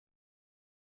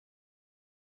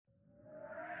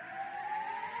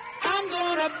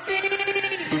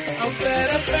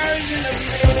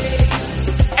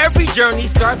Every journey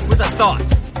starts with a thought,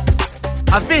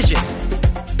 a vision,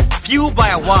 fueled by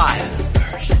a why.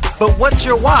 But what's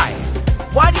your why?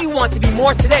 Why do you want to be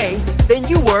more today than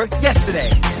you were yesterday?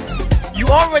 You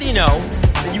already know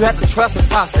that you have to trust the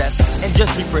process and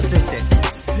just be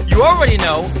persistent. You already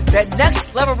know that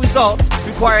next level results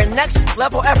require next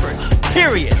level effort,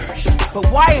 period. But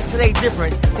why is today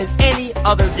different than any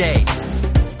other day?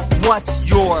 What's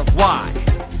your why?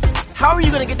 How are you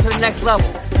going to get to the next level?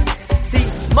 See,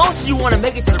 most of you want to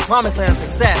make it to the promised land of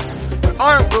success, but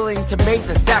aren't willing to make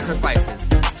the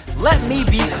sacrifices. Let me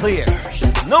be clear.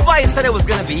 Nobody said it was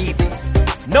going to be easy.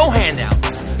 No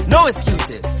handouts. No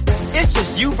excuses. It's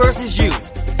just you versus you.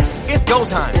 It's go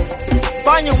time.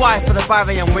 Find your why for the 5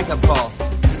 a.m. wake-up call.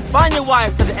 Find your why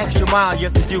for the extra mile you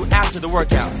have to do after the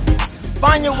workout.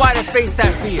 Find your why to face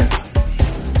that fear.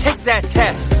 Take that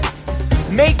test.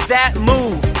 Make that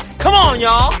move. Come on,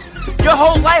 y'all. Your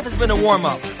whole life has been a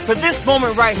warm-up for this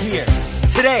moment right here.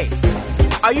 Today.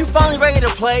 Are you finally ready to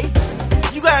play?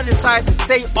 You gotta decide to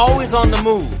stay always on the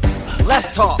move.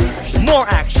 Less talk. More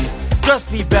action.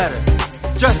 Just be better.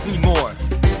 Just be more.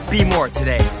 Be more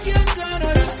today. You're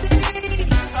gonna see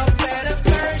a better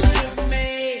version of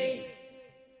me.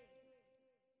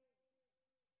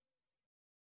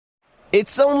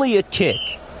 It's only a kick.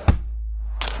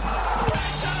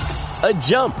 A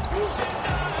jump.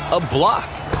 A block.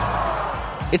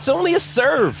 It's only a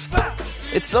serve.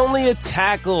 It's only a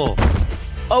tackle.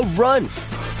 A run.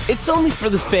 It's only for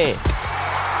the fans.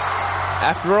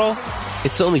 After all,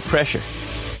 it's only pressure.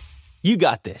 You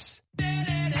got this.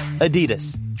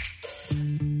 Adidas.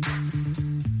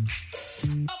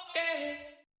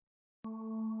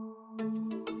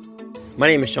 My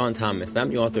name is Sean Thomas. I'm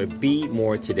the author of Be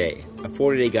More Today, a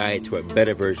 40-day guide to a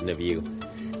better version of you.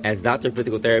 As Doctor of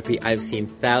Physical Therapy, I've seen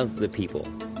thousands of people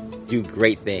do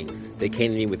great things. They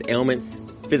came to me with ailments,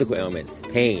 physical ailments,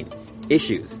 pain,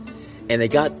 issues, and they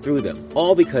got through them,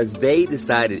 all because they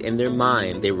decided in their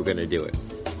mind they were going to do it.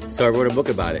 So I wrote a book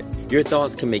about it. Your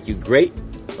thoughts can make you great,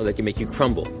 or they can make you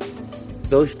crumble.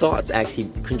 Those thoughts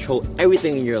actually control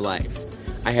everything in your life.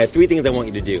 I have 3 things I want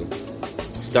you to do.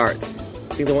 Starts.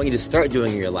 Things I want you to start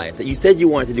doing in your life that you said you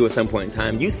wanted to do at some point in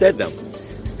time. You said them.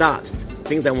 Stops.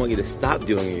 Things I want you to stop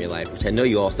doing in your life, which I know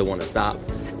you also want to stop.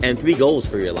 And 3 goals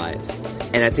for your lives.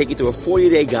 And I take you through a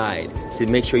 40-day guide to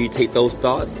make sure you take those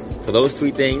thoughts for those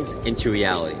 3 things into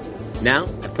reality. Now,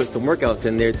 I put some workouts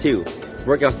in there too.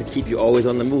 Workouts to keep you always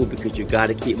on the move because you got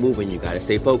to keep moving. You got to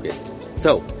stay focused.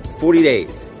 So, 40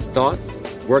 days. Thoughts,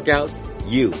 workouts,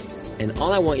 you. And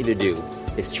all I want you to do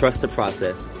is trust the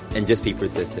process and just be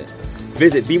persistent.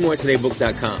 Visit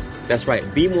BeMoreTodayBook.com. That's right,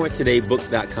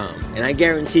 BeMoreTodayBook.com. And I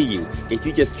guarantee you, if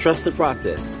you just trust the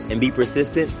process and be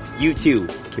persistent, you too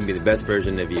can be the best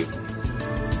version of you.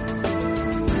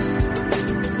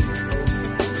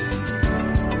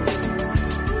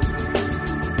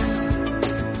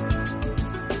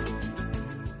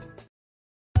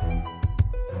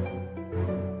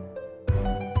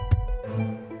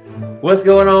 What's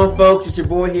going on, folks? It's your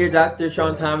boy here, Dr.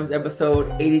 Sean Thomas,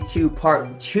 episode 82,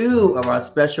 part 2 of our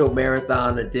special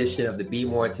marathon edition of the Be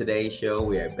More Today show.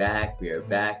 We are back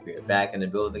in the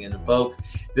building. And folks,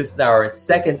 this is our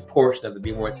second portion of the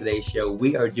Be More Today show.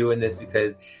 We are doing this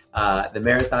because the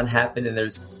marathon happened, and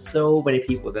there's so many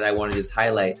people that I want to just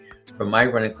highlight from my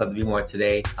running club, Be More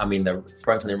Today. The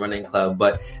Spartan Running Club.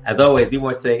 But as always, Be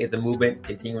More Today is a movement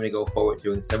continuing to go forward,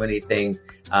 doing so many things.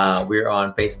 We're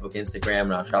on Facebook, Instagram,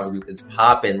 and our Strava group is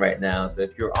popping right now. So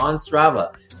if you're on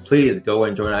Strava, please go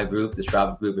and join our group, the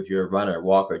Strava group. If you're a runner,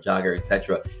 walker, jogger,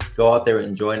 etc., go out there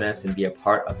and join us and be a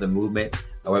part of the movement.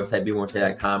 Our website,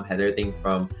 BeMoreToday.com, has everything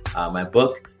from my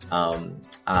book,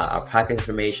 our podcast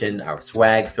information, our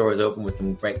swag store is open with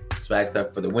some great swag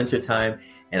stuff for the winter time,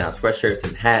 and our sweatshirts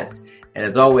and hats. And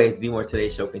as always, Be More Today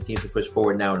show continues to push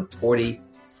forward now in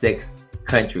 46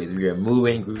 countries. We are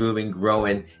moving, grooving,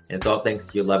 growing, and it's all thanks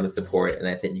to your love and support. And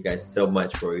I thank you guys so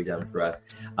much for what you've done for us.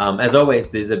 As always,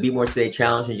 there's a Be More Today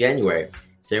challenge in January.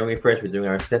 January 1st, we're doing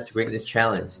our Steps to Greatness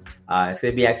challenge. It's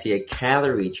going to be actually a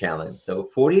calorie challenge. So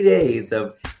 40 days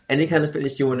of any kind of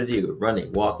fitness you want to do,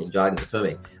 running, walking, jogging,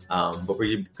 swimming. But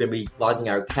we're going to be logging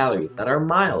our calories, not our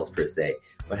miles per se,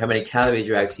 but how many calories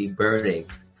you're actually burning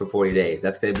for 40 days.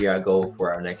 That's going to be our goal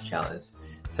for our next challenge,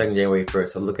 starting January 1st.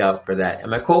 So look out for that.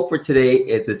 And my quote for today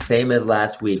is the same as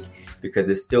last week because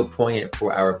it's still poignant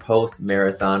for our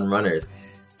post-marathon runners.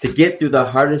 To get through the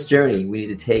hardest journey, we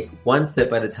need to take one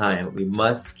step at a time. We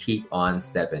must keep on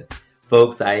stepping.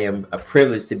 Folks, I am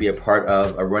privileged to be a part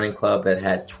of a running club that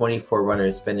had 24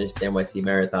 runners finish the NYC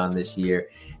Marathon this year.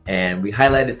 And we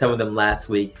highlighted some of them last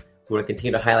week. We want to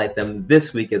continue to highlight them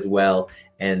this week as well.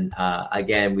 And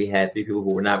again, we had 3 people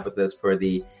who were not with us for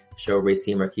the show,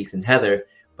 Racine, Marquise, and Heather,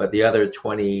 but the other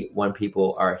 21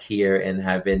 people are here and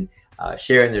have been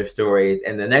sharing their stories.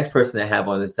 And the next person I have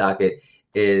on this docket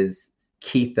is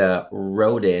Keitha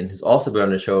Roden, who's also been on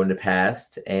the show in the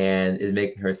past and is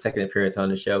making her second appearance on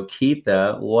the show.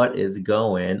 Keitha, what is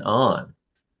going on?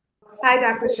 Hi,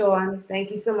 Dr. Sean.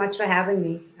 Thank you so much for having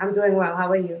me. I'm doing well. How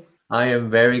are you? I am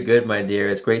very good, my dear.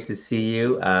 It's great to see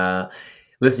you.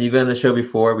 Listen, you've been on the show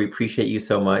before. We appreciate you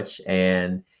so much.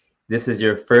 And this is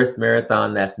your first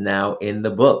marathon that's now in the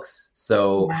books.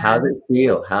 So how does it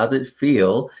feel? How does it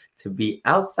feel to be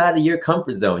outside of your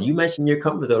comfort zone? You mentioned your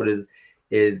comfort zone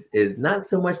is not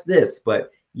so much this,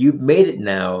 but you've made it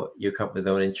now your comfort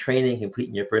zone in training,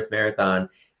 completing your first marathon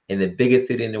in the biggest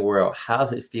city in the world. How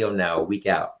does it feel now, a week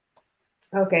out?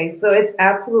 Okay, so it's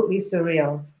absolutely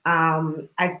surreal.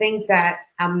 I think that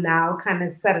I'm now kind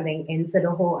of settling into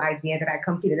the whole idea that I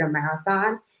completed a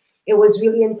marathon. It was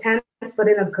really intense, but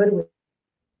in a good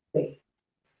way.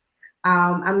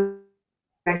 I'm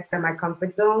in my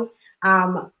comfort zone.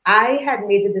 I had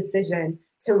made the decision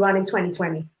to run in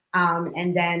 2020.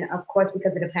 And then, of course,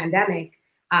 because of the pandemic,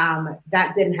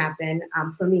 that didn't happen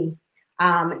for me.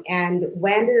 And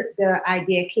when the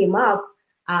idea came up,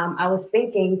 I was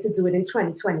thinking to do it in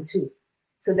 2022.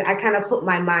 So I kind of put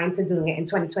my mind to doing it in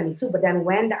 2022. But then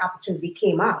when the opportunity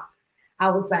came up, I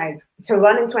was like, to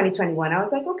run in 2021, I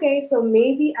was like, okay, so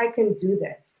maybe I can do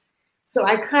this. So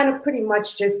I kind of pretty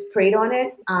much just prayed on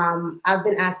it. I've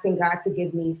been asking God to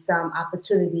give me some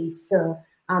opportunities to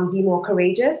be more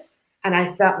courageous. And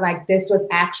I felt like this was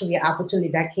actually an opportunity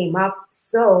that came up.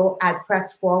 So I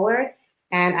pressed forward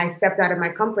and I stepped out of my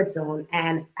comfort zone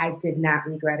and I did not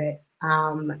regret it.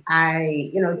 Going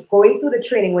through the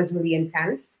training was really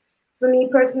intense for me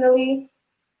personally,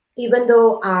 even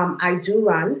though I do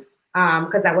run,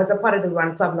 because I was a part of the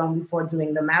run club long before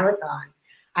doing the marathon.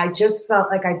 I just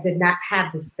felt like I did not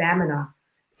have the stamina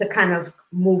to kind of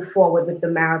move forward with the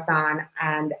marathon.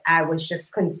 And I was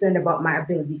just concerned about my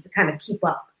ability to kind of keep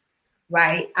up,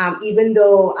 right? Even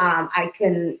though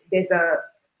there's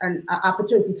an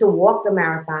opportunity to walk the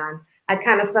marathon, I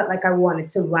kind of felt like I wanted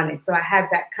to run it. So I had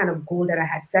that kind of goal that I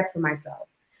had set for myself.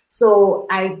 So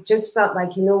I just felt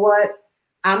like, you know what,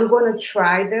 I'm going to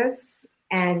try this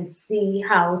and see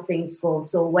how things go.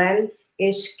 So when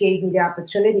Ish gave me the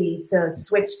opportunity to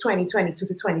switch 2022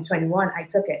 to 2021, I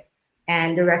took it.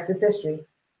 And the rest is history.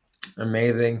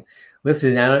 Amazing.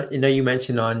 Listen, I know you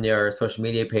mentioned on your social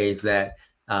media page that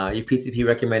your PCP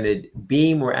recommended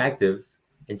being more active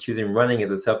and choosing running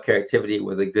as a self-care activity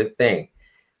was a good thing.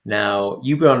 Now,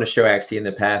 you've been on the show actually in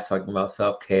the past talking about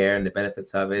self-care and the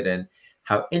benefits of it and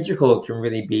how integral it can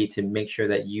really be to make sure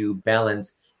that you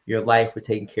balance your life with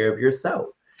taking care of yourself.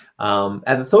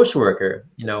 As a social worker,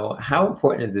 how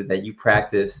important is it that you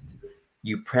practiced,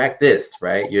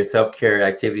 right, your self-care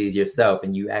activities yourself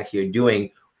and you actually are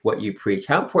doing what you preach?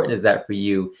 How important is that for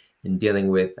you in dealing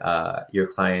with your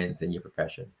clients and your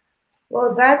profession?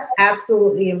 Well, that's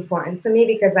absolutely important to me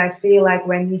because I feel like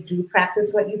when you do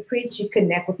practice what you preach, you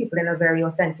connect with people in a very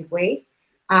authentic way.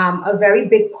 A very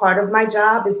big part of my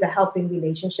job is the helping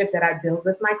relationship that I build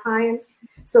with my clients.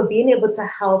 So being able to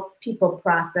help people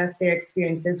process their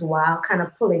experiences while kind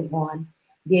of pulling on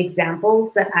the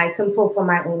examples that I can pull from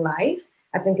my own life,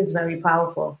 I think is very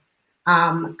powerful.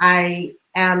 I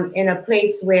am in a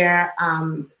place where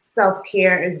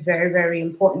self-care is very, very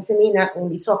important to me, not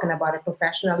only talking about it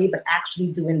professionally, but actually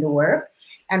doing the work.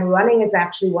 And running is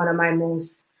actually one of my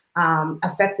most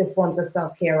effective forms of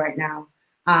self-care right now.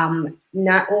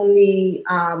 Not only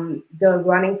the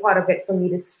running part of it for me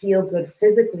to feel good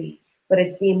physically, but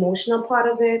it's the emotional part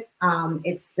of it.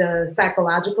 It's the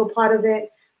psychological part of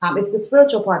it. It's the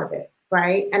spiritual part of it,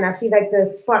 right? And I feel like the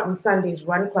Spartan Sundays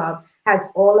Run Club has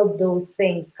all of those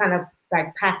things kind of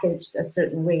like packaged a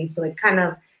certain way. So it kind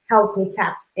of helps me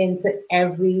tap into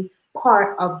every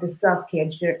part of the self-care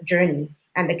journey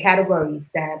and the categories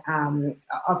that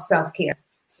of self-care.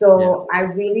 So yeah. I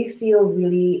really feel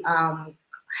really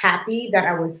happy that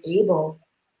I was able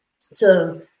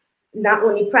to not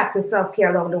only practice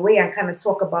self-care along the way and kind of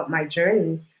talk about my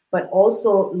journey, but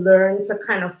also learn to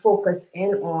kind of focus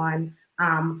in on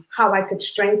how I could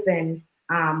strengthen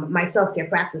my self-care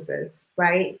practices,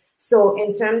 right? So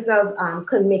in terms of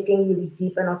making really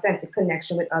deep and authentic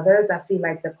connection with others, I feel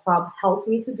like the club helped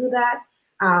me to do that.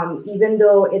 Even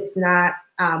though it's not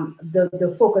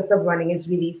the focus of running is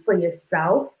really for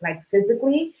yourself, like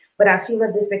physically, but I feel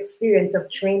that this experience of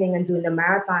training and doing the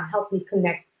marathon helped me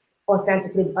connect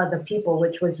authentically with other people,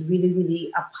 which was really,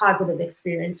 really a positive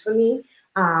experience for me.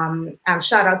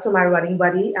 Shout out to my running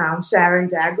buddy, Sharon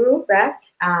Jagru, Best,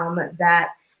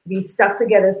 that we stuck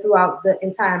together throughout the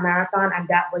entire marathon. And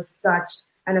that was such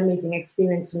an amazing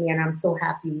experience for me. And I'm so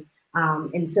happy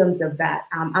in terms of that.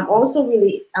 I'm also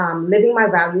really living my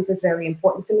values is very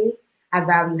important to me. I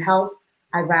value health.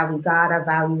 I value God. I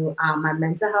value my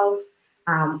mental health.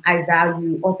 I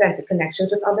value authentic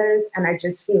connections with others. And I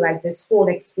just feel like this whole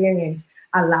experience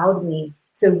allowed me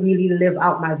to really live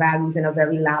out my values in a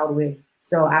very loud way.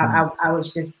 So I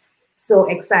was just so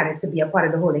excited to be a part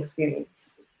of the whole experience.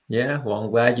 Yeah, well,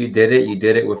 I'm glad you did it. You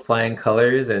did it with flying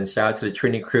colors, and shout out to the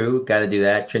Trini crew. Got to do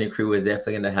that. Trini crew is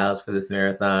definitely in the house for this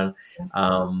marathon.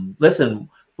 Listen,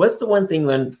 what's the one thing you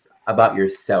learned about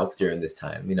yourself during this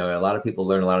time? You know, a lot of people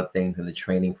learn a lot of things in the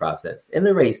training process, in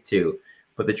the race too.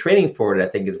 But the training for it, I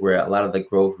think, is where a lot of the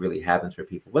growth really happens for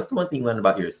people. What's the one thing you learned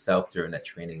about yourself during that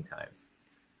training time?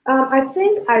 I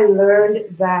think I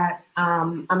learned that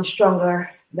I'm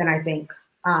stronger than I think,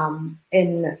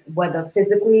 in whether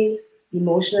physically,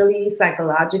 emotionally,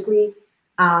 psychologically.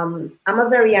 I'm a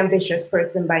very ambitious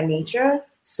person by nature.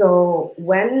 So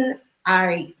when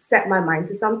I set my mind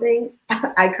to something,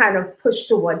 I kind of push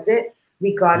towards it,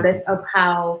 regardless of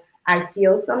how I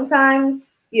feel sometimes.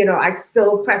 You know, I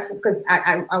still press because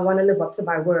I want to live up to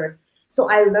my word. So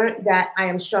I learned that I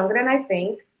am stronger than I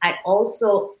think. I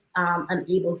also am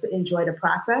able to enjoy the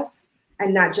process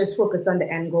and not just focus on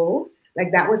the end goal.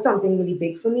 Like that was something really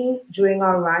big for me during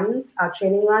our runs, our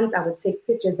training runs. I would take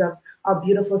pictures of our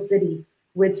beautiful city,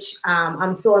 which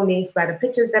I'm so amazed by the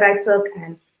pictures that I took.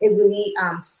 And it really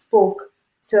spoke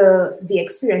to the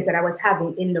experience that I was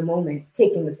having in the moment,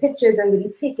 taking the pictures and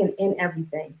really taking in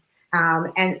everything.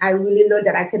 And I really learned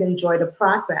that I could enjoy the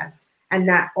process and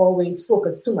not always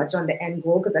focus too much on the end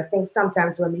goal. Because I think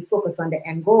sometimes when we focus on the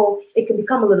end goal, it can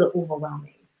become a little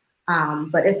overwhelming.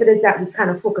 But if it is that we kind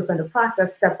of focus on the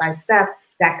process step by step,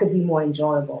 that could be more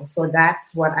enjoyable. So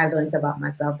that's what I learned about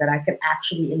myself, that I could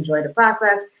actually enjoy the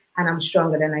process and I'm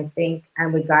stronger than I think.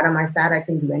 And with God on my side, I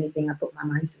can do anything I put my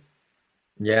mind to.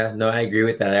 Yeah, no, I agree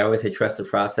with that. I always say trust the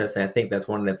process. And I think that's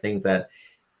one of the things that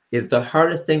is the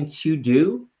hardest thing to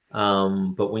do.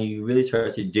 But when you really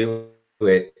start to do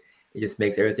it, it just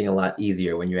makes everything a lot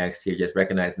easier when you actually just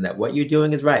recognizing that what you're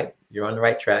doing is right. You're on the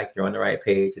right track. You're on the right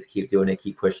page. Just keep doing it,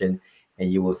 keep pushing,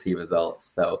 and you will see results.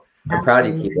 So I'm proud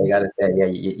of you, Keith. I got to say, yeah,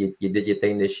 you did your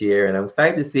thing this year. And I'm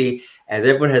excited to see, as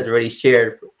everyone has already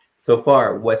shared so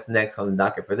far, what's next on the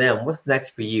docket for them. What's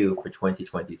next for you for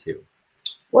 2022?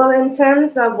 Well, in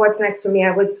terms of what's next for me,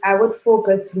 I would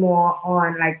focus more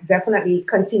on like definitely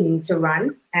continuing to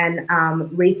run and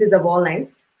races of all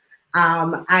lengths.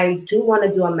 I do want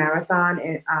to do a marathon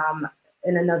in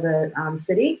another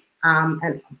city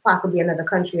and possibly another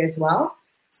country as well.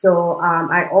 So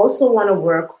I also want to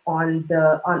work on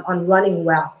on running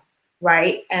well,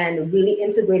 right, and really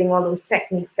integrating all those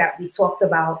techniques that we talked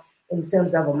about in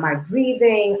terms of my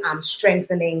breathing,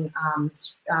 strengthening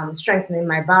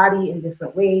my body in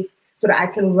different ways so that I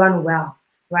can run well,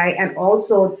 right? And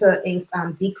also to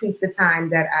decrease the time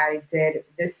that I did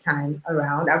this time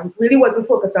around. I really wasn't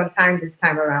focused on time this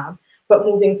time around, but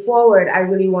moving forward, I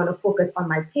really want to focus on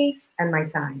my pace and my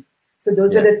time. So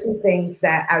those are the two things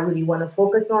that I really want to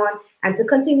focus on and to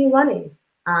continue running.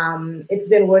 It's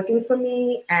been working for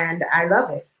me and I love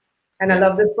it. And I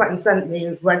love the Spartan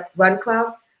Sunday Run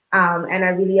Club. And I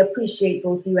really appreciate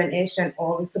both you and Ish and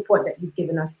all the support that you've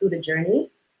given us through the journey.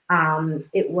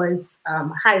 It was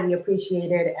highly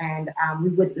appreciated, and we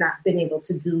would not have been able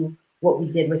to do what we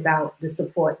did without the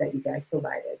support that you guys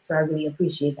provided. So I really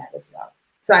appreciate that as well.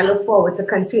 So I look forward to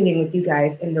continuing with you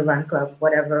guys in the Run Club,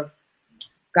 whatever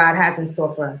God has in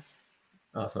store for us.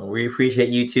 Awesome. We appreciate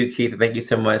you too, Keith. Thank you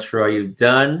so much for all you've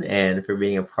done and for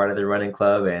being a part of the running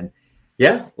club. And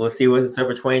yeah, we'll see what's in store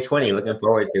for 2020. Looking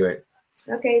forward to it.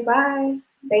 Okay, bye.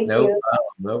 Thank you.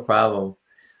 No problem.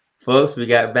 Folks, we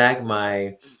got back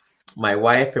my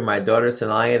wife and my daughter,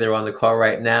 Sanaya. They're on the call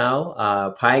right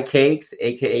now. Pie Cakes,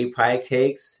 a.k.a. Pie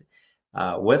Cakes.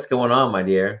 What's going on, my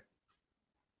dear?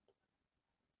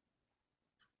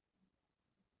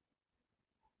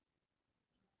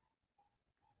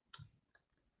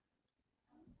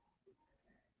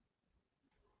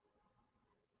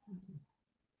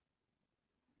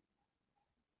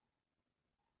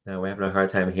 No, we're having a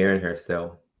hard time hearing her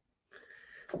still.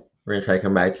 We're going to try to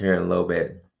come back to her in a little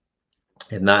bit.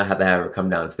 If not, have to have her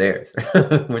come downstairs,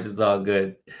 which is all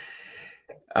good.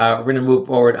 We're going to move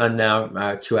forward on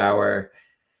now to our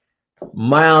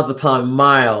miles upon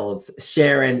miles.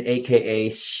 Sharon,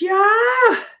 a.k.a.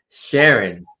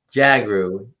 Sharon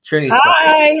Jagru. Trinity.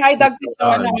 Hi, Dr.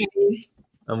 Sean.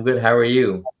 I'm good. How are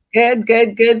you?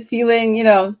 Good. Feeling,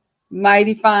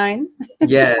 Mighty fine.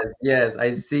 Yes, yes,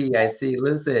 I see, I see.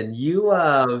 Listen, you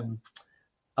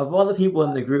of all the people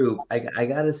in the group, I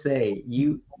gotta say,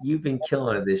 you've been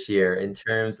killing it this year in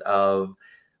terms of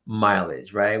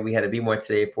mileage, right? We had a Be More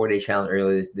Today 4-day challenge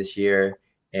earlier this year,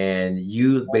 and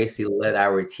you basically led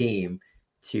our team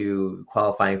to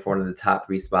qualifying for one of the top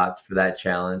 3 spots for that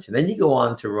challenge. And then you go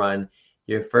on to run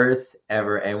your first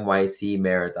ever NYC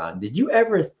marathon. Did you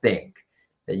ever think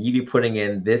that you'd be putting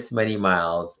in this many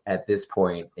miles at this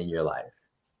point in your life?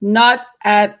 Not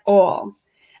at all.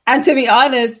 And to be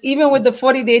honest, even with the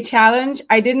 40-day challenge,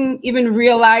 I didn't even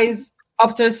realize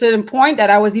up to a certain point that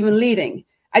I was even leading.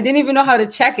 I didn't even know how to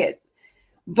check it.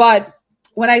 But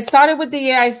when I started with the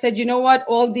year, I said, you know what?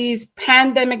 All these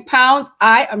pandemic pounds,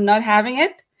 I am not having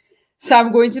it. So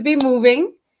I'm going to be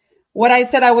moving. What I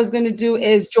said I was going to do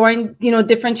is join,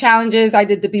 different challenges. I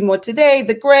did the Be More Today,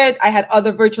 the Grid. I had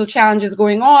other virtual challenges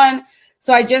going on.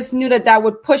 So I just knew that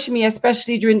would push me,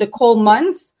 especially during the cold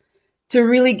months, to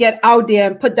really get out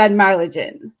there and put that mileage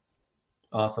in.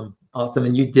 Awesome. Awesome.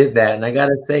 And you did that. And I got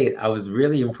to say, I was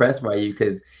really impressed by you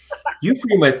because you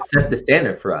pretty much set the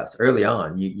standard for us early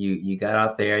on. You got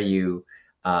out there, you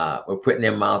were putting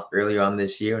in miles early on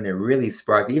this year, and it really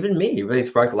sparked, even me, it really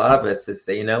sparked a lot of us to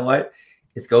say, you know what?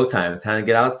 It's go time. It's time to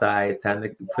get outside. It's time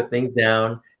to put things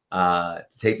down, to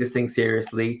take this thing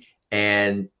seriously.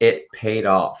 And it paid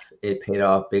off. It paid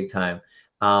off big time.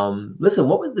 Listen,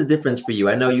 what was the difference for you?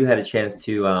 I know you had a chance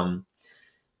to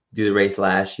do the race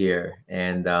last year,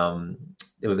 and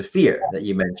there was a fear that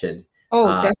you mentioned. Oh,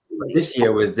 definitely. This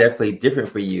year was definitely different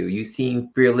for you. You seemed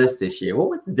fearless this year. What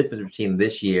was the difference between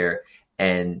this year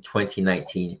and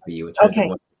 2019 for you in terms of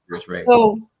the first race?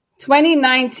 So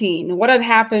 2019, what had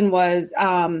happened was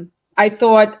I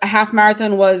thought a half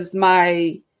marathon was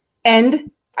my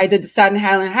end. I did the Staten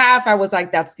Island half. I was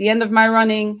like, that's the end of my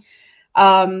running.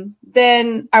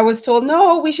 Then I was told,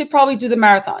 no, we should probably do the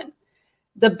marathon.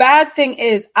 The bad thing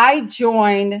is I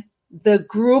joined the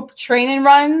group training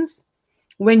runs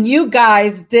when you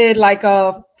guys did like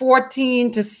a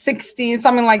 14 to 16,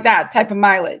 something like that type of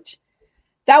mileage.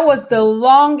 That was the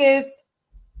longest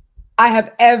I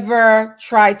have ever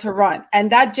tried to run.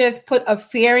 And that just put a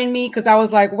fear in me because I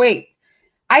was like, wait,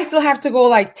 I still have to go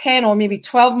like 10 or maybe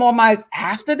 12 more miles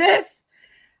after this.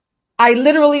 I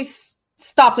literally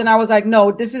stopped and I was like,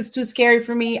 no, this is too scary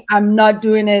for me. I'm not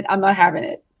doing it. I'm not having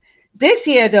it. This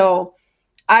year, though,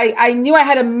 I knew I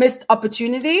had a missed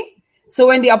opportunity. So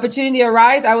when the opportunity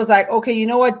arose, I was like, okay, you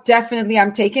know what? Definitely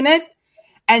I'm taking it.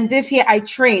 And this year I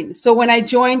trained. So when I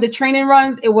joined the training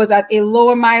runs, it was at a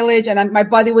lower mileage and my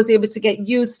body was able to get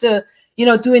used to,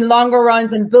 doing longer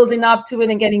runs and building up to it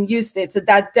and getting used to it. So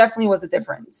that definitely was a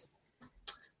difference.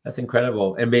 That's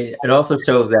incredible. And it also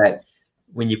shows that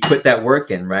when you put that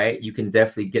work in, right, you can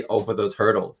definitely get over those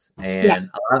hurdles. And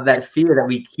a lot of that fear that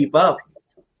we keep up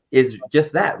is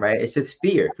just that, right? It's just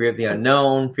fear of the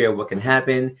unknown, fear of what can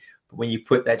happen. But when you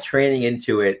put that training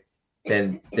into it,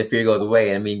 then the fear goes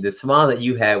away. I mean, the smile that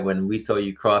you had when we saw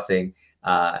you crossing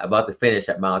about to finish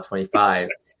at mile 25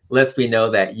 lets me know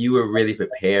that you were really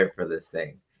prepared for this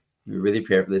thing. You were really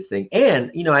prepared for this thing.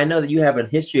 And, I know that you have a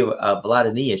history of a lot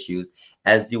of knee issues,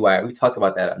 as do I. We talked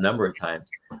about that a number of times.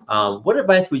 What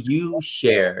advice would you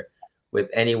share with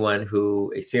anyone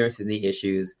who experiences knee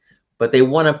issues, but they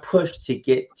want to push to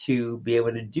get to be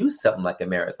able to do something like a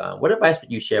marathon? What advice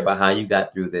would you share about how you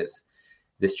got through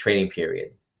this training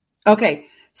period? Okay,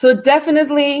 so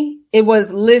definitely it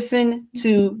was listen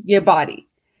to your body.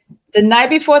 The night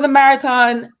before the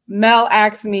marathon, Mel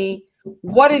asked me,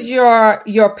 what is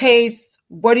your pace?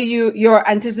 What are your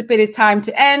anticipated time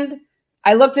to end?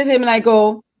 I looked at him and I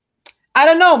go, I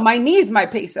don't know. My knee is my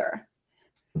pacer.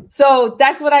 So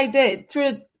that's what I did.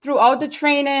 Throughout the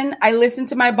training, I listened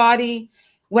to my body.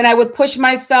 When I would push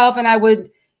myself and I would,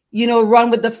 run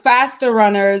with the faster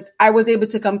runners, I was able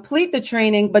to complete the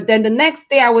training. But then the next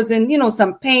day I was in,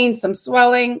 some pain, some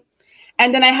swelling.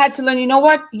 And then I had to learn, you know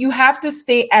what? You have to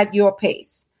stay at your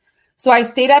pace. So I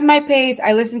stayed at my pace.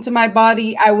 I listened to my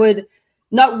body. I would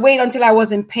not wait until I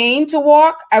was in pain to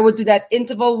walk. I would do that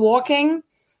interval walking.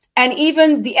 And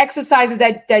even the exercises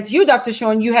that you, Dr.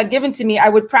 Sean, you had given to me, I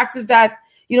would practice that,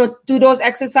 do those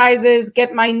exercises,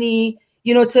 get my knee,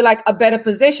 to like a better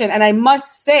position. And I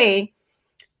must say,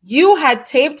 you had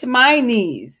taped my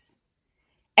knees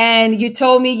and you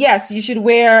told me, yes, you should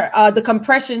wear the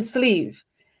compression sleeve.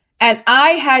 And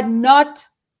I had not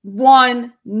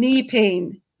one knee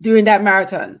pain during that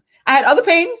marathon. I had other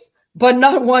pains, but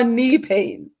not one knee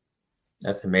pain.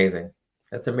 That's amazing.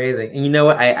 That's amazing. And you know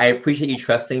what? I appreciate you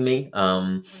trusting me.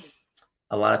 A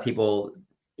lot of people,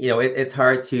 it's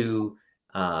hard to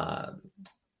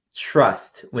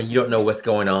trust when you don't know what's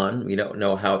going on. You don't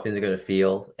know how things are going to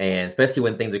feel. And especially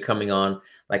when things are coming on,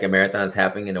 like a marathon is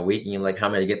happening in a week, and you're like, how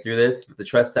am I going to get through this? But to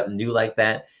trust something new like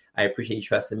that, I appreciate you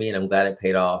trusting me, and I'm glad it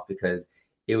paid off, because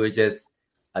it was just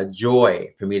a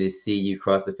joy for me to see you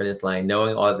cross the finish line,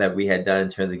 knowing all that we had done in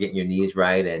terms of getting your knees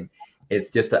right. And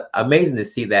it's just amazing to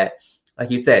see that,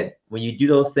 like you said, when you do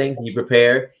those things and you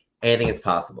prepare, anything is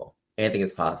possible. Anything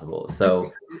is possible.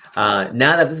 So now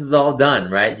that this is all done,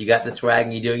 right? You got the swag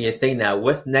and you're doing your thing now.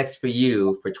 What's next for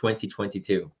you for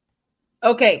 2022?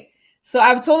 Okay. So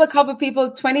I've told a couple of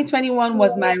people 2021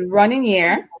 was my running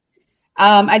year.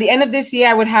 At the end of this year,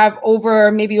 I would have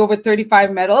maybe over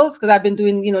 35 medals, because I've been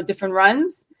doing, different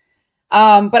runs.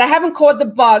 But I haven't caught the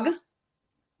bug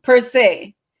per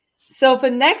se. So for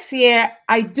next year,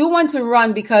 I do want to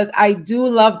run, because I do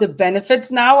love the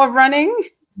benefits now of running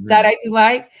that I do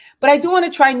like. But I do want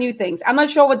to try new things. I'm not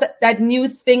sure what that new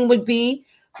thing would be,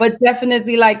 but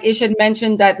definitely, like Ish had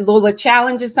mentioned, that Lola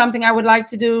challenge is something I would like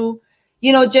to do.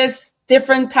 Just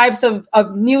different types of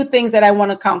new things that I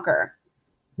want to conquer.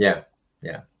 Yeah.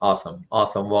 Awesome.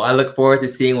 Well, I look forward to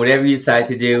seeing whatever you decide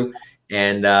to do.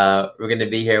 And we're going to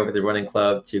be here with the Running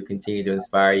Club to continue to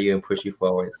inspire you and push you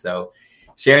forward. So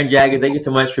Sharon Jagger, thank you so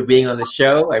much for being on the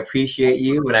show. I appreciate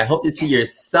you. And I hope to see your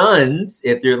sons,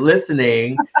 if they're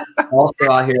listening, also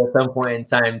out here at some point in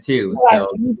time too. Yes,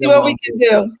 so see what we can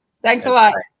do. Thanks a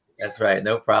lot. Right. That's right.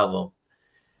 No problem.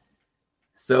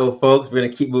 So folks, we're going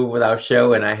to keep moving with our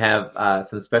show. And I have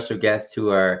some special guests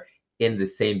who are in the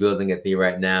same building as me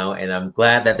right now. And I'm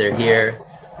glad that they're here.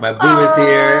 My boo is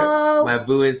here. My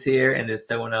boo is here. And there's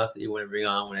someone else that you want to bring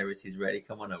on whenever she's ready.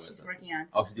 Come on over. She's working on.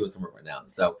 Oh, she's doing some work right now.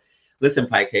 So listen,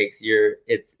 Pie Cakes,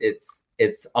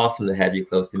 it's awesome to have you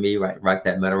close to me. Right, rock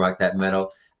that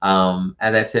metal.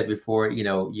 As I said before,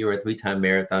 you're a 3-time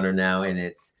marathoner now, and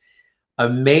it's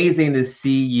amazing to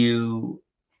see you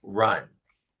run.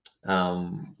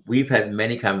 We've had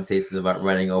many conversations about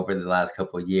running over the last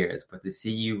couple of years, but to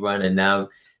see you run and now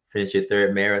finish your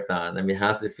 3rd marathon, I mean,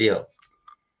 how's it feel?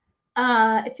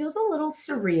 It feels a little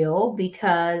surreal,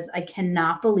 because I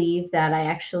cannot believe that I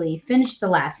actually finished the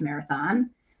last marathon,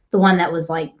 the one that was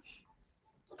like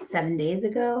 7 days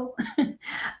ago,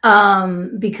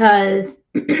 because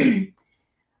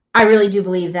I really do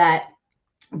believe that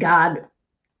God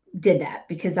did that,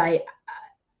 because I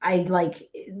like,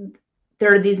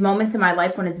 there are these moments in my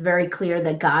life when it's very clear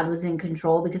that God was in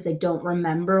control, because I don't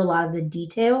remember a lot of the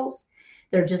details.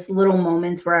 They're just little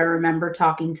moments where I remember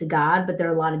talking to God, but there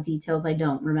are a lot of details I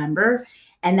don't remember.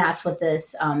 And that's what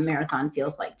this marathon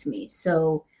feels like to me.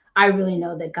 So I really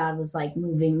know that God was like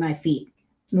moving my feet,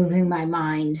 moving my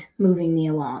mind, moving me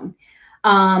along.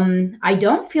 I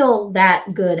don't feel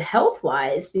that good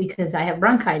health-wise, because I have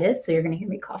bronchitis. So you're going to hear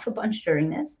me cough a bunch during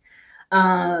this.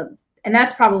 And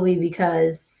that's probably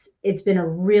because it's been a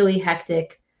really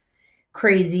hectic,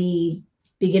 crazy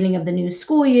beginning of the new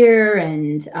school year,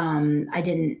 and I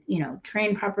didn't,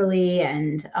 train properly,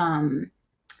 and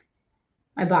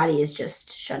my body is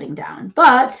just shutting down.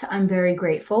 But I'm very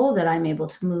grateful that I'm able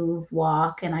to move,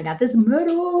 walk, and I got this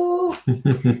medal.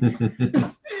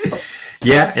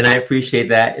 Yeah, and I appreciate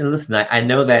that. And listen, I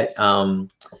know that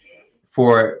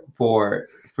for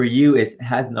you, it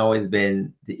hasn't always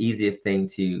been the easiest thing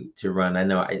to run. I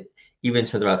know even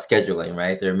in terms of our scheduling,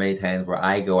 right? There are many times where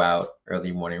I go out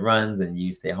early morning runs and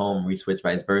you stay home, we switch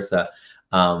vice versa.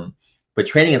 But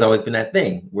training has always been that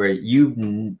thing where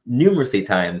you numerous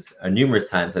times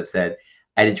have said,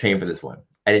 I didn't train for this one.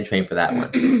 I didn't train for that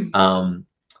one.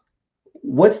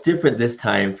 What's different this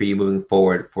time for you moving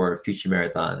forward for future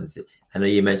marathons? I know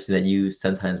you mentioned that you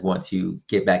sometimes want to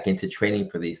get back into training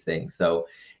for these things. So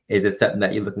is it something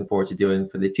that you're looking forward to doing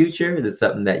for the future? Is it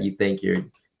something that you think you're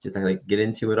just not going to get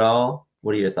into at all?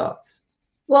 What are your thoughts?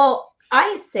 Well,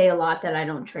 I say a lot that I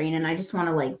don't train, and I just want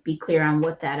to be clear on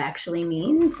what that actually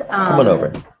means. Come on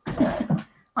over.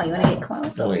 Oh, you want to get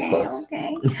close?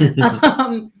 Okay.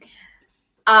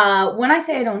 When I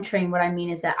say I don't train, what I mean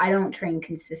is that I don't train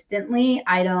consistently.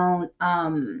 I don't,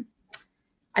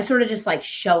 I sort of just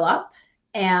show up.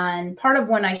 And part of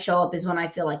when I show up is when I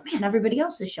feel like, man, everybody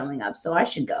else is showing up, so I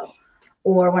should go.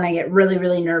 Or when I get really,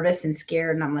 really nervous and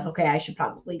scared, and I'm like, okay, I should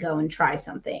probably go and try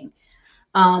something.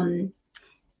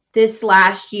 This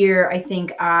last year, I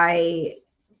think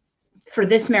for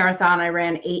this marathon, I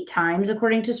ran 8 times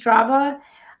according to Strava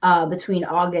between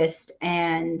August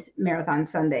and Marathon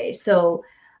Sunday. So,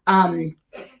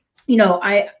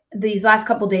 these last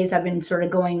couple of days, I've been sort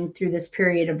of going through this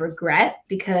period of regret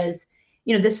because,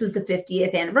 this was the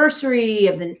 50th anniversary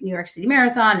of the New York City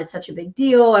Marathon. It's such a big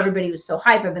deal. Everybody was so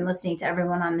hyped. I've been listening to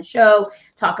everyone on the show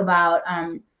talk about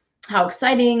how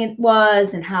exciting it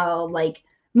was and how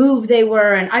moved they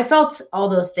were. And I felt all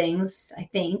those things, I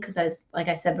think, because like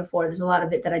I said before, there's a lot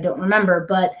of it that I don't remember,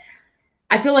 but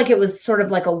I feel like it was sort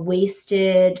of like a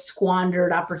wasted,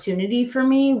 squandered opportunity for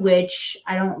me, which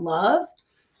I don't love.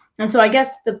 And so I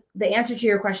guess the answer to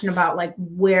your question about like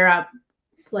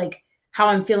how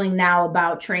I'm feeling now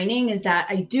about training is that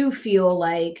I do feel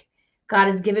like God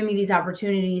has given me these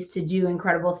opportunities to do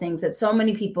incredible things that so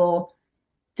many people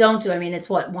don't do. I mean, it's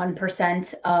what,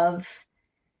 1% of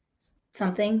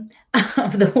something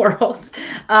of the world.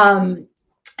 And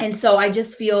so I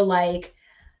just feel like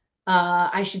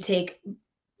I should take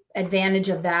advantage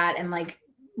of that and like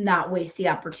not waste the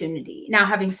opportunity. Now,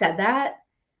 having said that,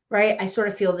 right, I sort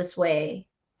of feel this way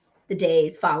the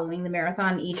days following the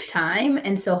marathon each time.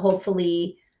 And so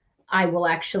hopefully I will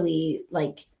actually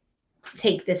like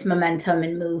take this momentum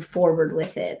and move forward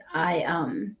with it. I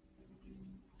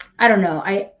don't know.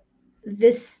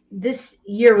 This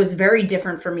year was very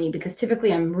different for me because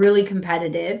typically I'm really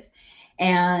competitive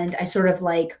and I sort of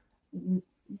like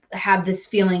have this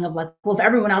feeling of like, well, if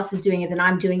everyone else is doing it, then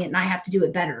I'm doing it and I have to do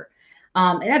it better.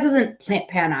 And that doesn't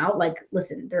pan out. Like,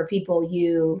 listen, there are people,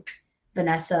 you,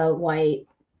 Vanessa, White,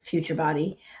 future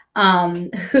body,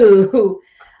 who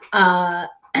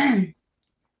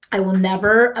I will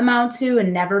never amount to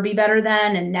and never be better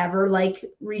than and never like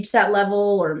reach that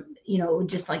level or, you know,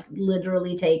 just like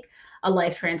literally take a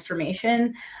life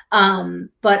transformation.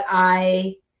 But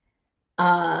I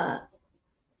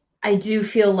do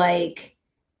feel like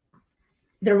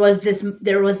there was this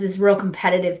real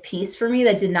competitive piece for me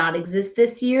that did not exist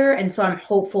this year. And so I'm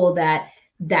hopeful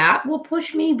that will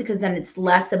push me, because then it's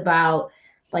less about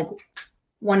like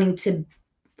wanting to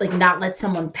like not let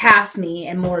someone pass me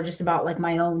and more just about like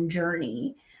my own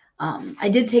journey. I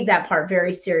did take that part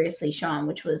very seriously, Sean,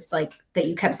 which was like that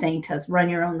you kept saying to us, run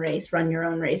your own race, run your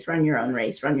own race, run your own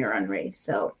race, run your own race.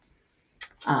 So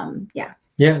yeah.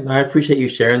 Yeah, I appreciate you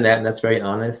sharing that, and that's very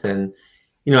honest. And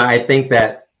you know, I think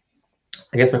that,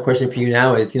 I guess my question for you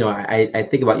now is, you know, I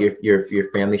think about your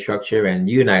family structure, and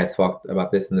you and I have talked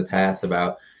about this in the past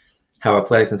about how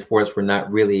athletics and sports were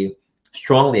not really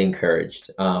strongly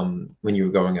encouraged when you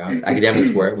were growing up. Academics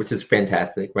were, which is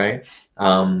fantastic, right?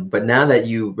 But now that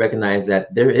you recognize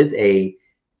that there is a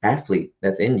athlete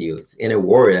that's in you, it's in a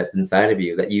warrior that's inside of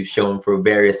you, that you've shown for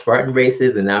various Spartan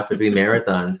races and now for 3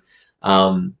 marathons,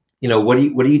 you know, what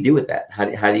do you do with that?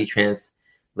 How do you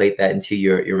translate that into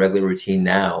your regular routine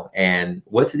now? And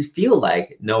what's it feel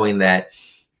like knowing that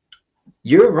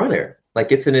you're a runner?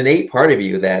 Like, it's an innate part of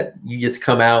you that you just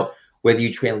come out, whether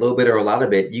you train a little bit or a lot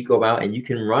of it, you go out and you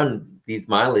can run these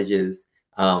mileages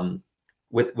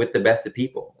with the best of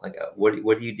people. Like, what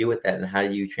do you do with that, and how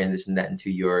do you transition that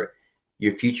into your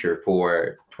future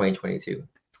for 2022?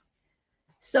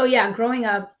 So yeah, growing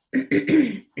up,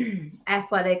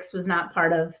 athletics was not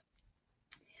part of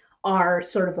our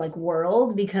sort of like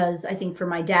world, because I think for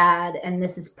my dad, and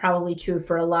this is probably true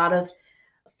for a lot of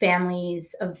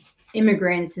families of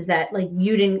immigrants, is that like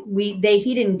he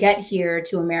didn't get here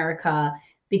to America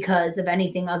because of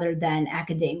anything other than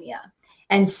academia.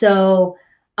 And so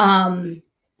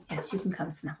yes, you can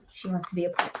come, Snow. She wants to be a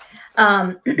part.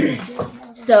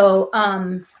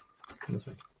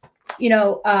 You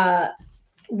know,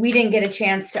 we didn't get a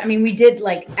chance to, I mean, we did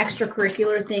like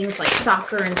extracurricular things like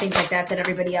soccer and things like that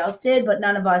everybody else did, but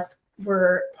none of us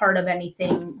were part of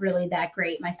anything really that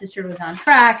great. My sister was on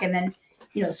track, and then,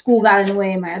 you know, school got in the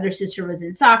way. My other sister was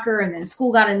in soccer, and then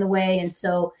school got in the way. And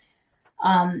so,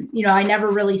 you know, I never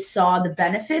really saw the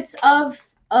benefits of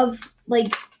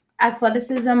like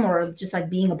athleticism or just like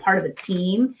being a part of a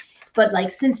team. But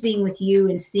like, since being with you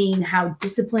and seeing how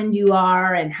disciplined you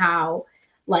are and how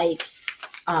like,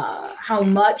 how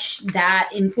much that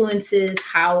influences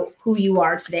who you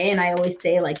are today. And I always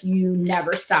say, like, you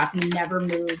never stop, you never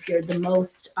move. You're the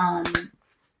most,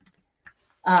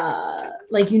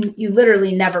 like you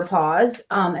literally never pause.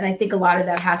 And I think a lot of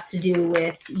that has to do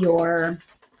with your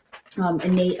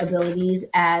innate abilities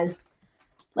as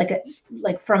like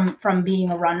from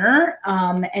being a runner.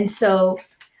 And so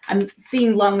I'm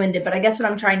being long-winded, but I guess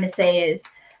what I'm trying to say is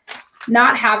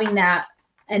not having that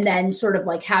and then sort of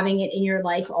like having it in your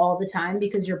life all the time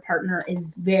because your partner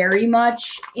is very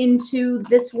much into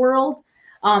this world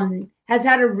has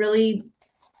had a really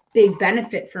big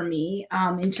benefit for me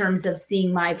in terms of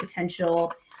seeing my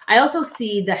potential. I also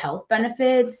see the health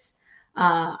benefits.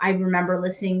 I remember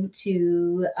listening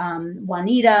to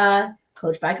Juanita,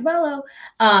 coached by Cabello,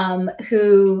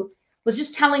 who was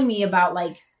just telling me about,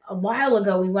 like, a while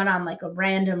ago, we went on like a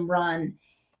random run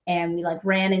and we like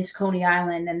ran into Coney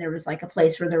Island, and there was like a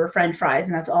place where there were French fries,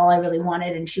 and that's all I really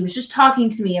wanted. And she was just talking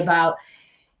to me about,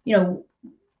 you know,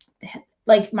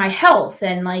 like my health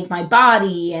and like my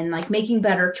body and like making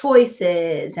better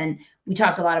choices. And we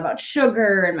talked a lot about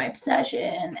sugar and my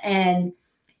obsession. And,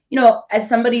 you know, as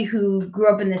somebody who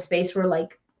grew up in this space where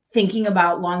like thinking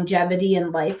about longevity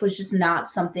in life was just not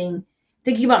something,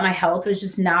 thinking about my health was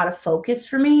just not a focus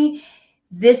for me.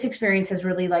 This experience has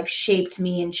really like shaped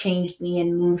me and changed me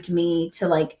and moved me to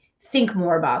like think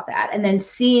more about that. And then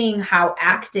seeing how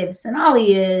active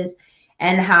Sonali is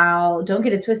and how, don't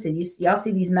get it twisted, y'all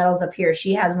see these medals up here.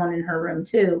 She has one in her room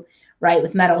too, right,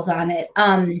 with medals on it.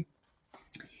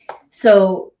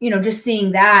 So, you know, just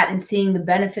seeing that and seeing the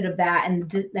benefit of that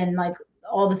and like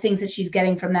all the things that she's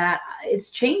getting from that, it's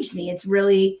changed me. It's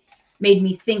really made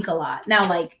me think a lot. Now,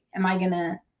 like, am I going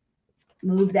to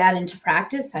move that into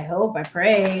practice? I hope, I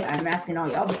pray. I'm asking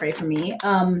all y'all to pray for me.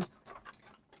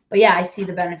 But yeah, I see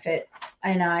the benefit,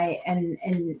 and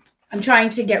I'm trying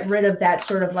to get rid of that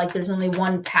sort of like there's only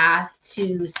one path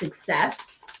to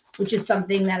success, which is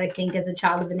something that I think as a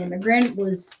child of an immigrant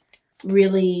was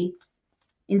really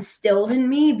instilled in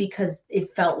me, because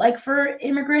it felt like for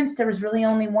immigrants there was really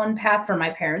only one path. For my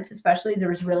parents especially, there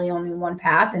was really only one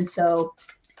path. And so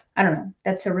I don't know,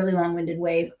 that's a really long-winded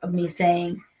way of me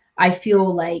saying I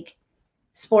feel like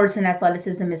sports and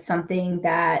athleticism is something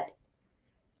that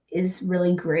is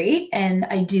really great. And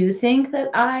I do think that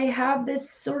I have this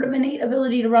sort of innate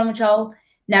ability to run, which I'll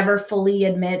never fully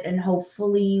admit and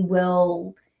hopefully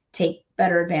will take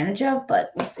better advantage of,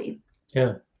 but we'll see.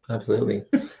 Yeah, absolutely.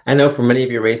 I know for many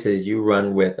of your races, you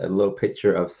run with a little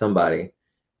picture of somebody.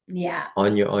 Yeah.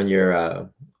 On your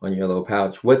little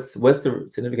pouch. What's the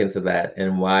significance of that,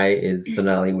 and why is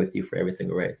Sonali with you for every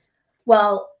single race?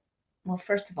 Well,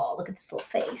 first of all, look at this little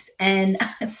face, and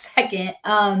second,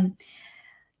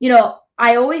 you know,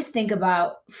 I always think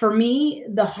about, for me,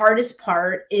 the hardest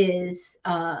part is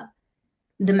the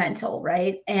mental,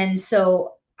 right? And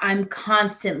so I'm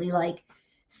constantly like,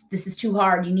 this is too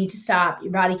hard. You need to stop.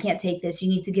 Your body can't take this. You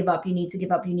need to give up. You need to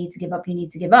give up. You need to give up. You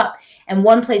need to give up. And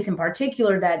one place in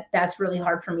particular that's really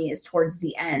hard for me is towards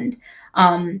the end.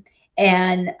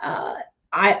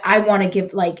 I want to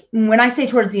give, like, when I say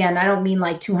towards the end, I don't mean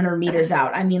like 200 meters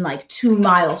out. I mean like 2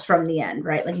 miles from the end,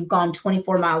 right? Like you've gone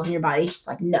 24 miles in your body. It's just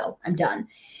like, no, I'm done.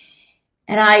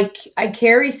 And I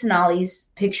carry Sonali's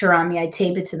picture on me. I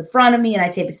tape it to the front of me and I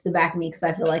tape it to the back of me, because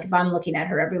I feel like if I'm looking at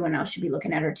her, everyone else should be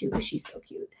looking at her too, because she's so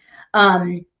cute.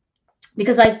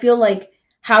 Because I feel like,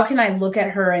 how can I look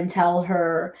at her and tell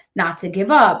her not to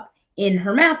give up in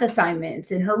her math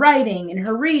assignments, in her writing, in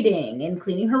her reading, in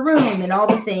cleaning her room, and all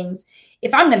the things,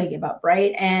 if I'm going to give up,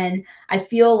 right? And I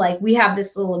feel like we have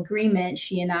this little agreement,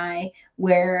 she and I,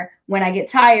 where when I get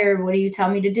tired, what do you tell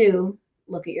me to do?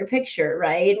 Look at your picture,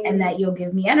 right? Mm-hmm. And that you'll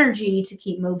give me energy to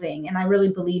keep moving. And I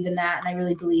really believe in that. And I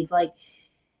really believe like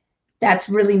that's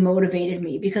really motivated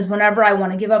me, because whenever I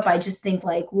want to give up, I just think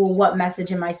like, well, what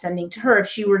message am I sending to her? If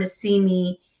she were to see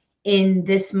me in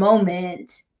this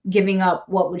moment giving up,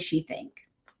 what would she think?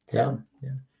 So, yeah.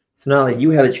 Sonali,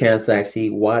 you had a chance to actually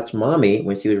watch Mommy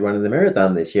when she was running the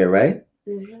marathon this year, right?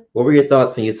 Mm-hmm. What were your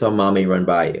thoughts when you saw Mommy run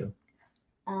by you?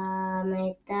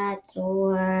 My thoughts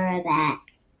were that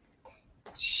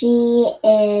she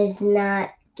is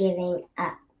not giving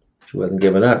up. She wasn't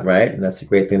giving up, right? And that's a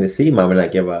great thing to see, Mama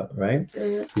not give up, right?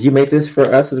 Mm-hmm. Did you make this for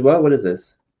us as well? What is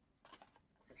this?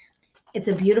 It's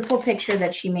a beautiful picture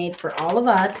that she made for all of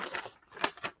us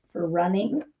for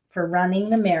running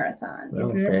the marathon.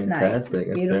 Isn't this fantastic.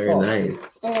 Nice? It's very nice.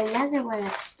 And another one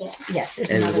upstairs. Yes, there's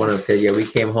another one upstairs. Yeah, we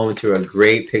came home to a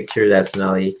great picture that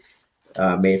Sonali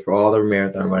made for all the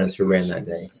marathon runners who ran that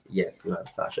day. Yes, you have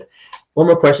Sasha. One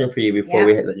more question for you before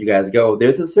we let you guys go.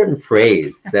 There's a certain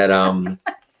phrase that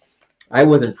I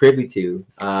wasn't privy to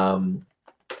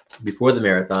before the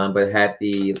marathon, but had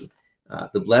the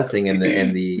blessing and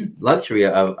the luxury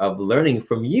of learning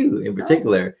from you in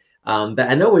particular. That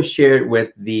I know was shared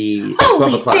with the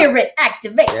Holy Spirit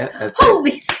activate. Yeah,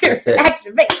 Holy Spirit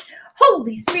activate.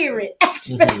 Holy Spirit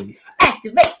activate. Mm-hmm.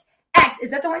 Activate.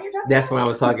 Is that the one you're talking about? That's what I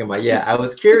was talking about. Yeah, I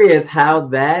was curious how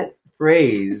that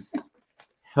phrase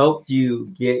helped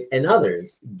you and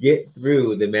others get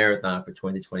through the marathon for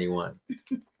 2021.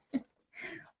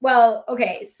 Well,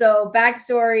 okay, so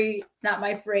backstory, not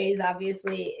my phrase,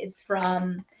 obviously. It's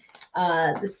from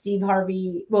the Steve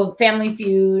Harvey, Family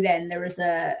Feud, and there was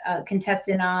a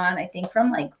contestant on, I think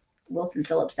from like Wilson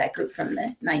Phillips, that group from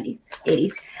the 90s,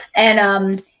 80s.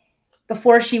 And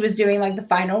before she was doing like the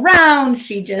final round,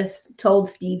 she just told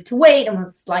Steve to wait and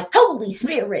was like, Holy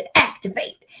Spirit,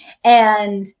 activate.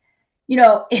 And, you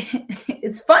know,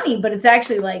 it's funny, but it's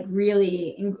actually like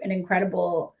really an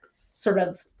incredible sort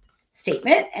of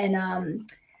statement. And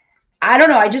I don't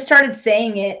know. I just started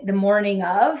saying it the morning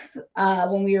of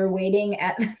when we were waiting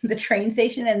at the train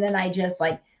station. And then I just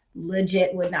like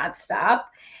legit would not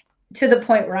stop, to the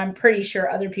point where I'm pretty sure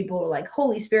other people were like,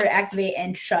 Holy Spirit, activate,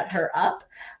 and shut her up.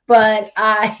 But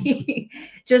I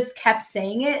just kept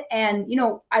saying it. And, you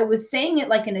know, I was saying it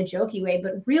like in a jokey way,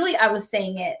 but really I was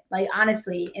saying it like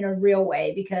honestly in a real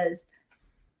way, because,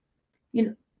 you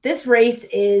know, this race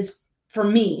is, for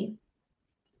me,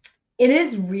 it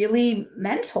is really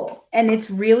mental. And it's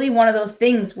really one of those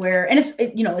things where, and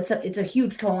it's a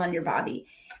huge toll on your body.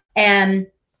 And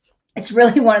it's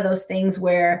really one of those things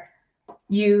where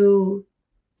you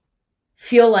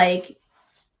feel like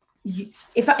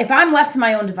if I'm left to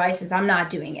my own devices, I'm not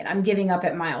doing it. I'm giving up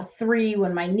at mile 3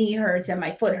 when my knee hurts and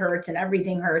my foot hurts and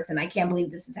everything hurts. And I can't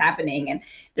believe this is happening. And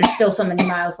there's still so many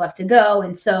miles left to go.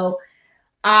 And so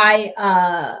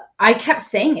I kept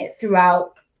saying it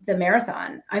throughout the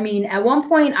marathon. I mean, at one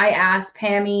point I asked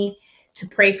Pammy to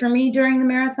pray for me during the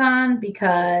marathon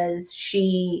because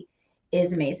she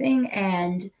is amazing.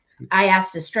 And I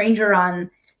asked a stranger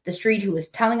on the street who was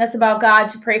telling us about God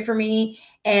to pray for me.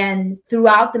 And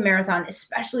throughout the marathon,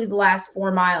 especially the last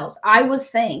 4 miles, I was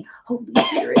saying, Holy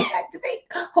Spirit, activate,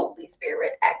 Holy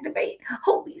Spirit, activate,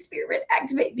 Holy Spirit,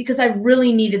 activate, because I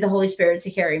really needed the Holy Spirit to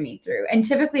carry me through. And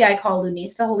typically I call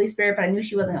Lunice the Holy Spirit, but I knew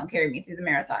she wasn't going to carry me through the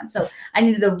marathon. So I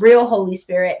needed the real Holy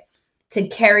Spirit to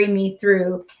carry me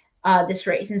through this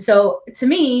race. And so to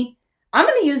me, I'm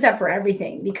going to use that for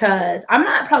everything, because I'm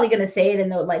not probably going to say it in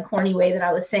the like corny way that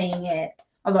I was saying it,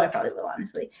 although I probably will,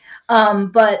 honestly.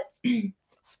 But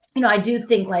you know, I do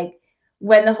think like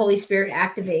when the Holy Spirit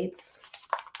activates,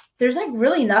 there's like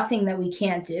really nothing that we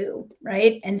can't do,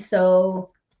 right? And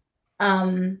so,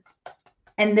 and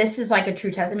this is like a true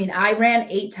test. I mean, I ran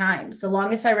 8 times. The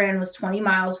longest I ran was 20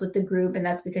 miles with the group. And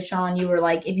that's because, Sean, you were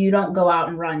like, if you don't go out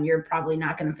and run, you're probably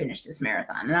not going to finish this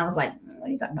marathon. And I was like, what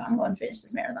are you talking about? I'm going to finish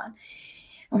this marathon.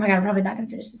 Oh my God, I'm probably not going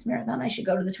to finish this marathon. I should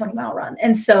go to the 20-mile run.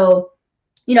 And so,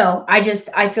 you know, I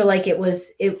feel like it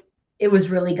was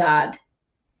really God.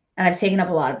 And I've taken up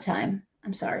a lot of time.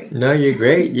 I'm sorry. No, you're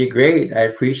great. You're great. I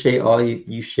appreciate all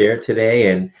you shared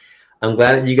today. And I'm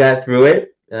glad that you got through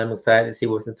it. And I'm excited to see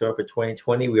what's in store for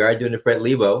 2020. We are doing the Fred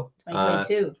Lebo.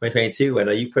 2022. I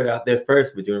know you put it out there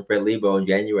first. We're doing Fred Lebo in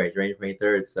January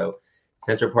 23rd. So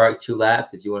Central Park, 2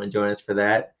 laps. If you want to join us for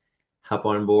that, hop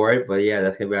on board. But yeah,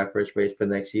 that's going to be our first race for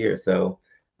next year. So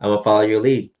I'm going to follow your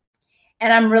lead.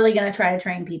 And I'm really going to try to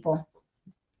train people.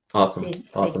 Awesome.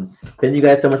 Awesome. Thank you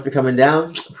guys so much for coming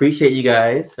down. Appreciate you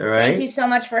guys. All right. Thank you so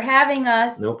much for having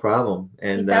us. No problem.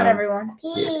 And peace out, everyone.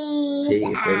 Peace.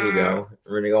 There you go.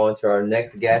 We're going to go on to our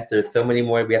next guest. There's so many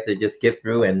more we have to just get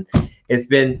through. And it's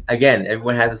been, again,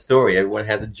 everyone has a story. Everyone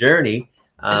has a journey.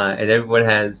 And everyone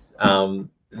has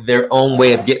their own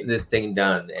way of getting this thing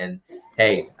done. And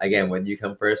hey, again, whether you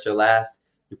come first or last,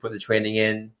 you put the training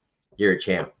in, you're a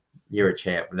champ. You're a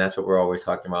champ. And that's what we're always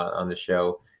talking about on the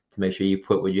show, to make sure you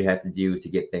put what you have to do to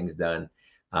get things done.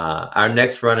 Our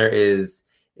next runner is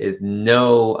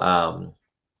no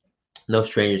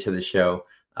stranger to the show.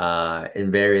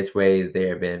 In various ways, they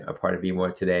have been a part of Be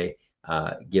More Today,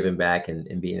 giving back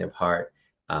and being a part.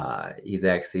 He's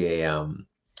actually a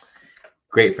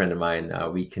great friend of mine.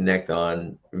 We connect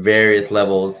on various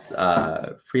levels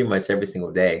pretty much every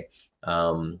single day.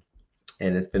 And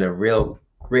it's been a real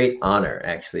great honor,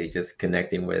 actually, just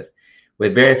connecting with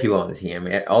very few on the team. I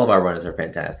mean, all of our runners are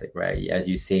fantastic, right? As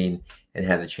you've seen and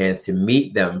had the chance to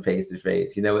meet them face to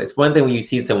face. You know, it's one thing when you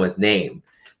see someone's name,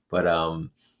 but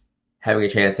having a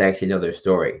chance to actually know their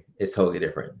story is totally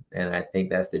different. And I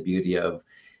think that's the beauty of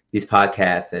these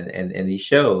podcasts and these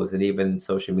shows, and even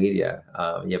social media.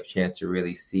 You have a chance to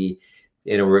really see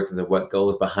the inner workings of what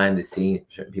goes behind the scenes in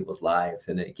certain people's lives.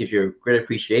 And it gives you a great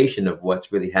appreciation of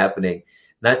what's really happening,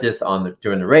 not just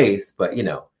during the race, but, you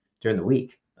know, during the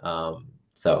week.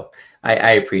 So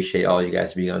I appreciate all you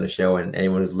guys being on the show, and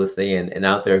anyone who's listening and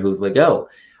out there who's like, oh,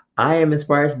 I am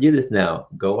inspired to do this now.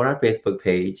 Go on our Facebook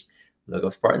page, look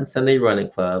up Spartan Sunday Running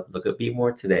Club, look up Be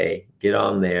More Today, get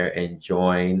on there and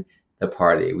join the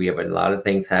party. We have a lot of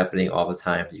things happening all the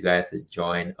time for you guys to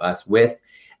join us with,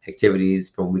 activities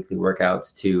from weekly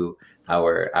workouts to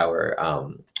our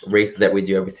races that we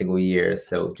do every single year.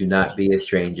 So do not be a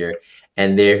stranger.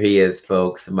 And there he is,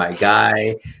 folks, my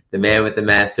guy, the man with the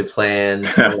master plan,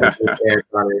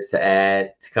 to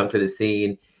add, to come to the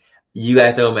scene. You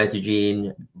guys know him as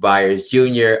Eugene Byers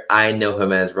Jr. I know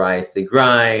him as Rise to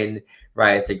Grind.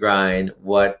 Rise to Grind.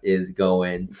 What is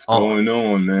going on? What's going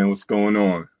on, man? What's going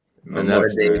on? It's another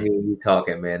day of me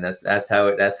talking, man. That's how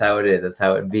it is. That's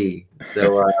how it be.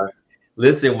 So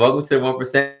listen, welcome to the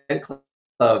 1%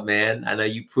 Club, man. I know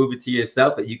you prove it to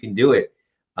yourself that you can do it.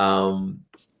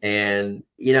 And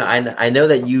I know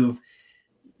that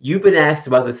you've been asked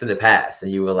about this in the past,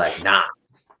 and you were like,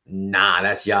 nah,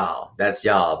 that's y'all.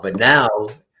 But now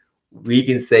we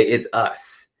can say it's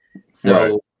us.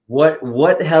 So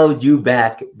what held you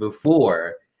back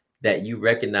before that you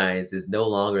recognize is no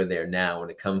longer there now when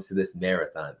it comes to this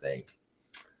marathon thing?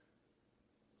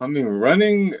 I mean,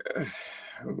 running,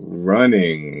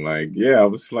 like, yeah, I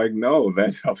was like, no,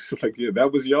 I was like, yeah,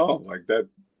 that was y'all. Like that,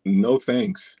 no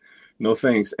thanks.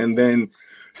 And then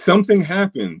something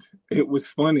happened. It was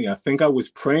funny. I think I was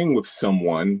praying with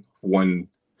someone one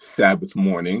Sabbath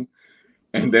morning.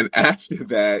 And then after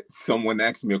that, someone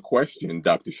asked me a question,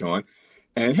 Dr. Sean,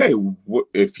 and hey,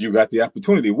 if you got the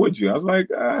opportunity, would you? I was like,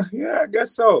 yeah, I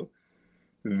guess so.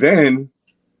 Then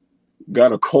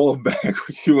got a call back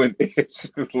with you and Ish.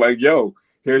 It's like, yo,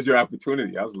 here's your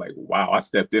opportunity. I was like, wow, I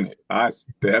stepped in it.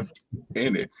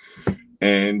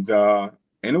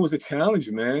 And it was a challenge,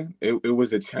 man. It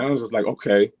was a challenge. It's like,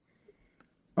 okay,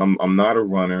 I'm not a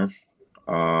runner,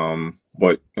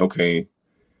 but okay,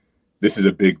 this is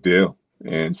a big deal.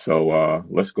 And so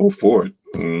let's go for it.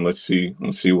 And let's see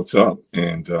what's up.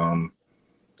 And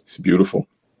it's beautiful.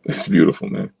 It's beautiful,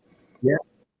 man. Yeah.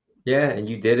 Yeah, and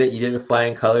you did it. You did it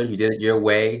flying colors. You did it your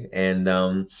way. And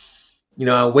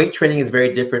weight training is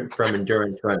very different from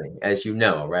endurance running, as you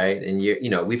know, right? And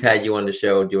we've had you on the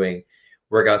show doing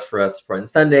workouts for us on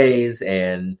Sundays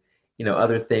and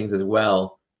other things as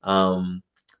well.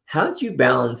 How did you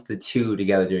balance the two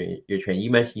together during your training? You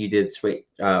mentioned you did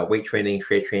weight training,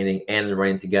 strength training, and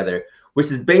running together, which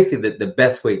is basically the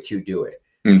best way to do it.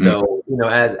 Mm-hmm. So,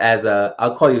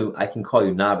 I can call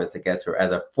you novice, I guess, or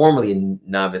as a formerly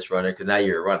novice runner, because now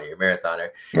you're a runner, you're a marathoner.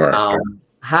 Right.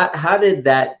 How did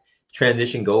that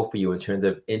transition go for you in terms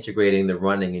of integrating the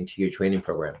running into your training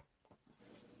program?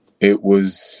 It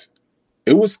was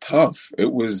tough.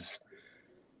 It was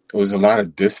a lot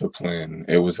of discipline.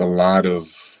 It was a lot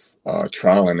of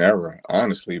trial and error,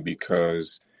 honestly,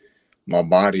 because my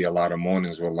body a lot of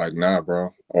mornings were like, nah,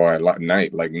 bro, or at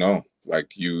night, like, no.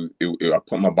 Like I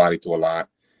put my body through a lot.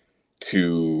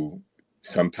 To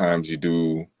sometimes you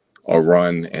do a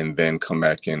run and then come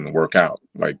back and work out,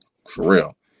 like for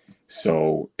real.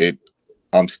 So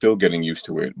I'm still getting used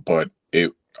to it, but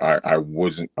I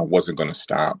wasn't going to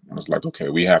stop. I was like, okay,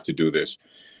 we have to do this.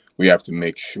 We have to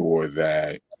make sure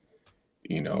that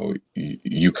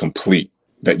you complete,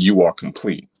 that you are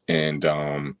complete. And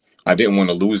I didn't want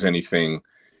to lose anything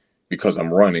because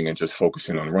I'm running and just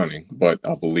focusing on running. But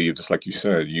I believe, just like you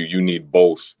said, you need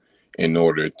both in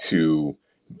order to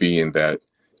be in that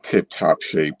tip-top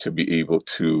shape, to be able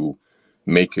to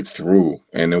make it through.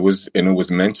 And it was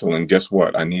mental. And guess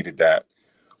what? I needed that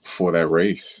for that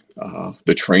race.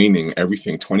 The training,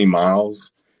 everything, 20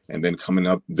 miles, and then coming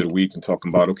up the week and talking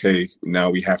about, okay, now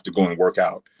we have to go and work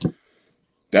out.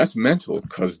 That's mental,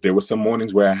 because there were some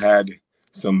mornings where I had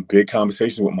some big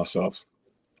conversations with myself.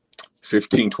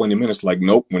 15, 20 minutes, like,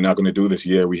 nope, we're not going to do this.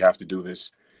 Yeah, we have to do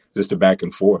this. Just the back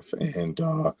and forth. And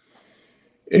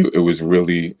it was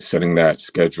really setting that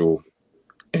schedule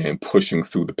and pushing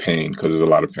through the pain, because there's a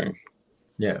lot of pain.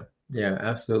 Yeah,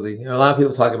 absolutely. A lot of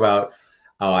people talk about,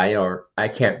 I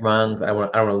can't run. I don't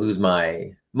want to lose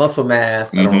my muscle mass.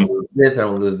 I don't want to lose this. I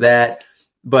don't want to lose that.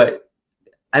 But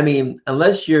I mean,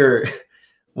 unless you're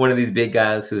one of these big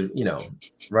guys who's,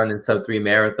 running sub 3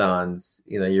 marathons,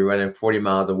 you're running 40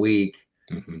 miles a week,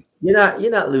 you're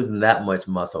not losing that much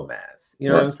muscle mass. You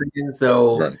know what I'm saying?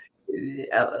 So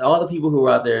all the people who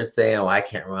are out there saying, I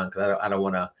can't run because I don't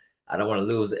want to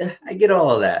lose. I get all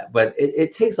of that, but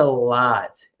it takes a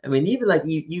lot. I mean, even like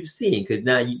you've seen, because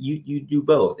now you do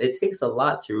both. It takes a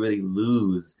lot to really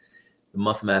lose the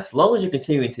muscle mass. As long as you're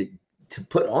continuing to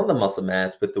put on the muscle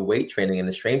mass with the weight training and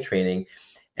the strength training,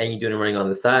 and you're doing running on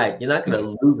the side, you're not going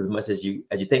to lose as much as you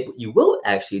think. What you will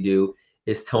actually do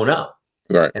is tone up.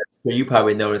 Right. And so you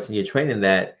probably notice in your training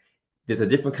that there's a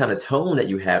different kind of tone that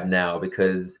you have now,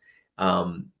 because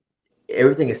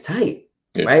everything is tight,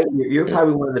 right? You're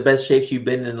probably one of the best shapes you've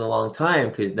been in a long time,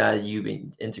 because now you've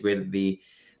integrated the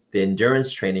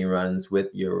endurance training runs with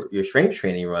your strength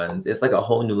training runs. It's like a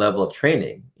whole new level of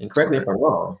training. And correct me if I'm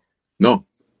wrong. No,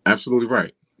 absolutely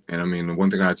right. And I mean, the one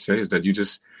thing I'd say is that you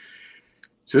just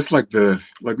like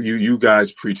you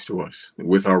guys preach to us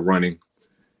with our running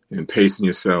and pacing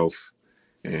yourself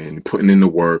and putting in the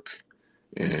work,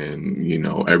 and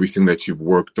everything that you've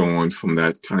worked on from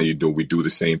that time. We do the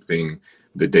same thing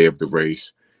the day of the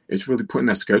race. It's really putting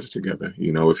that schedule together.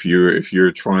 If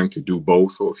you're trying to do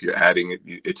both, or if you're adding it,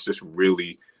 it's just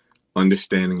really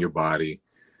understanding your body,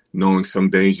 knowing some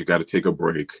days you got to take a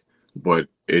break, but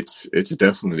it's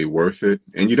definitely worth it.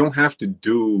 And you don't have to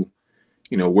do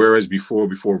whereas before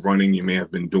running, you may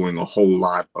have been doing a whole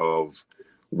lot of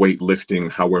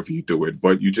weightlifting, however you do it,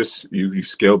 but you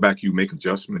scale back, you make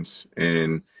adjustments,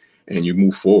 and you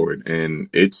move forward, and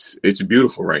it's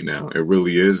beautiful right now. It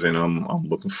really is, and I'm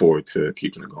looking forward to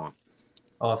keeping it going.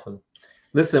 Awesome.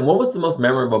 Listen, what was the most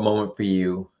memorable moment for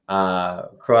you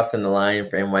crossing the line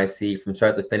for NYC from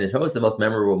start to finish? What was the most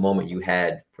memorable moment you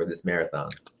had for this marathon?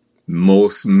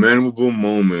 Most memorable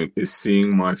moment is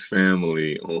seeing my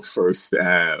family on First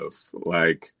Ave.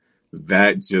 Like,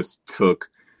 that just took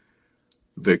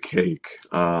the cake.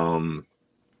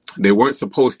 They weren't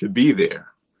supposed to be there.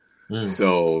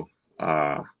 So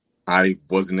I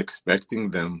wasn't expecting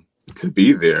them to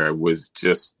be there. It was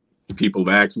just people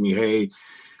asking me, hey,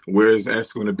 where's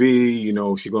S going to be? She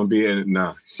going to be in?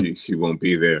 Nah, she won't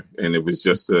be there. And it was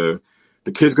just the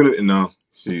kid's going to, no,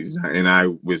 she's not. And I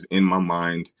was in my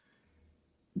mind,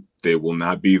 they will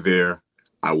not be there.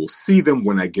 I will see them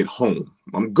when I get home.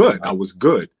 I'm good. I was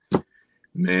good.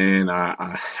 Man,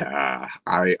 I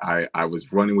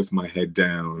was running with my head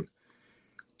down,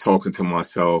 talking to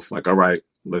myself like, all right,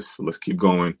 let's keep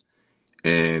going.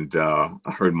 And I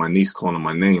heard my niece calling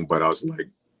my name, but I was like,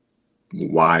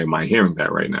 why am I hearing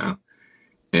that right now?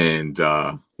 And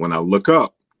when I look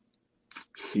up,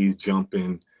 she's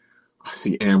jumping. I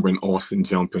see Amber and Austin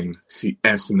jumping. See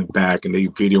S in the back, and they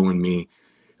videoing me.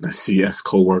 And I see S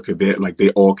coworker there, like they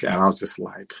all. And I was just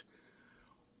like,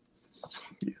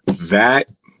 that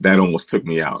almost took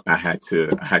me out. I had to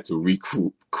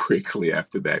recruit quickly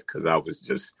after that, because I was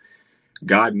just,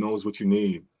 God knows what you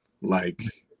need. Like,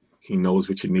 he knows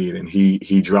what you need, and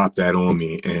he dropped that on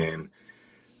me, and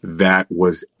that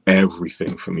was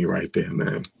everything for me right there,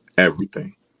 man.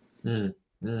 Everything. Yeah,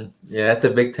 that's a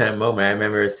big time moment. I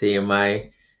remember seeing my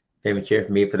family cheer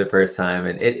for me for the first time,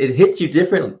 and it hits you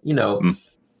different.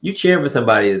 You cheering for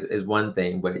somebody is one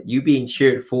thing, but you being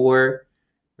cheered for,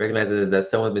 recognizing that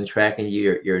someone's been tracking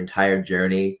you your entire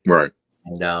journey, right?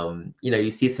 And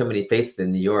you see so many faces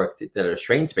in New York that are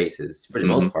strange faces for the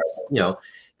most part.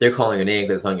 They're calling your name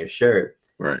because it's on your shirt,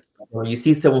 right? When you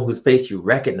see someone whose face you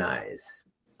recognize,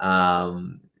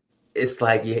 it's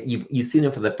like you see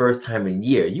them for the first time in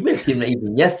years. You may have seen them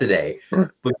even yesterday, right,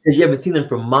 but you haven't seen them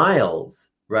for miles,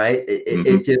 right?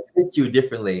 It just hits you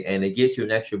differently, and it gives you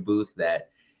an extra boost that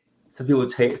some people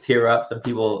tear up, some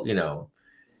people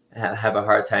have a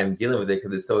hard time dealing with it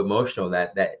because it's so emotional,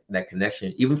 that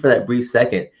connection, even for that brief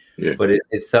second. Yeah. But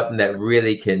it's something that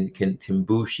really can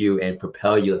boost you and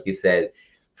propel you, like you said,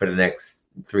 for the next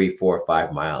 3, 4,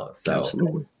 5 miles. So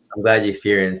absolutely. I'm glad you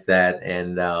experienced that.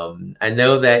 And I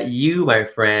know that you, my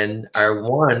friend, are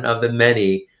one of the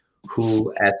many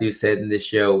who, as you said in the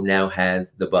show, now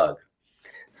has the bug.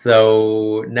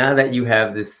 So now that you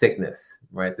have this sickness,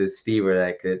 right, this fever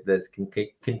that can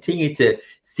continue to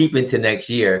seep into next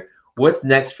year, what's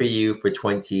next for you for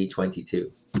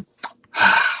 2022?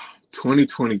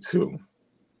 2022,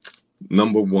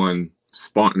 number one,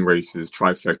 Spartan races,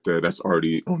 trifecta, that's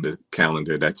already on the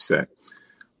calendar, that's set.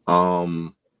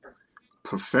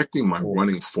 Perfecting my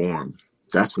running form,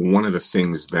 that's one of the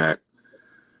things that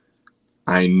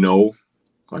I know.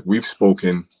 Like, we've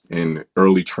spoken in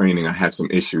early training, I had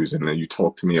some issues, and then you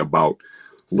talked to me about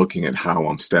looking at how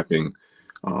I'm stepping,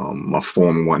 my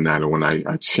form and whatnot. And when I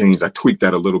tweaked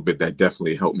that a little bit, that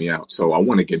definitely helped me out. So I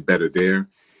want to get better there.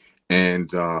 And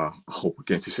I hope we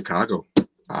get to Chicago.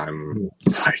 I'm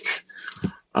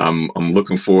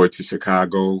looking forward to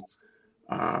Chicago.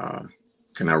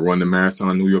 Can I run the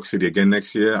marathon in New York City again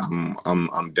next year?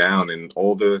 I'm down in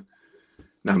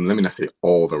now let me not say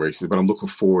all the races, but I'm looking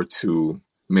forward to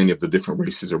many of the different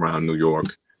races around New York,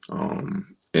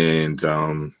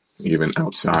 and even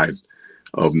outside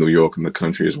of New York and the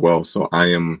country as well. So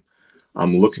I'm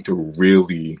looking to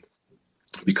really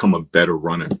become a better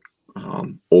runner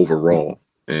overall,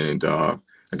 and I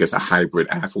guess a hybrid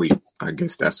athlete. I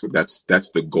guess that's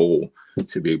the goal,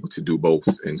 to be able to do both.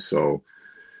 And so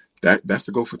that's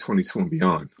the goal for 22 and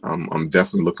beyond. I'm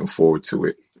definitely looking forward to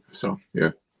it. So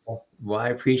yeah. Well, I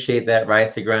appreciate that,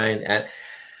 Rise to Grind. I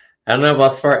don't know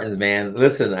about Spartans, man.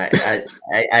 Listen,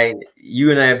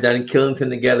 you and I have done Killington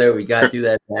together. We got through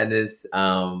that madness.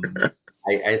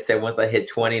 I said once I hit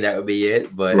 20, that would be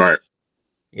it. But right.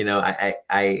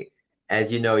 I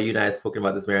as you know, you and I have spoken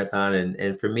about this marathon,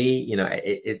 and for me,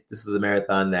 this is a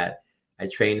marathon that I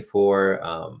trained for.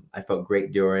 I felt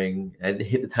great during. I didn't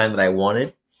hit the time that I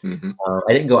wanted. I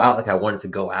didn't go out like I wanted to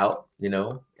go out,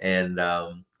 and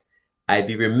I'd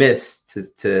be remiss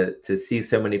to see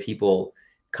so many people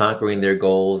conquering their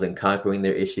goals and conquering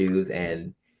their issues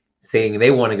and saying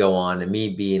they want to go on, and me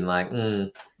being like,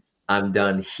 I'm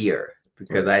done here,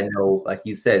 because I know, like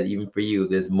you said, even for you,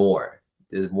 there's more.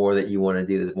 there's more that you want to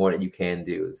do. There's more that you can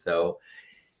do. So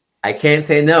I can't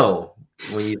say no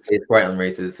when you say Spartan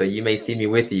races. So you may see me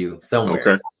with you somewhere.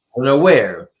 Okay. I don't know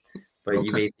where, but Okay.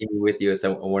 you may see me with you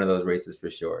at one of those races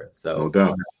for sure. So No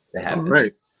doubt. All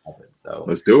right. So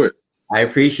let's do it. I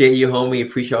appreciate you, homie.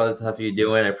 Appreciate all the stuff you're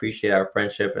doing. I appreciate our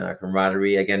friendship and our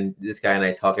camaraderie. Again, this guy and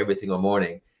I talk every single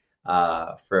morning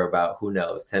for about, who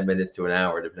knows, 10 minutes to an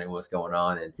hour, depending on what's going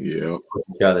on, and with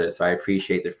each other. So I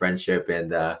appreciate the friendship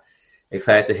and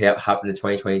excited to hop into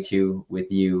 2022 with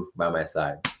you by my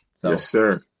side. So yes,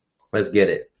 sir. Let's get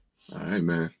it. All right,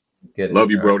 man. Get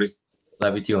Love you, Brody.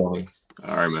 Love you too, homie.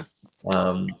 All right, man.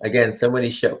 Again, so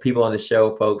many people on the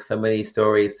show, folks, so many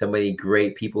stories, so many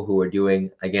great people who are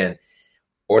doing, again,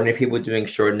 ordinary people doing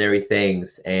extraordinary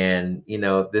things. And, you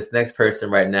know, this next person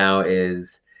right now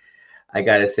is, I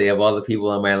got to say, of all the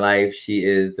people in my life, she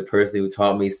is the person who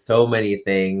taught me so many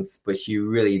things, but she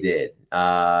really did.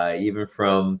 Even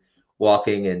from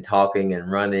walking and talking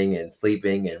and running and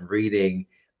sleeping and reading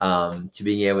to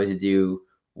being able to do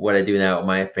what I do now with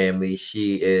my family.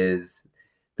 She is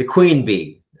the queen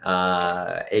bee,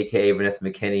 aka Vanessa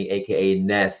McKinney, aka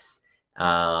Ness.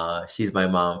 She's my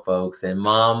mom, folks. And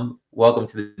Mom, welcome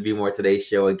to the Be More Today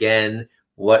show again.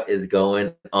 What is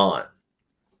going on?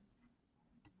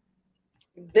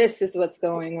 This is what's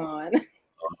going on.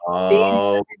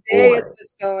 Oh, today is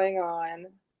what's going on.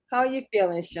 How are you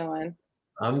feeling, Sean?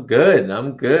 I'm good.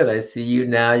 I see you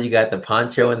now. You got the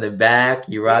poncho in the back.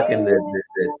 You're rocking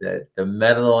the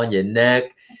medal on your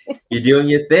neck. You're doing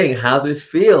your thing. How's it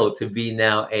feel to be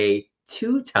now a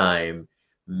 2-time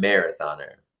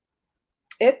marathoner?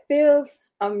 It feels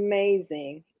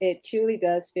amazing. It truly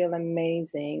does feel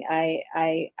amazing.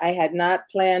 I had not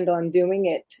planned on doing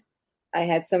it. I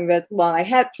had I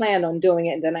had planned on doing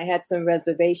it, and then I had some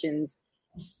reservations.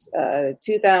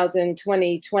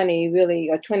 2020 really,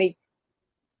 or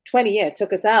 2020,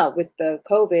 took us out with the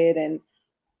COVID and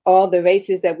all the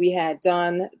races that we had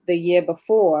done the year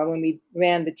before when we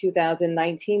ran the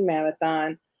 2019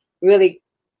 marathon really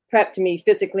prepped me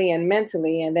physically and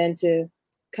mentally. And then to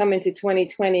come into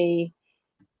 2020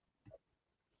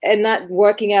 and not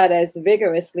working out as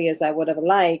vigorously as I would have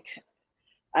liked,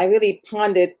 I really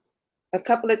pondered a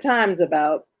couple of times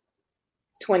about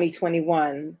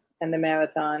 2021 and the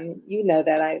marathon. You know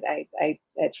that I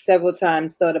at several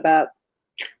times thought about,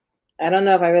 I don't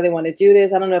know if I really want to do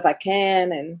this. I don't know if I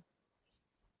can.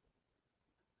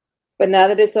 But now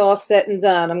that it's all said and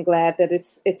done, I'm glad that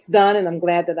it's done, and I'm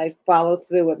glad that I followed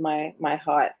through with my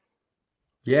heart.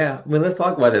 Yeah, I mean, let's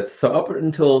talk about this. So up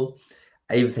until,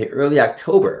 I even say, early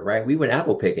October, right? We went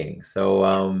apple picking. So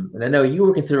and I know you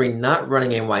were considering not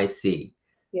running NYC.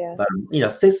 Yeah. But you know,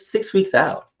 six weeks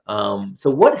out. So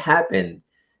what happened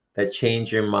that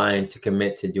changed your mind to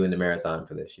commit to doing the marathon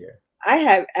for this year? I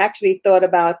have actually thought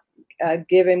about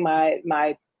giving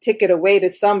my ticket away to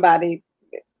somebody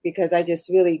because I just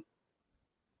really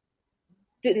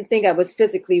didn't think I was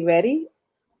physically ready.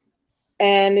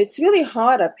 And it's really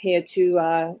hard up here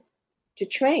to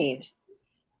train,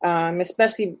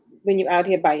 especially when you're out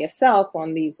here by yourself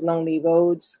on these lonely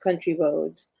roads, country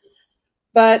roads.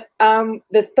 But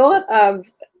the thought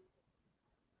of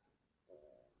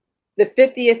the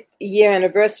 50th year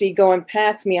anniversary going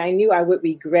past me, I knew I would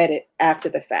regret it after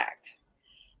the fact.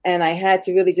 And I had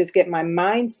to really just get my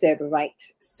mindset right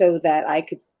so that I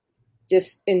could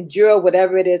just endure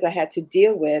whatever it is I had to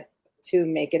deal with to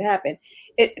make it happen.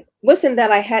 It wasn't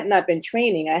that I had not been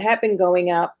training. I had been going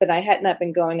out, but I had not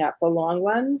been going out for long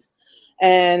runs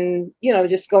and, you know,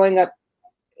 just going up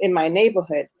in my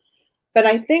neighborhood. But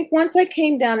I think once I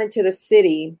came down into the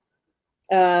city,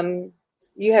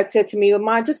 you had said to me, well,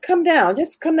 Ma, just come down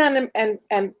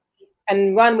and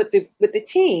run with the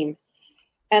team.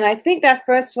 And I think that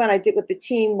first run I did with the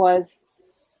team was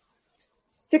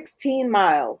 16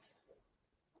 miles.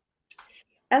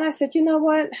 And I said, you know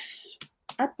what?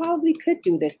 I probably could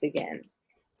do this again.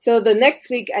 So the next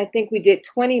week, I think we did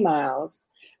 20 miles.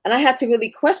 And I had to really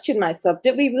question myself.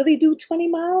 Did we really do 20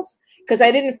 miles? Because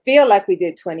I didn't feel like we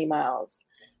did 20 miles.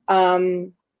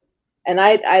 And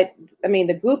I mean,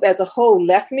 the group as a whole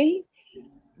left me.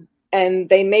 And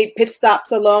they made pit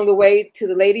stops along the way to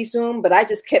the ladies' room. But I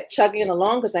just kept chugging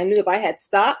along because I knew if I had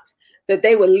stopped, that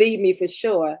they would leave me for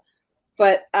sure.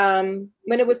 But when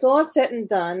it was all said and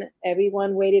done,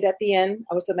 everyone waited at the end.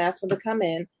 I was the last one to come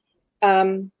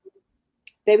in.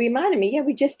 They reminded me, yeah,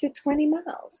 we just did 20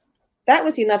 miles. That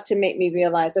was enough to make me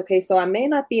realize, okay, so I may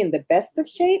not be in the best of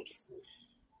shapes,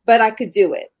 but I could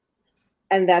do it.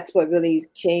 And that's what really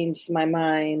changed my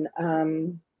mind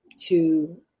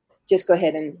to just go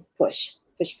ahead and push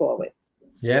forward.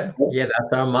 Yeah,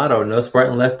 that's our motto. No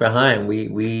Spartan left behind.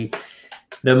 We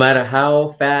No matter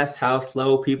how fast, how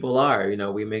slow people are,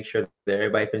 we make sure that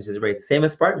everybody finishes the race. Same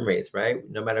as Spartan race, right?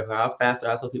 No matter how fast or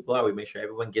how slow people are, we make sure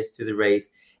everyone gets to the race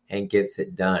and gets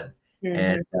it done.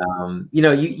 And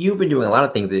you've been doing a lot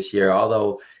of things this year,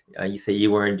 although you say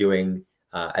you weren't doing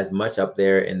as much up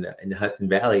there in the Hudson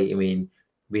Valley. I mean,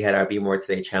 we had our Be More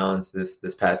Today challenge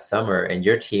this past summer, and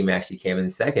your team actually came in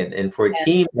second. And for a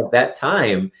team at that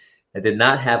time that did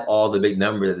not have all the big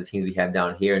numbers as the teams we have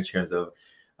down here in terms of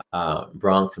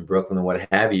Bronx and Brooklyn and what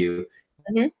have you,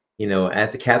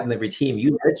 as the captain of your team,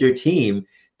 you led your team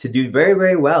to do very,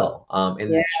 very well in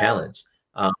this challenge.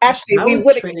 Actually, we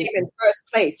would have came in first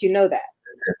place. You know that.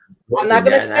 I'm not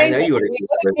going to say that. We would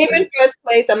have came in first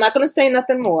place. I'm not going to say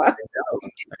nothing more. I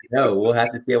know. We'll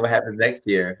have to see what happens next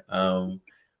year.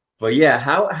 But yeah,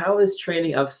 how is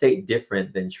training upstate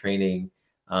different than training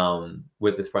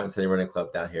with the Spartan City Running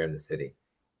Club down here in the city?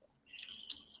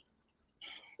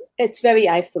 It's very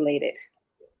isolated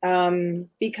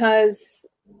because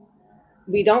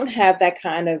we don't have that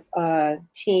kind of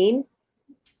team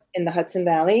in the Hudson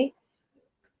Valley.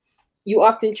 You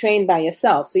often train by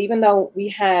yourself. So even though we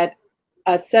had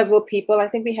several people, I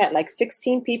think we had like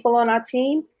 16 people on our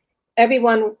team,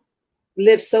 everyone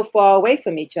lives so far away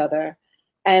from each other.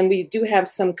 And we do have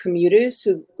some commuters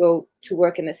who go to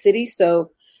work in the city.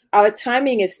 So our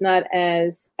timing is not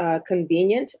as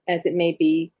convenient as it may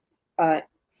be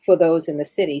for those in the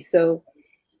city. So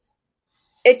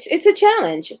it's a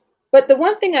challenge. But the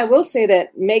one thing I will say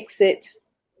that makes it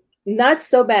not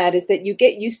so bad is that you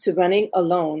get used to running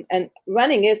alone. And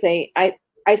running is a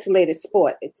isolated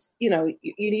sport. It's, you're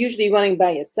usually running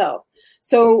by yourself.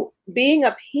 So being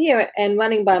up here and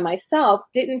running by myself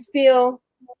didn't feel...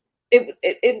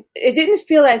 It didn't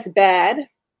feel as bad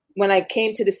when I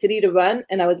came to the city to run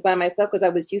and I was by myself because I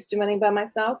was used to running by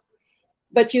myself.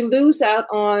 But you lose out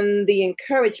on the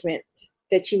encouragement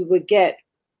that you would get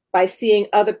by seeing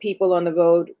other people on the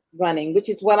road running, which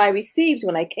is what I received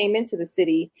when I came into the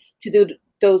city to do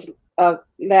those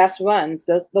last runs,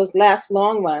 those last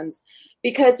long runs,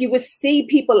 because you would see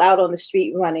people out on the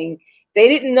street running. They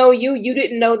didn't know you, you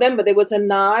didn't know them, but there was a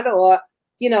nod or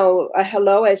a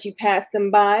hello as you passed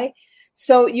them by.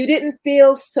 So you didn't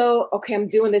feel so, okay, I'm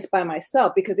doing this by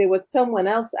myself, because there was someone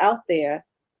else out there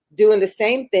doing the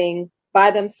same thing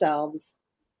by themselves,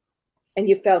 and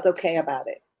you felt okay about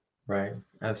it. Right.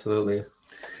 Absolutely.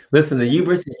 Listen, the You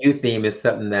versus You theme is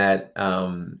something that,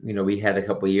 we had a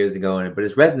couple of years ago, but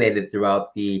it's resonated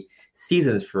throughout the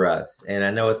seasons for us. And I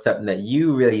know it's something that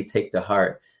you really take to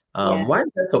heart. Why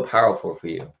is that so powerful for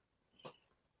you?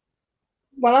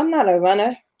 Well, I'm not a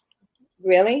runner,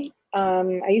 really.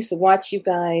 I used to watch you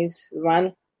guys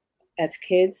run as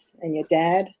kids and your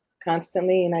dad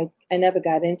constantly, and I never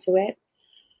got into it.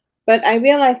 But I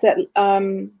realized that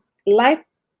life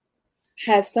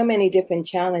has so many different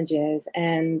challenges,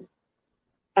 and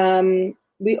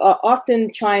we are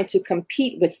often trying to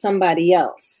compete with somebody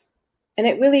else. And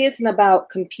it really isn't about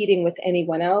competing with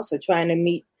anyone else or trying to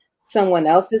meet someone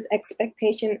else's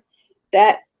expectation.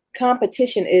 That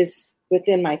competition is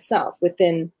within myself,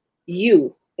 within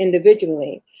you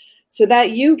individually. So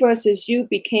that You versus You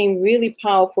became really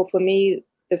powerful for me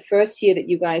the first year that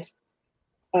you guys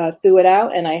threw it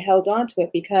out, and I held on to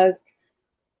it because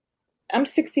I'm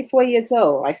 64 years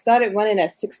old. I started running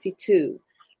at 62.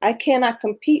 I cannot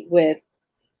compete with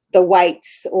the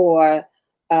Whites or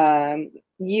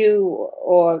you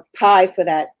or Pi for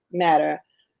that matter.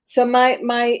 So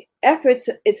my efforts,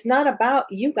 it's not about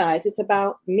you guys. It's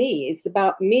about me. It's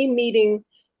about me meeting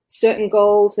certain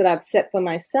goals that I've set for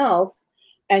myself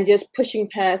and just pushing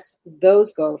past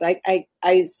those goals.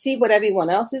 I see what everyone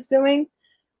else is doing,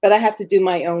 but I have to do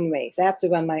my own race. I have to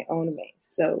run my own race.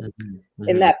 So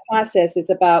in that process, it's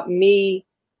about me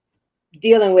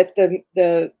dealing with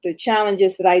the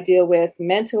challenges that I deal with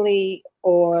mentally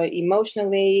or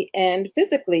emotionally and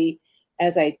physically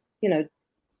as I,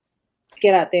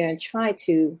 get out there and try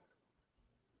to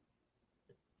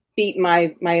beat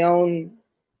my own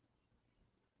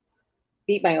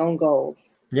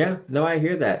goals. Yeah, no, I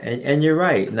hear that. And you're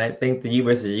right. And I think the You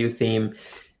versus You theme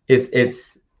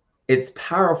it's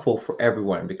powerful for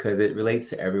everyone because it relates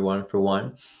to everyone, for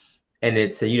one. And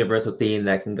it's a universal theme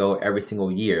that can go every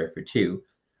single year, for two.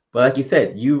 But like you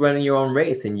said, you running your own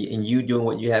race and you doing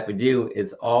what you have to do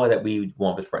is all that we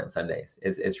want with Spartan Sundays.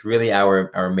 It's really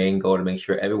our main goal to make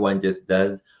sure everyone just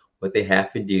does what they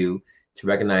have to do to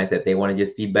recognize that they want to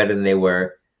just be better than they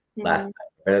were last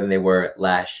night, better than they were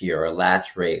last year or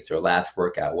last race or last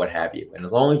workout, what have you. And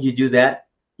as long as you do that,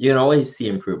 you can always see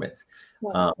improvements.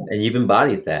 And you've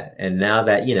embodied that. And now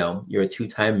that, you're a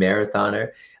 2-time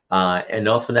marathoner and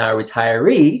also now a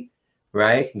retiree,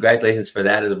 right? Congratulations for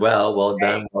that as well. Well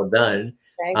done. Well done.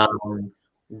 Thank you.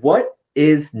 What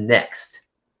is next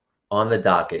on the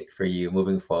docket for you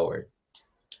moving forward?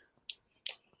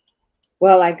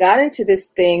 Well, I got into this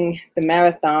thing, the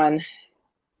marathon,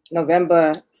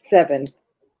 November 7th,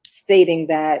 stating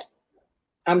that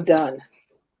I'm done.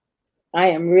 I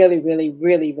am really, really,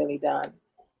 really, really done.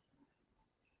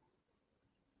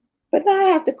 But now I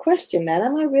have to question that.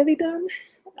 Am I really done?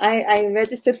 I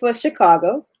registered for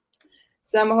Chicago,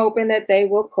 so I'm hoping that they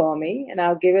will call me and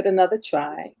I'll give it another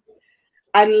try.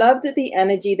 I loved the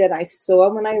energy that I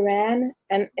saw when I ran,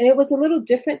 and it was a little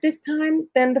different this time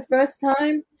than the first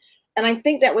time. And I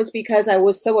think that was because I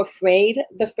was so afraid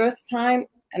the first time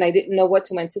and I didn't know what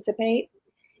to anticipate.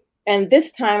 And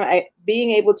this time,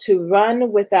 being able to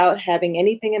run without having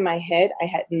anything in my head, I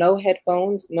had no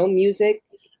headphones, no music.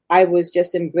 I was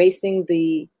just embracing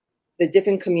the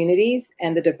different communities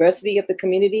and the diversity of the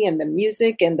community and the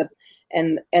music and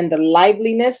the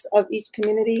liveliness of each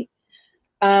community.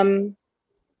 That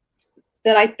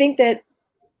I think that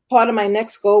part of my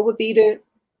next goal would be to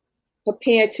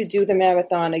prepare to do the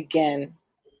marathon again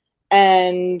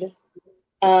and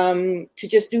to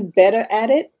just do better at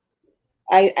it.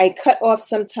 I cut off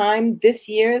some time this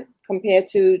year compared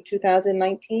to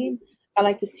 2019. I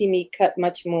like to see me cut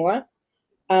much more.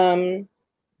 And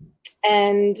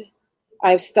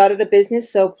I've started a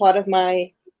business. So part of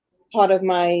my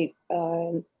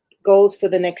goals for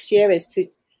the next year is to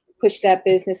push that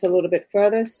business a little bit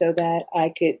further so that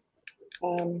I could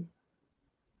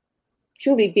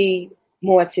truly be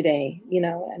more today,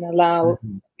 and allow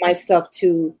myself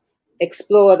to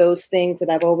explore those things that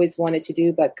I've always wanted to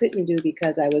do but couldn't do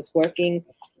because I was working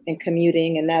and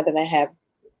commuting. And now that I have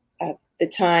the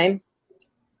time,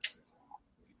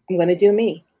 I'm going to do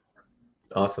me.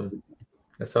 Awesome.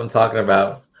 That's what I'm talking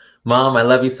about. Mom, I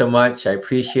love you so much. I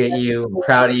appreciate you. I'm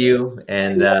proud of you.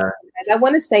 And I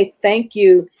want to say thank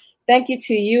you. Thank you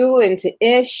to you and to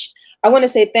Ish. I want to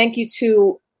say thank you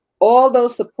to all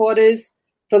those supporters.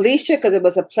 Felicia, because it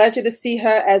was a pleasure to see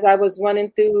her as I was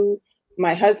running through,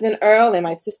 my husband Earl and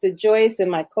my sister Joyce and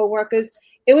my coworkers.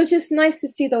 It was just nice to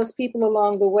see those people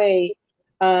along the way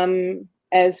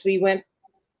as we went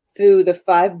through the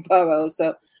 5 boroughs.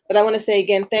 But I want to say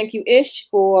again, thank you, Ish,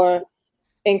 for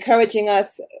encouraging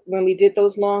us when we did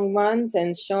those long runs,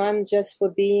 and Sean just for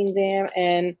being there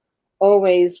and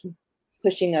always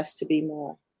pushing us to be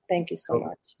more. Thank you so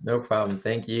much. No problem.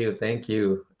 Thank you. Thank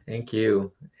you. Thank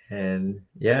you. And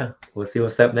yeah, we'll see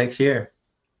what's up next year.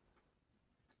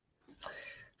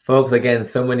 Folks, again,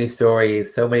 so many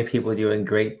stories, so many people doing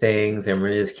great things, and we're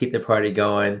going to just keep the party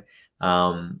going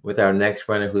with our next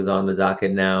runner who's on the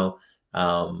docket now.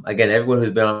 Again, everyone who's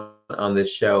been on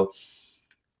this show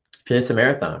finished the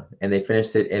marathon, and they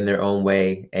finished it in their own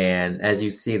way. And as you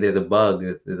see, there's a bug.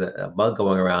 There's a bug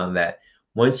going around that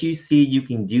once you see you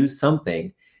can do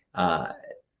something,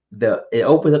 it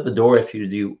opens up the door for you to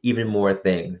do even more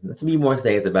things. And that's what Be More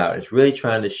Today is about. It's really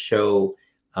trying to show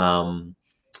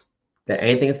that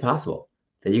anything is possible,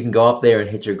 that you can go up there and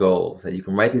hit your goals, that you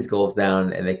can write these goals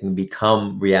down and they can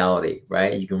become reality,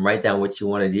 right? You can write down what you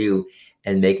want to do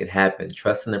and make it happen.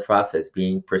 Trust in the process,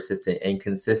 being persistent and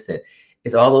consistent.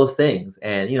 It's all those things.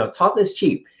 And, talk is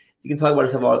cheap. You can talk about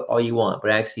yourself all you want,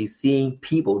 but actually seeing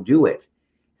people do it,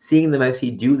 seeing them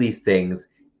actually do these things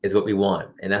is what we want.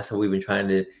 And that's what we've been trying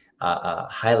to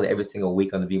highlight every single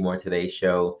week on the Be More Today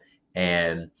show.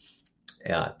 And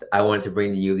I wanted to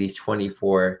bring to you these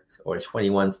 24 or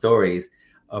 21 stories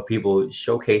of people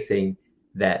showcasing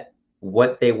that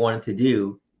what they wanted to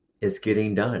do is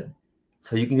getting done.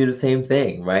 So you can do the same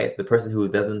thing, right? The person who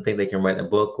doesn't think they can write a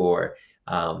book or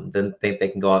doesn't think they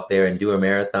can go out there and do a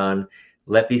marathon,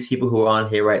 let these people who are on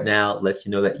here right now let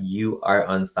you know that you are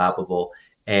unstoppable.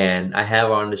 And I have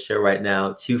on the show right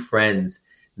now 2 friends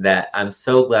that I'm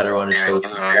so glad are on the show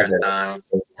together at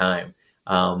the time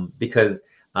because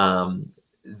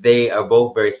they are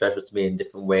both very special to me in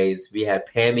different ways. We have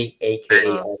Pammy,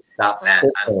 aka Stop,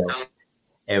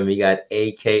 and we got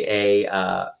aka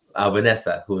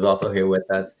Vanessa, who's also here with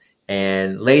us.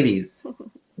 And ladies,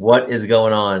 what is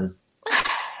going on?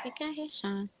 I can't hear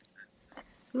Sean.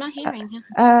 I'm not hearing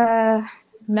him.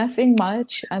 Nothing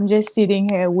much. I'm just sitting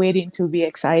here waiting to be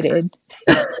excited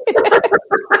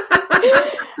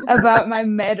about my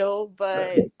medal,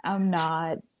 but I'm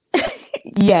not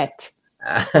yet.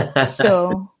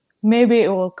 So maybe it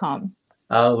will come.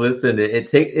 Oh, listen, it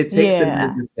takes a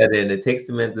minute to set in. It takes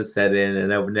a minute to set in.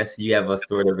 And Vanessa, you have a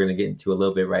story that we're going to get into a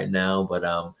little bit right now. But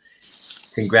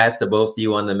congrats to both of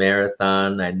you on the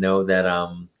marathon. I know that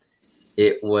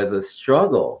it was a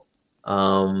struggle.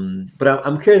 But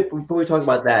I'm curious, before we talk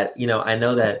about that, I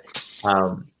know that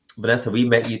Vanessa, we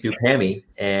met you through Pammy,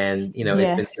 and it's been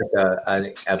Yes.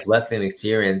 such a blessing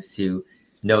experience to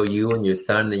know you and your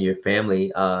son and your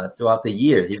family throughout the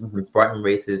years, even from Spartan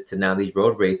races to now these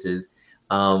road races.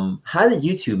 How did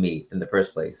you two meet in the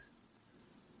first place?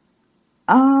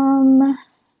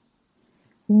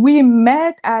 We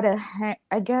met at a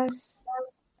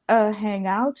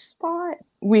hangout spot,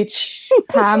 which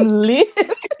Pam lives.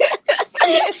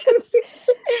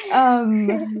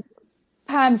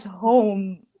 Pam's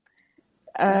home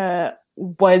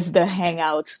was the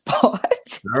hangout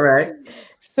spot. All right.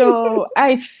 So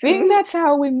I think that's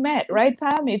how we met, right,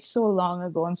 Pam? It's so long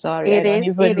ago. I'm sorry. I don't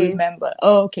even remember.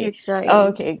 Oh, okay. It's right.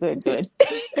 Okay, good.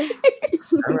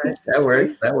 All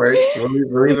right. That works. We'll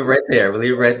leave it right there.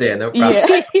 No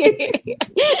problem.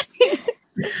 Yeah.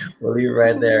 We'll leave it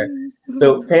right there.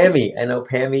 So Pammy, I know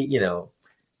Pammy,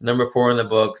 number 4 in the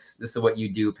books. This is what you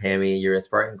do, Pammy. You're a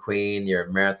Spartan queen. You're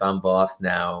a marathon boss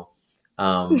now.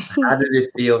 How did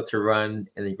it feel to run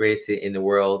in the greatest city in the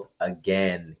world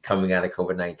again, coming out of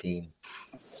COVID-19?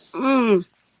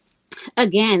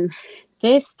 Again,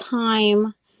 this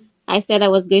time I said I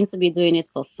was going to be doing it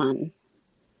for fun,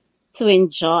 to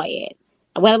enjoy it.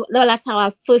 Well, that's how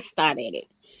I first started it.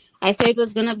 I said it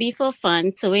was going to be for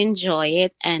fun, to enjoy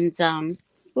it, and it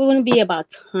wouldn't be about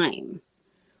time.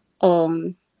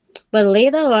 But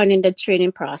later on in the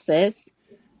training process,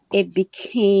 it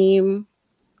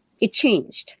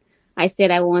changed. I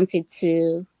said I wanted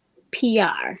to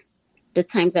PR the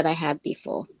times that I had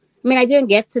before. I mean, I didn't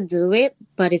get to do it,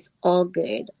 but it's all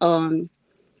good.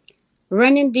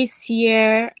 Running this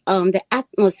year, the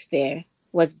atmosphere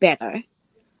was better.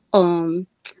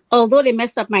 Although they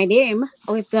messed up my name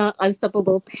with the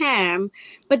Unstoppable Pam,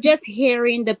 but just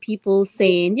hearing the people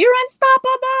saying, "You're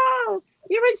unstoppable!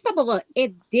 You're unstoppable!"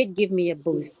 It did give me a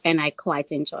boost, and I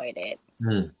quite enjoyed it.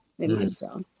 Very much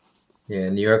so. Yeah,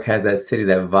 New York has that city,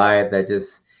 that vibe that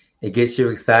just, it gets you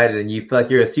excited and you feel like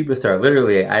you're a superstar.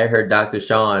 Literally, I heard Dr.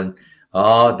 Sean,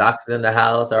 doctor's in the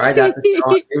house. All right, Dr.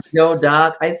 Sean, here we go,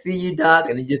 Doc. I see you, Doc.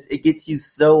 And it gets you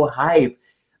so hyped.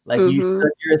 Like you feel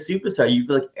like you're a superstar. You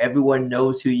feel like everyone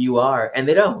knows who you are, and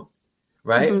they don't,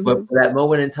 right? But for that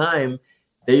moment in time,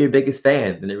 they're your biggest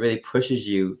fan, and it really pushes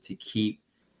you to keep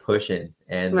pushing.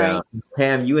 And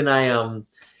Pam, you and I,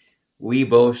 we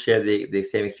both share the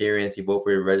same experience. We both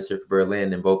were registered for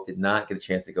Berlin and both did not get a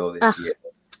chance to go this year.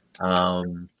 Are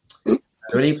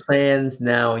there any plans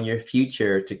now in your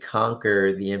future to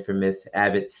conquer the infamous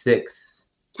Abbott 6?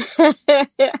 I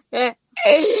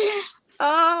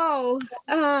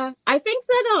think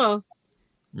so, though.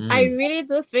 I really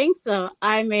do think so.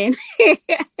 I mean,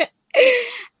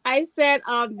 I said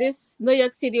this New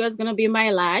York City was going to be my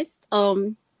last.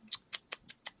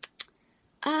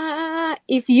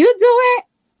 If you do it,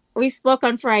 we spoke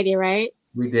on Friday, right?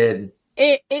 We did.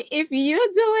 If you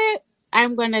do it,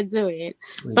 I'm gonna do it.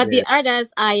 But the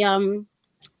others, I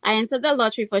entered the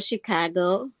lottery for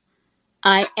Chicago.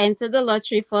 I entered the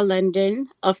lottery for London.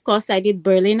 Of course, I did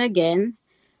Berlin again.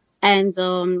 And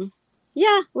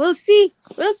we'll see.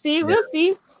 We'll see.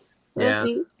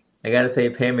 I gotta say,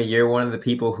 Pammy, you're one of the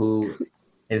people who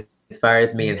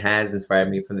inspires me and has inspired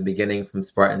me from the beginning, from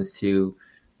Spartans to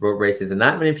road races. And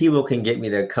not many people can get me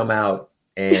to come out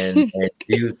and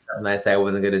do something I said I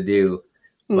wasn't gonna do.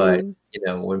 But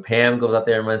when Pam goes out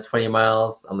there and runs 20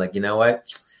 miles, I'm like, you know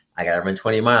what? I gotta run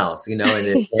 20 miles. And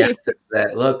then Pam says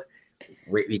that, look,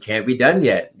 we can't be done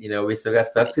yet. We still got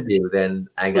stuff to do. Then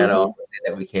I gotta also say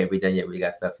that we can't be done yet. We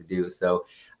got stuff to do. So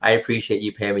I appreciate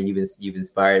you, Pam, and you've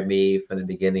inspired me from the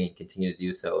beginning and continue to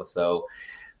do so. So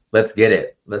let's get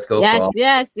it. Let's go.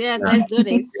 Yes. Let's do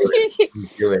this.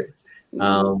 Let's do it.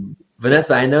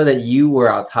 Vanessa, I know that you were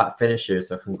our top finisher,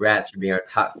 so congrats for being our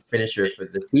top finisher for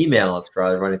the females for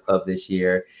our running club this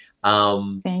year.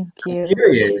 Thank you.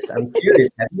 I'm curious.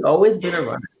 Have you always been a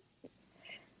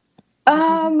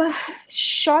runner?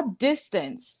 Short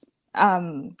distance,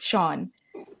 Sean.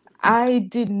 I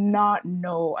did not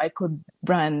know I could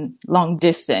run long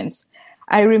distance.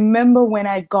 I remember when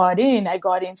I got in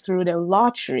through the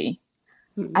lottery.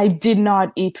 I did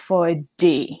not eat for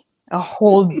a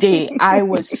whole day. I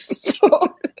was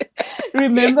so,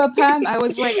 remember, Pam? I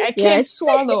was like, I can't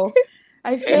swallow.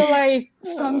 I feel like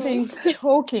something's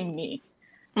choking me.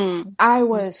 I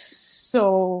was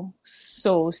so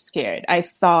scared. I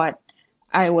thought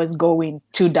I was going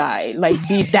to die, like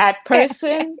be that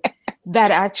person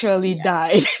that actually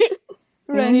died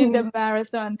running the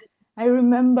marathon. I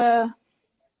remember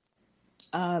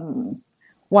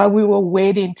while we were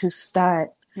waiting to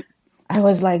start, I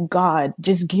was like, God,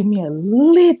 just give me a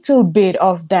little bit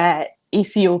of that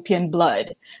Ethiopian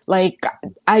blood. Like,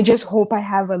 I just hope I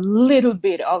have a little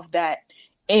bit of that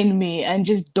in me and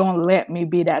just don't let me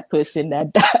be that person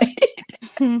that died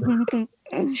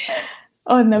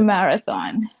on the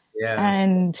marathon. Yeah.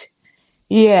 And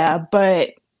yeah,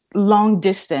 but long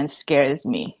distance scares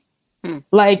me. Mm.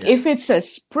 If it's a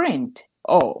sprint,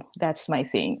 oh, that's my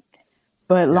thing.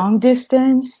 But Yeah. long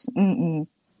distance, mm-mm.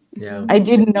 Yeah. I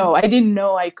didn't know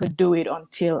I could do it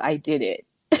until I did it.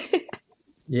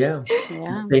 Yeah.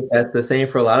 Yeah. I think that's the same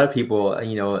for a lot of people.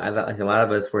 You know, a lot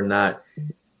of us were not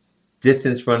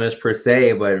distance runners per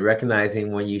se, but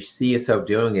recognizing when you see yourself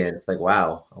doing it, it's like,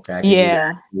 wow, okay, I can do that.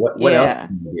 Yeah. What else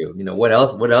can you do? You know, what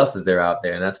else is there out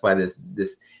there? And that's why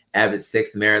this Avid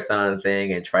 6 marathon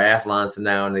thing and triathlons are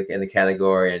now in the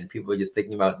category, and people are just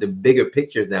thinking about the bigger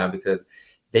pictures now because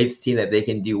they've seen that they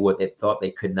can do what they thought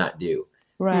they could not do.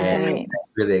 Right. And it's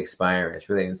really inspiring. It's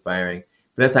really inspiring.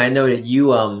 Vanessa, I know that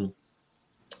you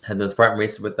had done Spartan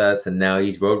races with us and now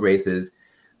these road races.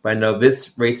 But I know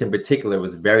this race in particular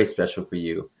was very special for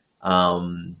you.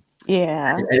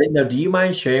 Yeah. I didn't know, do you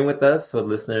mind sharing with us, so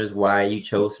listeners, why you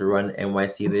chose to run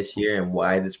NYC this year and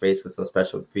why this race was so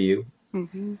special for you?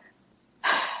 Mm-hmm.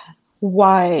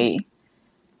 Why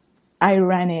I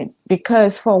ran it?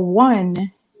 Because for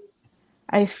one,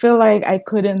 I feel like I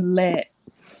couldn't let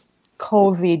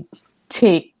COVID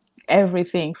take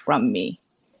everything from me.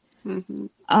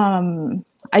 Mm-hmm.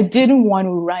 I didn't want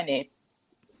to run it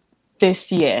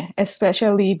this year,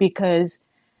 especially because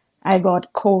I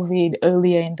got COVID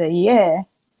earlier in the year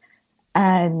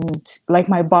and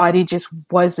my body just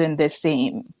wasn't the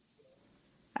same.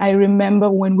 I remember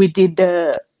when we did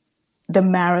the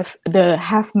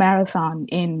half marathon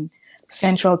in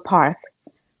Central Park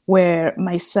where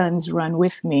my sons run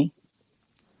with me.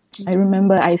 I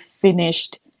remember I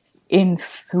finished in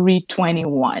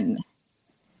 3:21.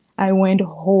 I went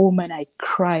home and I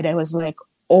cried. I was like,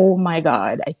 oh my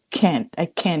God, I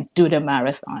can't do the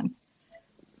marathon.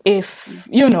 If,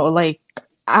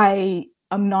 I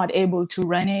am not able to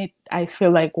run it, I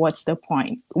feel like, what's the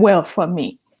point? Well, for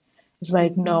me, it's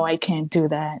like, no, I can't do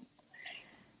that.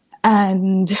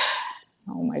 And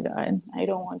oh my God, I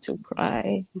don't want to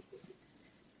cry.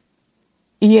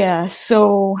 Yeah,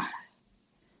 so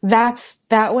that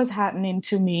was happening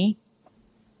to me.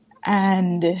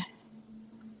 And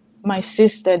my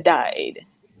sister died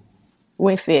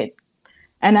with it.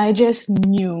 And I just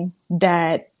knew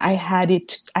that I had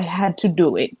to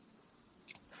do it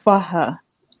for her.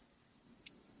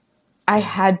 I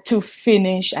had to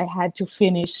finish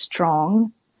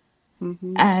strong.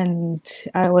 Mm-hmm. And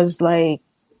I was like,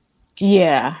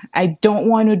 yeah, I don't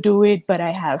want to do it, but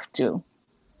I have to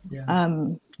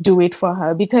do it for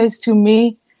her. Because to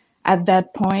me, at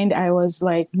that point, I was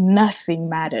like, nothing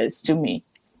matters to me.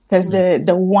 Because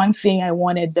the one thing I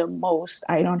wanted the most,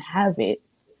 I don't have it.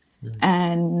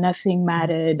 And nothing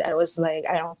mattered. I was like,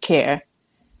 I don't care,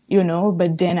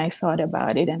 but then I thought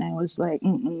about it and I was like,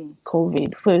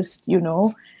 COVID first,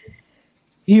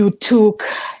 you took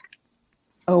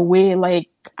away,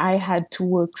 I had to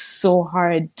work so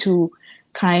hard to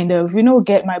kind of,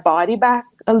 get my body back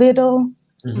a little.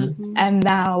 Mm-hmm. And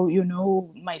now,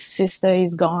 my sister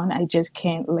is gone. I just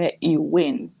can't let you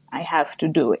win. I have to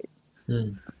do it.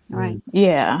 Right.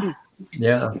 Yeah.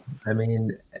 Yeah. I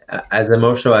mean, as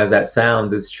emotional as that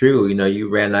sounds, it's true. You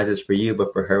ran not just for you,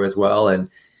 but for her as well. And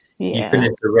you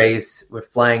finished the race with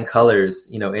flying colors,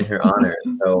 in her honor.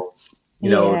 So,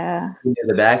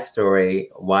 the backstory,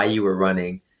 why you were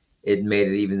running, it made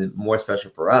it even more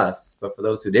special for us. But for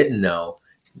those who didn't know,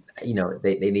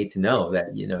 they need to know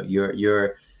that,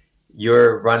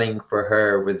 your running for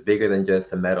her was bigger than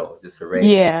just a medal, just a race.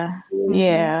 Yeah.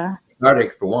 Yeah.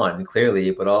 Cathartic for one, clearly,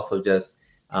 but also just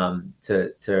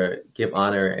to give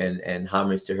honor and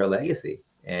homage to her legacy.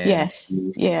 And yes.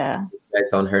 Yeah.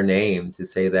 respect on her name, to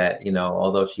say that,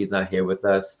 although she's not here with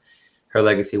us, her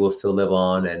legacy will still live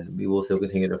on, and we will still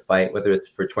continue to fight, whether it's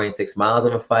for 26 miles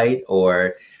of a fight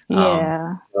or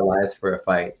our lives for a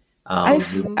fight.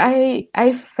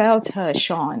 I felt her,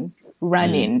 Sean,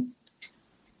 running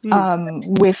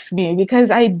with me,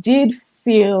 because I did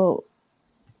feel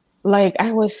like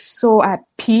I was so at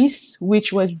peace,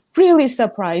 which was really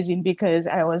surprising, because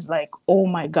I was like, oh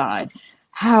my God,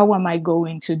 how am I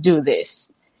going to do this?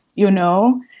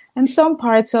 And some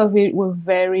parts of it were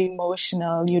very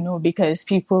emotional, because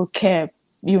people kept,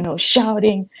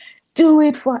 shouting, do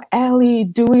it for Ellie,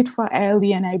 do it for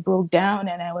Ellie. And I broke down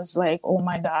and I was like, oh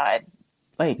my God,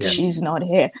 she's not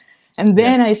here. And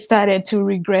then I started to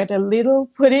regret a little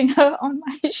putting her on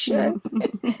my shirt,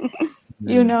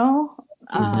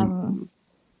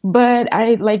 but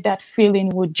I that feeling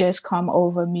would just come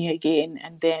over me again.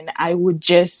 And then I would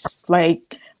just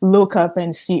look up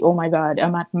and see, oh my God,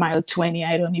 I'm at mile 20.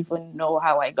 I don't even know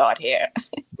how I got here.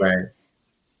 Right.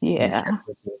 Yeah.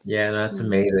 Yeah, no, that's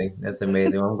amazing. That's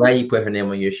amazing. Well, I'm glad you put her name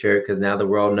on your shirt because now the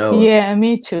world knows. Yeah,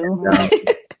 me too.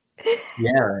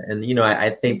 Yeah, and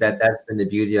I think that that's been the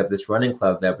beauty of this running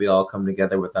club, that we all come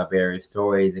together with our various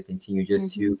stories and continue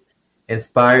just to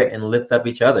inspire and lift up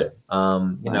each other.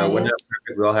 We're not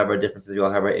perfect. We all have our differences. We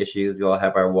all have our issues. We all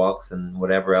have our walks and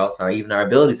whatever else. Even our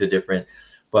abilities are different,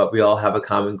 but we all have a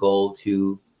common goal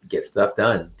to get stuff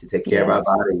done, to take care of our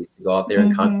bodies, to go out there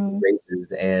and conquer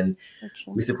races, and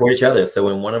we support each other. So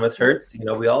when one of us hurts,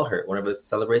 we all hurt. One of us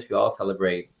celebrates, we all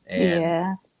celebrate,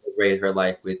 and celebrate her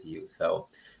life with you. So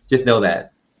just know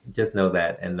that.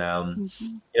 And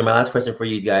my last question for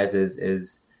you guys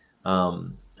is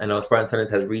I know Spartan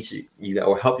Summits has reached you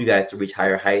or helped you guys to reach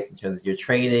higher heights in terms of your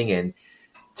training and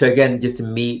to, again, just to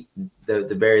meet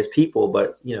the various people.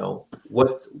 But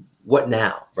what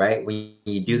now, right? When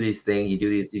you do these things, you do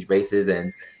these races,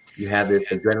 and you have this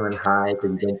adrenaline high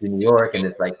because you've been to New York and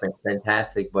it's like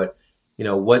fantastic. But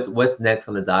what's next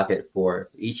on the docket for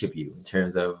each of you in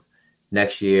terms of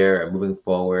next year or moving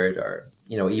forward, or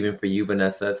even for you,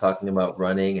 Vanessa, talking about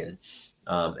running and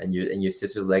your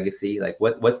sister's legacy. Like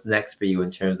what's next for you in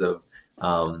terms of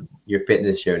your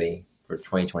fitness journey for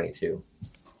 2022?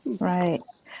 Right.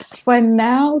 For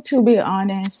now, to be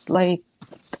honest, like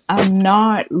I'm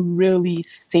not really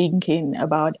thinking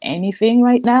about anything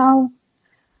right now.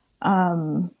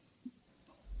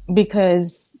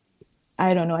 Because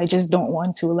I don't know, I just don't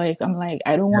want to. Like I'm like,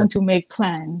 I don't want to make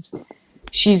plans.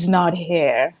 She's not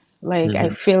here. Like I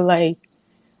feel like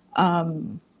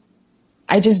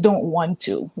I just don't want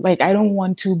to. Like I don't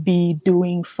want to be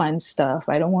doing fun stuff.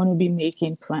 I don't want to be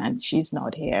making plans. She's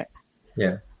not here.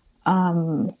 Yeah.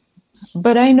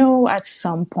 But I know at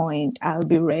some point I'll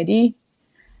be ready.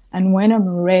 And when I'm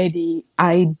ready,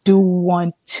 I do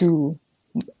want to,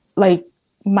 like,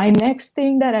 my next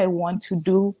thing that I want to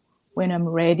do when I'm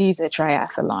ready is a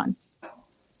triathlon.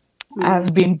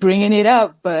 I've been bringing it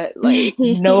up, but like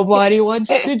nobody wants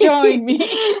to join me.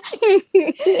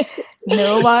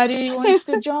 Nobody wants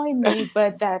to join me,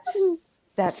 but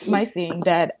that's my thing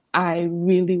that I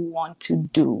really want to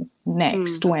do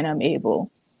next when I'm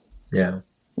able. Yeah.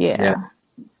 Yeah.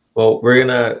 Well, we're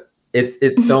gonna. It's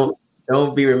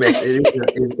don't be remiss.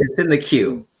 It's in the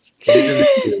queue. It is in the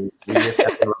queue. We just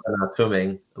have to run out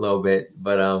swimming a little bit,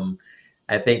 but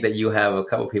I think that you have a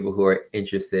couple people who are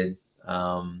interested.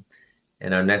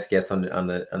 And our next guest on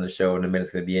the show in a minute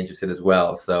is going to be interested as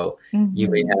well. So you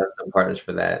may have some partners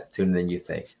for that sooner than you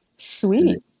think.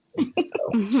 Sweet.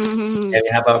 And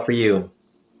how about for you?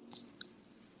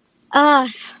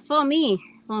 For me.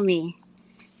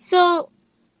 So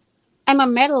I'm a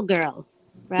medal girl,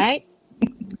 right?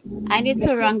 I need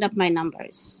to round up my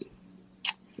numbers.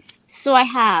 So I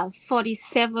have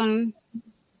 47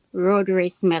 road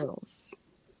race medals.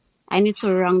 I need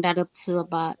to round that up to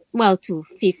to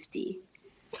 50.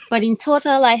 But in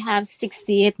total, I have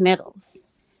 68 medals.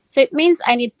 So it means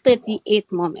I need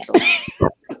 38 more medals.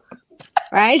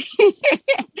 Right?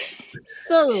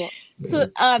 So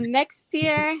next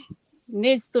year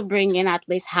needs to bring in at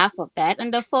least half of that.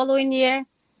 And the following year,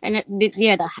 and the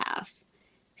other half.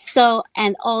 So,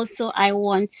 and also I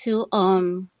want to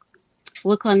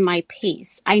work on my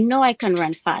pace. I know I can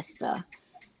run faster.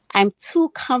 I'm too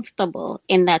comfortable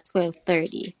in that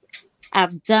 12:30.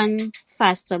 I've done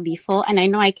faster before and I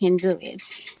know I can do it.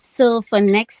 So for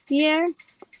next year,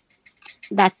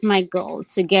 that's my goal,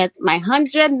 to get my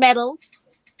 100 medals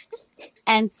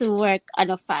and to work on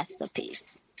a faster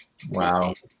pace.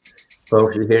 Wow.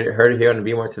 Folks, you heard it here on the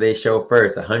Be More Today show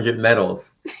first. 100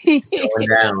 medals going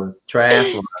down.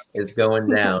 Triathlon is going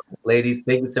down. Ladies,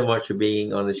 thank you so much for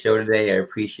being on the show today. I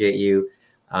appreciate you.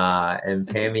 And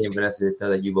Pammy and Vanessa, just know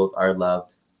that you both are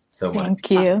loved so much.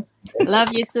 Thank you.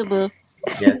 Love you too, boo.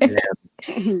 Yes,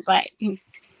 ma'am. Bye.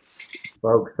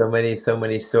 Folks, so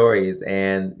many stories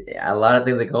and a lot of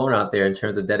things are going out there in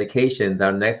terms of dedications.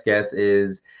 Our next guest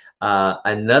is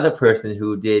another person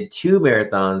who did 2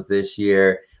 marathons this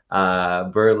year,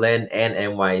 Berlin and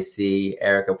NYC.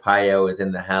 Erica Payo is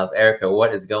in the house. Erica,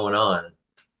 what is going on?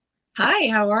 Hi,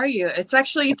 how are you? It's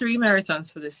actually 3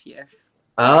 marathons for this year.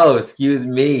 Oh, excuse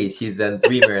me. She's done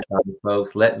 3 marathons,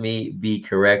 folks. Let me be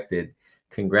corrected.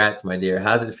 Congrats, my dear.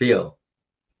 How's it feel?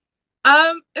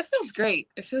 It feels great.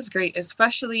 It feels great,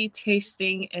 especially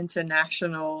tasting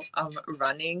international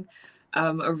running.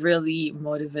 Really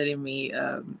motivated me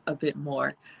a bit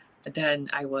more than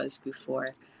I was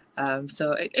before.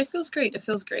 So it feels great. It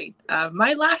feels great.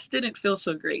 My last didn't feel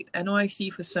so great.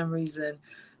 NYC, for some reason,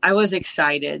 I was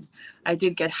excited. I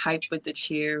did get hyped with the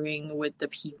cheering, with the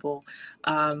people.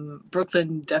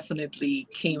 Brooklyn definitely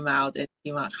came out and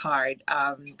came out hard.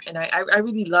 And I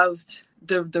really loved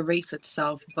the race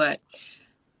itself, but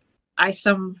I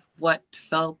somewhat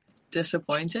felt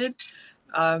disappointed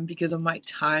because of my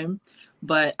time.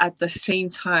 But at the same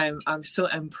time, I'm so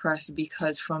impressed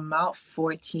because from mile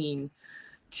 14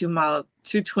 to mile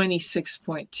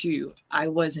 226.2, I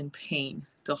was in pain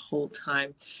the whole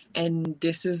time. And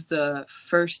this is the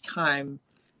first time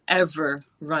ever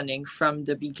running from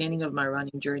the beginning of my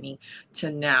running journey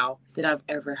to now that I've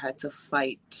ever had to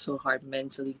fight so hard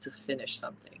mentally to finish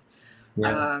something.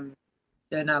 Yeah.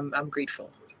 And I'm grateful.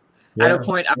 At a Yeah.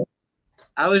 point,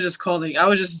 I was just calling. I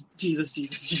was just Jesus,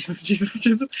 Jesus, Jesus, Jesus,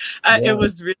 Jesus. Yeah. It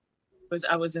was really.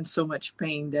 I was in so much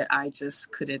pain that I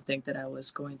just couldn't think that I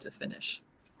was going to finish.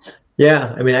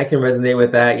 Yeah, I mean, I can resonate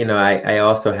with that. I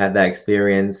also had that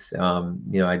experience.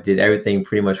 I did everything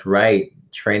pretty much right,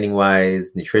 training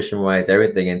wise, nutrition wise,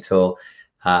 everything until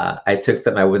I took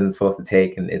something I wasn't supposed to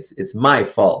take, and it's my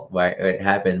fault why it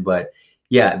happened. But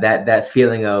yeah, that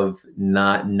feeling of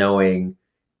not knowing,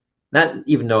 not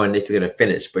even knowing if you're gonna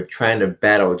finish, but trying to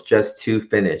battle just to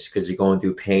finish because you're going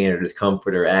through pain or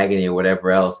discomfort or agony or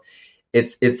whatever else.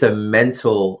 It's a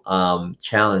mental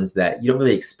challenge that you don't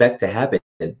really expect to happen,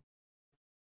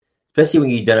 especially when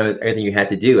you've done everything you had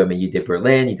to do. I mean, you did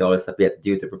Berlin, you did all the stuff you had to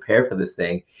do to prepare for this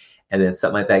thing, and then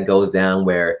something like that goes down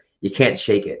where you can't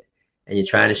shake it, and you're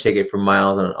trying to shake it for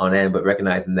miles on end, but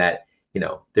recognizing that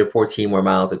there are 14 more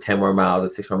miles or 10 more miles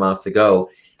or 6 more miles to go.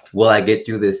 Will I get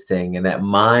through this thing? And that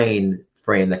mind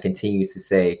frame that continues to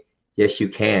say, yes, you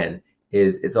can,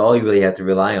 is all you really have to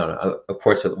rely on. Of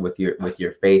course, with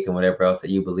your faith and whatever else that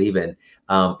you believe in.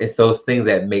 It's those things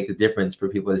that make the difference for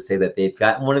people to say that they've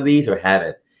gotten one of these or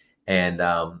haven't. And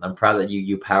I'm proud that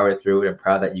you powered through it. I'm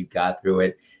proud that you got through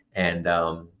it. And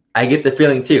I get the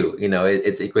feeling too.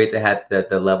 It's great to have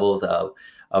the levels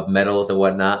of medals and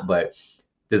whatnot, but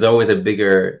there's always a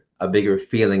bigger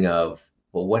feeling of,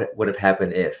 well, what would have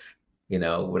happened if,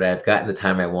 would I have gotten the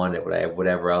time I wanted? Would I have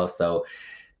whatever else? So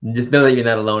just know that you're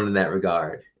not alone in that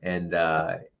regard. And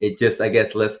it just, I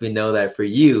guess, lets me know that for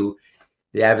you,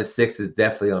 the Avid 6 is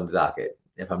definitely on the docket,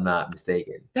 if I'm not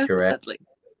mistaken. Correct? Definitely.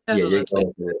 Yeah, you're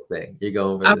going for this thing. You're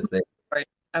going for this thing.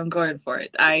 I'm going for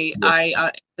it. I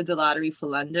entered the lottery for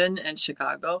London and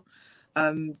Chicago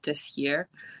this year.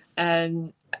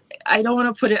 And I don't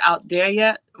want to put it out there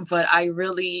yet, but I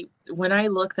really, when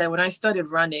I started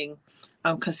running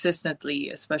consistently,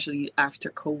 especially after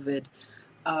COVID,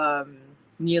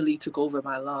 nearly took over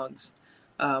my lungs.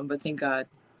 But thank God,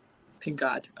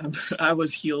 I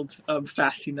was healed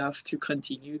fast enough to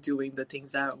continue doing the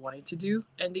things that I wanted to do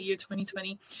in the year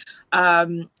 2020.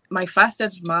 My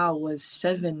fastest mile was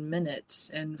 7 minutes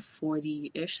and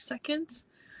 40-ish seconds.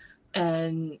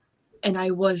 And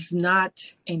I was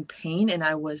not in pain, and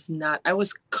I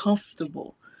was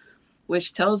comfortable,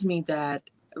 which tells me that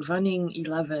running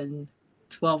 11,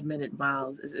 12-minute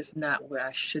miles is not where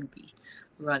I should be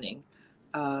running.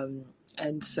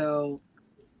 And so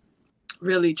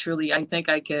really, truly, I think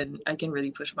I can really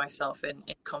push myself and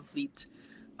complete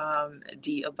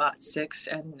the about 6,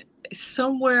 and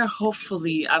somewhere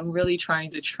hopefully I'm really trying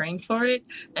to train for it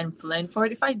and plan for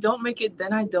it. If I don't make it,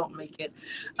 then I don't make it.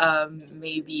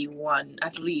 Maybe one,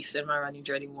 at least in my running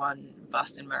journey, one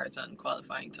Boston Marathon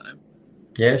qualifying time.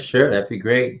 Yeah, sure, that'd be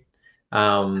great.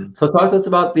 So talk to us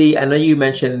about I know you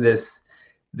mentioned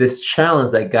this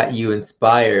challenge that got you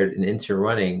inspired and into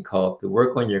running called the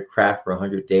Work on Your Craft for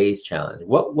 100 Days Challenge.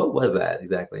 What was that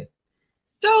exactly?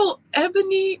 So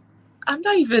Ebony, I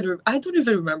don't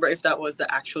even remember if that was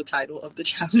the actual title of the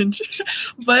challenge,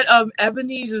 but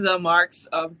Ebony Giselle Marks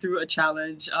threw a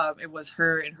challenge. It was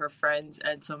her and her friends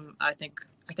and some, I think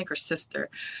her sister,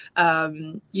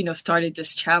 started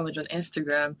this challenge on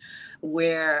Instagram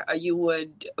where you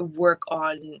would work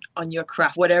on your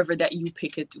craft, whatever that you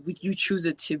pick it, you choose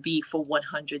it to be for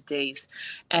 100 days.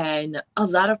 And a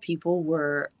lot of people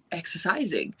were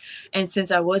exercising. And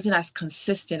since I wasn't as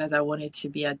consistent as I wanted to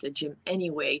be at the gym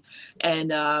anyway,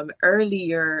 and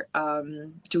earlier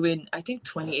during, I think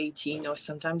 2018 or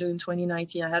sometime during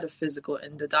 2019, I had a physical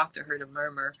and the doctor heard a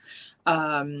murmur.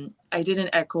 I did an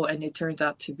echo and it turned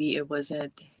out to be, it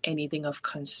wasn't anything of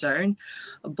concern,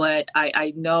 but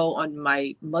I know on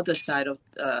my mother's side of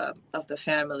the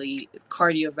family,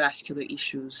 cardiovascular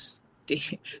issues,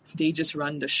 they just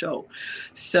run the show.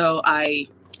 So I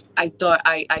thought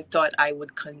I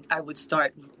would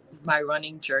start my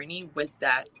running journey with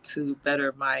that to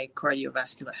better my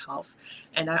cardiovascular health,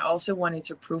 and I also wanted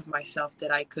to prove myself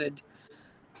that I could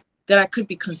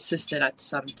be consistent at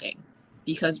something,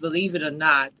 because believe it or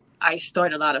not, I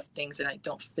start a lot of things and I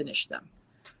don't finish them.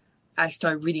 I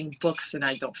start reading books and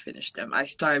I don't finish them. I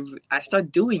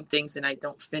start doing things and I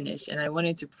don't finish. And I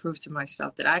wanted to prove to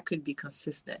myself that I could be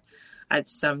consistent at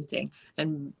something.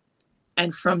 And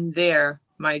from there,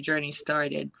 my journey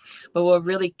started. But what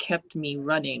really kept me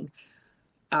running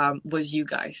was you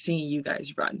guys, seeing you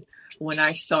guys run. When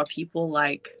I saw people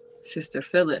like Sister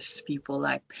Phyllis, people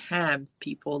like Pam,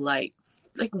 people like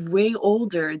way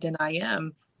older than I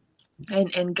am.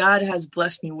 And God has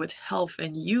blessed me with health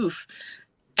and youth.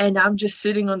 And I'm just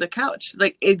sitting on the couch.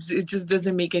 Like, it just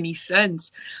doesn't make any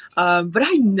sense. But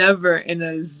I never in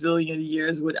a zillion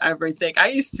years would ever think. I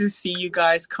used to see you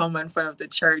guys come in front of the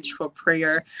church for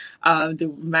prayer,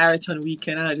 the marathon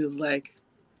weekend. I was like,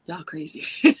 y'all crazy.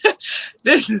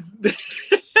 This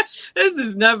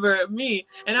is never me.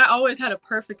 And I always had a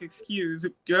perfect excuse.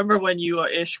 Do you remember when you or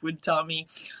Ish would tell me,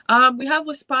 we have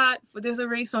a spot, there's a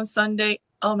race on Sunday.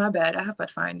 Oh, my bad. I have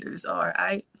Pathfinders, or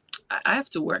I have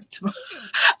to work tomorrow.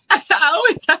 I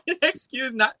always have an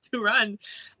excuse not to run.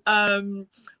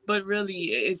 But really,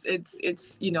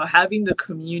 it's having the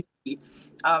community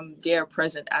there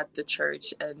present at the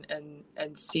church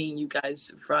and seeing you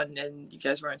guys run, and you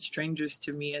guys weren't strangers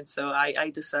to me. And so I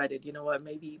decided, you know what,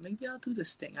 maybe I'll do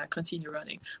this thing. I continue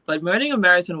running. But running a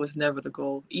marathon was never the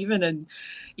goal. Even in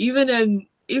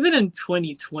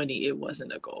 2020, it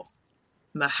wasn't a goal.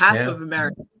 Half of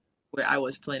America where I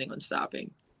was planning on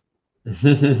stopping.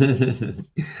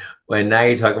 Well, now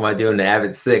you're talking about doing the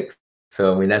Avid 6.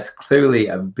 So, I mean, that's clearly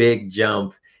a big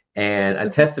jump and a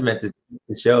testament to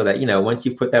show that, once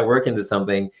you put that work into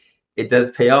something, it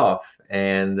does pay off.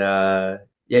 And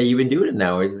you've been doing it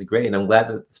now, which is great. And I'm glad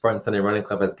that the Spartan Sunday Running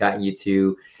Club has gotten you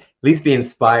to at least be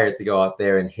inspired to go out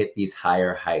there and hit these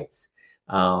higher heights.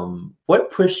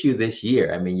 What pushed you this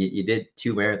year? I mean, you did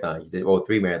 2 marathons, you did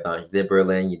 3 marathons, you did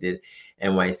Berlin, you did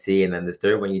NYC, and then this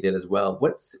third one you did as well.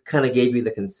 What kind of gave you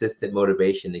the consistent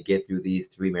motivation to get through these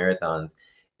 3 marathons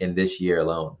in this year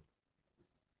alone?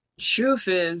 Truth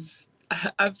is,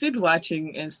 I've been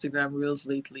watching Instagram Reels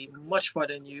lately, much more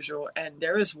than usual, and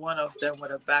there is one of them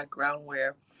with a background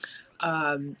where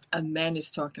a man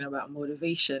is talking about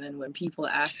motivation, and when people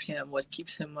ask him what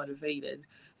keeps him motivated,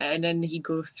 and then he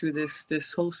goes through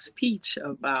this whole speech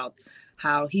about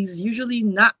how he's usually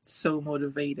not so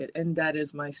motivated, and that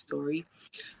is my story.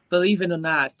 Believe it or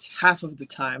not, half of the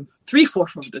time,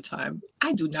 3/4 of the time,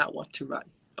 I do not want to run.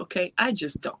 Okay, I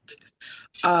just don't.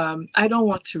 I don't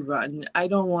want to run. I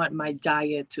don't want my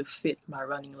diet to fit my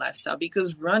running lifestyle,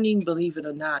 because running, believe it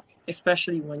or not,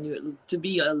 especially when to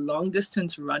be a long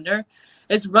distance runner,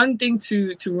 it's one thing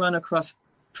to run across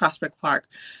Prospect Park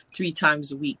 3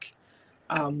 times a week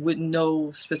with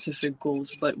no specific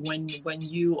goals. But when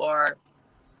you are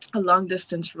a long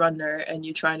distance runner and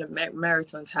you're trying to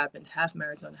marathons happens, half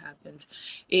marathon happens,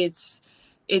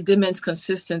 it demands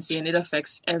consistency, and it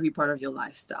affects every part of your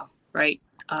lifestyle, right?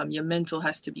 Your mental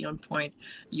has to be on point.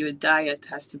 Your diet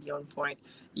has to be on point.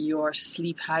 Your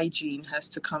sleep hygiene has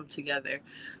to come together.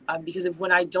 Because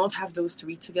when I don't have those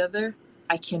 3 together,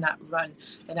 I cannot run.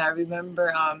 And I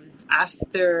remember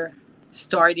after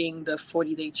starting the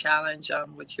 40-day challenge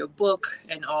with your book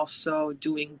and also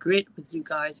doing Grit with you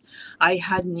guys, I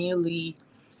had nearly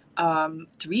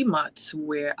 3 months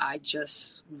where I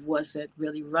just wasn't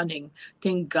really running.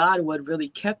 Thank God what really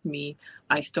kept me,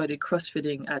 I started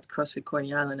CrossFitting at CrossFit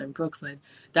Coney Island in Brooklyn.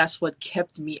 That's what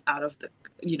kept me out of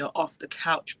off the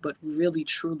couch. But really,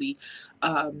 truly,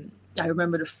 I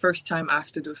remember the first time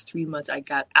after those 3 months, I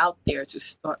got out there to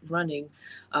start running.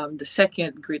 The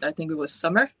second Grit, I think it was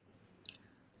summer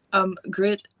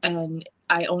Grit, and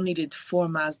I only did 4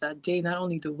 miles that day. Not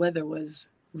only the weather was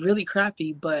really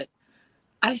crappy, but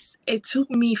it took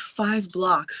me 5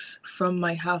 blocks from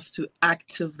my house to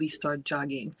actively start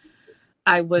jogging.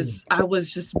 I was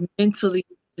just mentally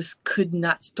just could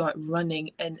not start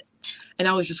running, and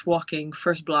I was just walking.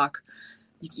 First block,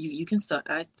 you can start.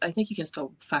 I think you can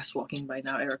start fast walking by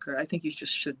now, Erica. I think you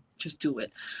should do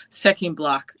it. Second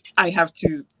block, I have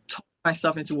to talk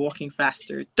myself into walking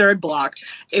faster. Third block,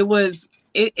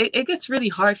 it gets really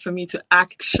hard for me to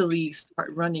actually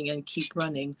start running and keep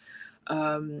running.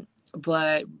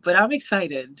 But I'm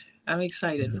excited. I'm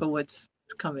excited for what's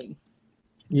coming.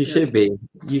 You should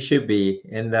be.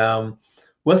 And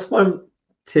what's one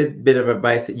tidbit of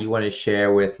advice that you want to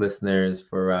share with listeners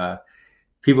for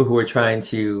people who are trying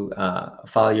to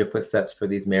follow your footsteps for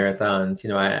these marathons?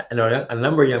 I know a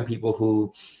number of young people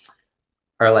who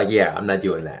are like, yeah, I'm not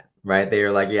doing that. Right? They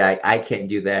are like, yeah, I can't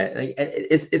do that. And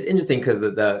it's interesting because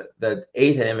the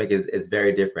age dynamic is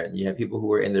very different. You have people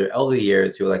who are in their elder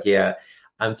years who are like, yeah,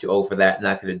 I'm too old for that,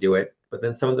 not going to do it. But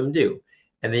then some of them do.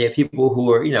 And then you have people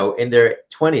who are, in their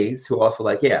 20s who are also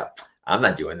like, yeah, I'm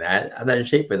not doing that. I'm not in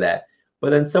shape for that.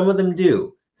 But then some of them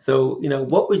do. So,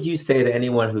 what would you say to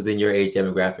anyone who's in your age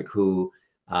demographic who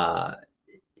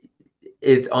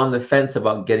is on the fence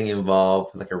about getting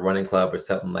involved, like a running club or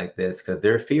something like this, because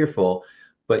they're fearful?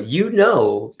 But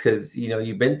because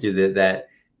you've been through that,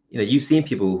 you've seen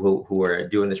people who are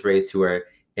doing this race who are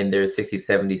in their 60s,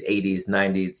 70s, 80s,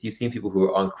 90s. You've seen people who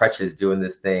are on crutches doing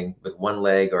this thing with one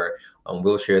leg or on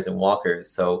wheelchairs and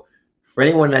walkers. So for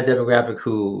anyone in that demographic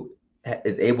who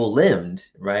is able-limbed,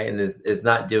 right, and is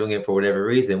not doing it for whatever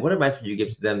reason, what advice would you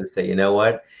give to them to say, you know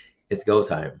what, it's go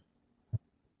time?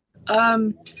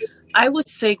 I would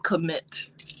say commit,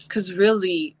 because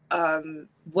really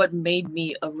what made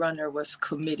me a runner was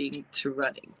committing to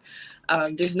running.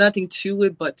 There's nothing to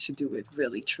it but to do it,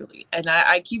 really, truly. And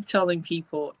I keep telling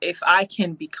people, if I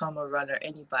can become a runner,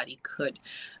 anybody could.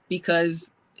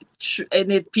 Because,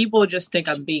 people just think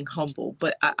I'm being humble,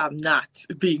 but I'm not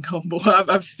being humble.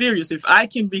 I'm serious. If I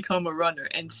can become a runner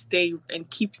and stay and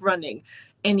keep running,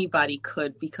 anybody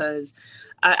could, because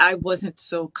I wasn't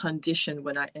so conditioned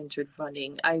when I entered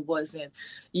running. I wasn't,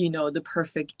 the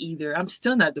perfect either. I'm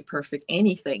still not the perfect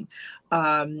anything.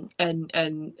 I want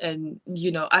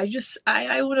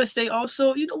to say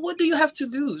also, what do you have to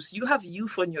lose? You have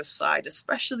youth on your side,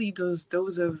 especially those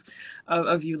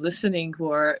of you listening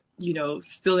who are,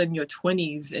 still in your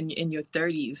 20s and in your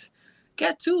 30s.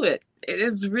 Get to it.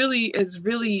 It's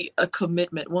really a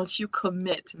commitment. Once you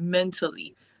commit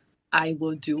mentally, I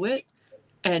will do it,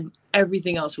 and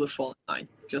everything else will fall in line.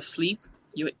 Your sleep,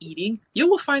 your eating, you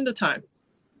will find the time.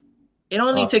 It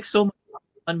only takes so much,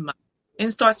 1 mile,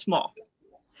 and start small.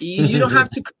 You don't have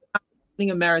to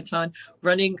running a marathon,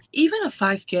 running even a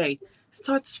 5K.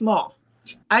 Start small.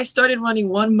 I started running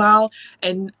 1 mile,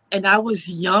 and I was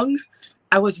young.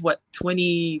 I was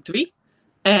 23,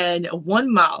 and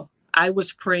 1 mile. I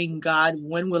was praying, God,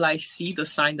 when will I see the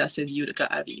sign that says Utica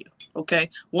Avenue? Okay.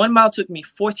 1 mile took me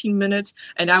 14 minutes,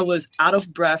 and I was out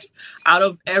of breath, out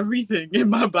of everything in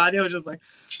my body. I was just like,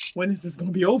 when is this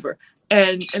going to be over?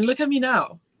 And look at me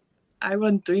now. I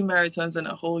run 3 marathons in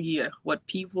a whole year. What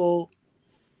people,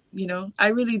 I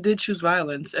really did choose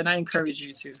violence, and I encourage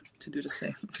you to do the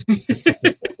same.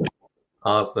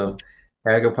 Awesome.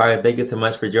 Erica Parker, thank you so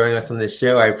much for joining us on this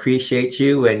show. I appreciate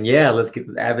you. And yeah, let's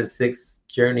get the Avid 6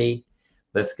 journey.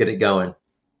 Let's get it going.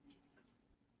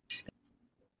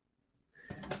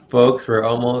 Folks, we're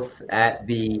almost at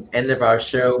the end of our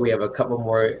show. We have a couple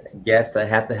more guests I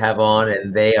have to have on,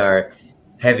 and they are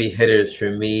heavy hitters for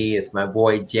me. It's my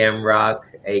boy Jamrock,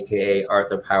 aka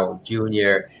Arthur Powell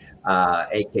Jr.,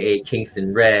 aka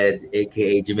Kingston Red,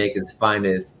 aka Jamaican's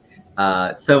Finest.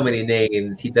 So many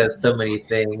names. He does so many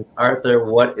things. Arthur,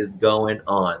 what is going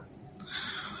on?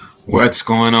 What's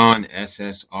going on,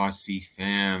 SSRC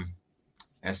fam?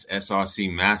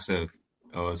 SSRC massive.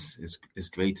 Oh, it's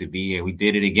great to be here. We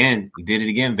did it again. We did it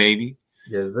again, baby.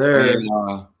 Yes, sir.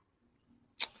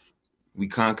 We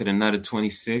conquered another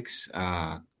 26.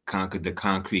 Conquered the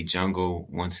concrete jungle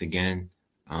once again.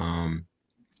 And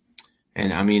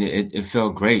I mean, it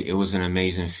felt great. It was an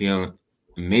amazing feeling.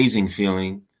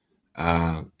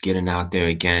 Getting out there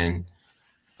again.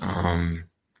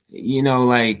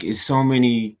 Like it's so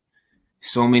many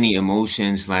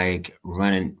emotions, like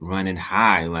running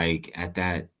high, like at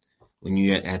that. When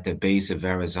you're at the base of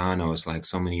Verrazano, it's like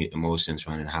so many emotions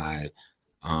running high.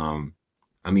 I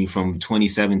mean, from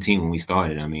 2017 when we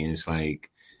started, I mean, it's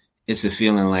like, it's a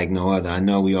feeling like no other. I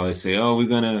know we always say, oh, we're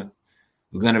gonna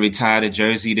retire the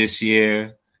jersey this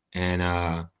year. And,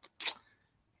 I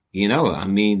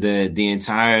mean, the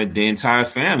entire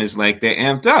fam is like, they're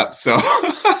amped up. So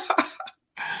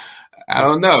I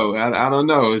don't know. I don't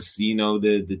know. It's,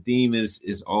 the theme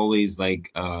is always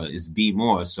like, is be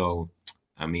more. So,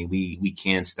 I mean, we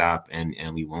can't stop and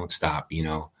we won't stop,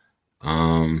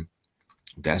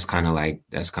 That's kind of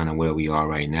where we are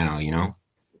right now,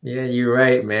 Yeah, you're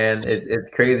right, man.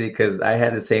 It's crazy because I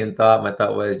had the same thought. My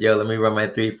thought was, let me run my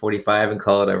 3:45 and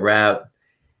call it a wrap.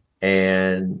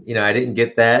 And, I didn't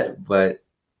get that, but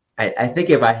I think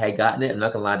if I had gotten it, I'm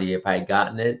not gonna lie to you, if I had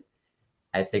gotten it,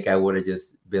 I think I would have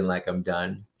just been like, I'm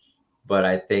done. But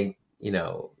I think,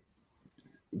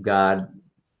 God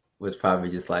was probably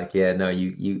just like, yeah, no,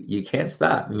 you can't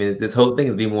stop. I mean, this whole thing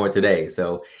is be more today.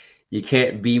 So you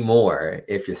can't be more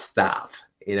if you stop,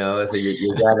 so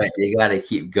you gotta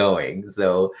keep going.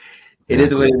 So It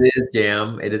is what it is,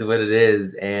 Jam. It is what it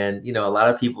is. And, a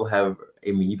lot of people have,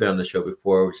 you've been on the show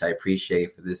before, which I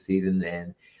appreciate for this season.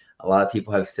 And a lot of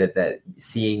people have said that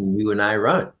seeing you and I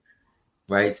run,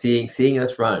 right? Seeing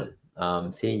us run,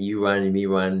 seeing you run and me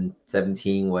run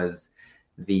 17 was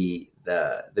the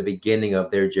the beginning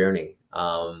of their journey.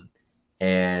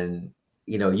 And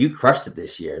you crushed it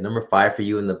this year. Number 5 for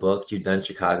you in the books. You've done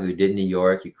Chicago, you did New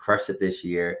York, you crushed it this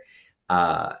year.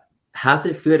 How's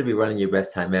it feel to be running your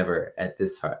best time ever at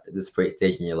this great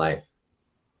stage in your life?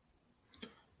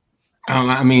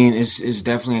 I mean, it's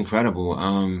definitely incredible.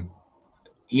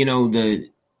 The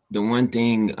one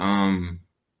thing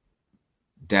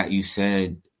that you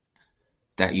said,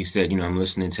 I'm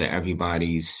listening to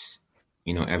everybody's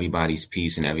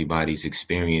piece and everybody's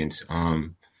experience.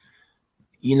 Man,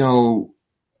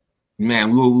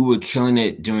 we were killing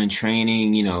it during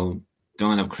training,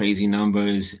 throwing up crazy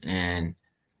numbers, and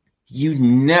you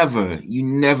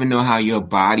never know how your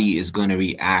body is going to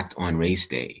react on race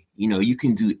day. You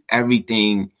can do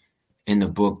everything in the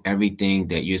book, everything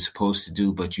that you're supposed to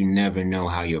do, but you never know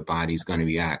how your body's going to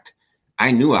react.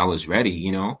 I knew I was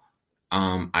ready,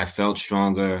 I felt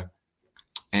stronger.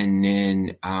 And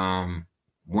then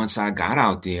once I got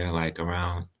out there, like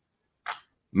around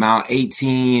mile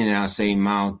 18, and I'll say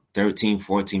mile 13,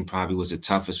 14 probably was the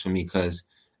toughest for me, because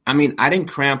I didn't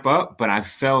cramp up, but I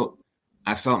felt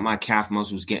my calf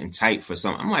muscles getting tight for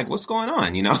some. I'm like, what's going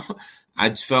on?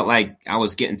 I felt like I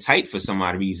was getting tight for some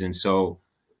odd reason. So,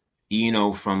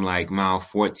 from like mile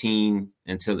 14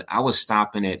 until I was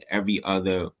stopping at every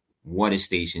other water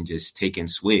station, just taking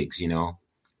swigs,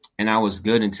 and I was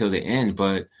good until the end.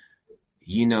 But,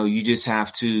 you just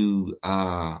have to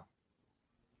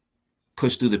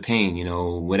push through the pain,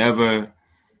 whatever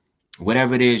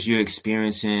it is you're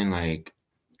experiencing. Like,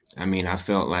 I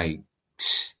felt like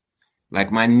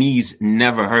my knees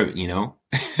never hurt,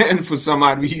 and for some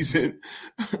odd reason,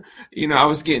 I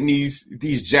was getting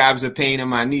these jabs of pain in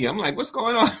my knee. I'm like, what's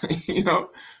going on?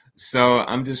 So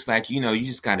I'm just like, you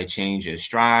just got to change your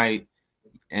stride.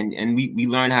 And we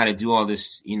learn how to do all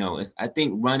this, I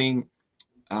think running,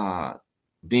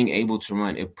 being able to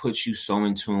run, it puts you so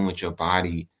in tune with your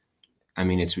body.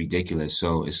 It's ridiculous.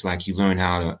 So it's like you learn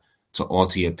how to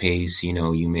alter your pace.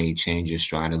 You may change your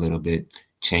stride a little bit,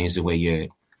 change the way your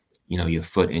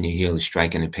foot and your heel is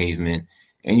striking the pavement,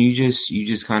 and you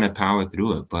just kind of power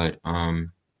through it. But all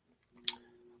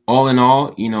in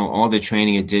all, all the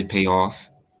training, it did pay off.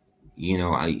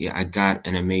 I got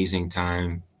an amazing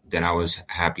time that I was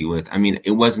happy with.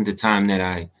 It wasn't the time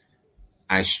that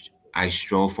I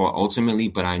strove for ultimately,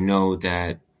 but I know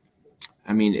that,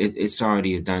 it's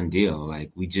already a done deal.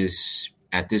 Like, we just,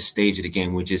 at this stage of the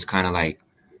game, we're just kind of like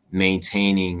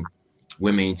maintaining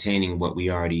what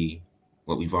we've already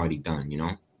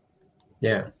done,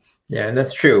 Yeah, and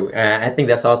that's true. I think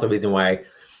that's also the reason why,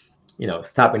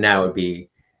 stopping now would be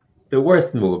the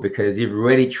worst move, because you've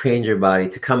already trained your body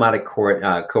to come out of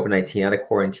COVID-19, out of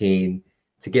quarantine,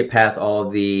 to get past all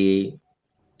the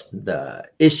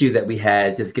issues that we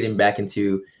had just getting back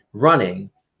into running.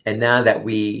 And now that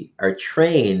we are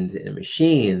trained in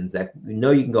machines, that we know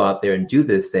you can go out there and do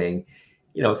this thing,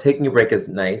 taking a break is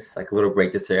nice, like a little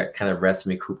break just to kind of rest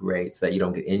and recuperate so that you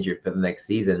don't get injured for the next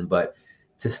season. But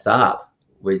to stop,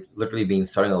 we're literally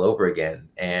starting all over again.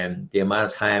 And the amount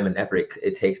of time and effort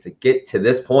it takes to get to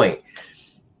this point,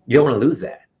 you don't want to lose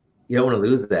that.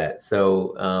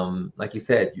 So like you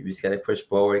said, you just got to push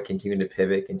forward, continue to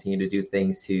pivot, continue to do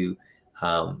things to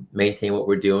maintain what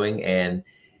we're doing. And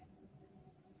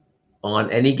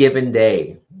on any given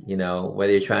day,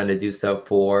 whether you're trying to do sub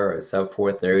 4 or sub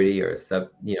 4:30 or sub,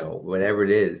 whatever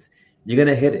it is, you're going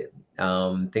to hit it.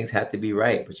 Things have to be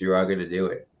right, but you are going to do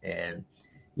it. And,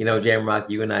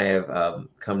 Jamrock, you and I have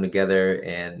come together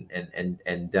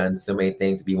and done so many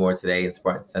things. Be More Today and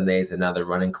Spartan Sundays and now the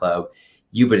Running Club.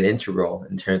 You've been integral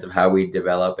in terms of how we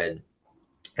develop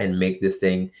and make this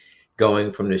thing,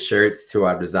 going from the shirts to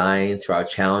our designs to our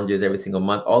challenges every single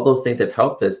month. All those things have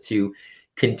helped us to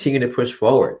continue to push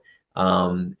forward.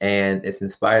 And it's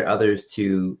inspired others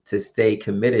to stay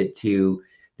committed to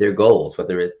their goals,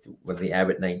 whether the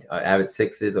Avid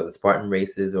Sixes or the Spartan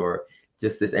races or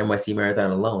just this NYC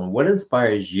marathon alone. What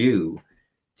inspires you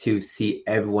to see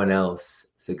everyone else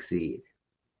succeed?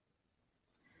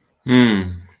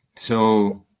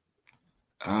 So,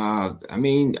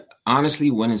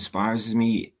 honestly, what inspires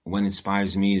me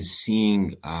is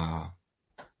seeing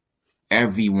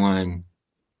everyone,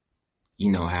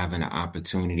 having an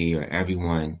opportunity, or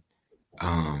everyone,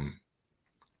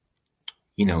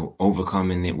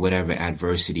 overcoming whatever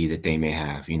adversity that they may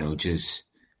have, just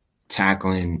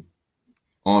tackling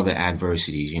all the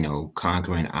adversities,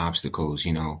 conquering obstacles,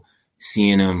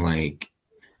 seeing them like,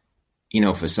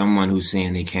 for someone who's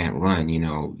saying they can't run,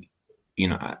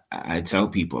 I tell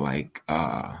people like,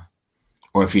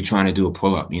 or if you're trying to do a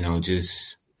pull-up,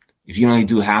 just, if you only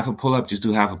do half a pull-up, just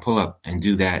do half a pull-up and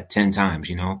do that 10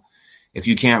 times, if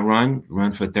you can't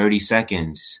run for 30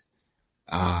 seconds,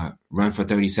 run for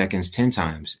 30 seconds 10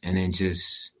 times, and then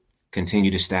just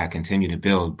continue to stack, continue to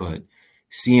build. But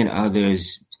seeing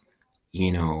others,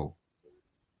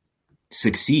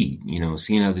 succeed,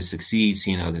 seeing others succeed,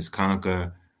 seeing others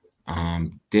conquer,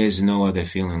 there's no other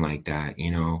feeling like that.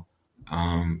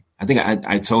 I think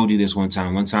I told you this one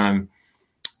time,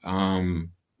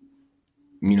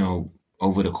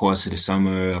 over the course of the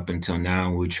summer up until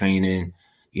now, we're training,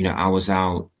 I was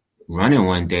out running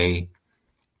one day,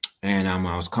 and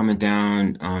I was coming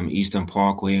down Eastern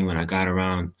Parkway. When I got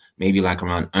around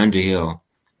Underhill,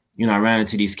 I ran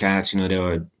into these cats, they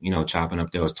were, chopping up,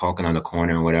 they was talking on the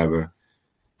corner or whatever.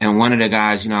 And one of the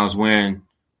guys, I was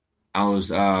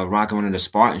rocking one of the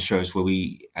Spartan shirts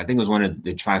I think it was one of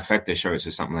the trifecta shirts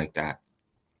or something like that.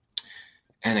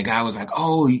 And the guy was like,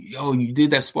 "Oh, yo, you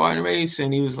did that Spartan race?"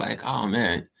 And he was like, "Oh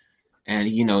man." And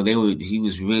he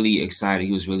was really excited.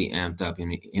 He was really amped up.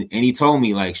 And he told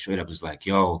me, like, straight up, was like,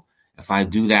 "Yo, if I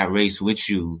do that race with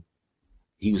you,"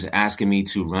 he was asking me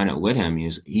to run it with him.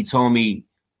 He told me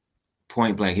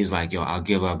point blank, he's like, "Yo, I'll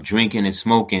give up drinking and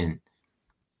smoking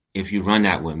if you run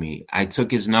that with me." I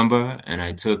took his number and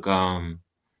I took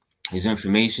his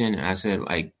information, and I said,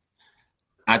 like,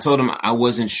 I told him I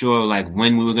wasn't sure like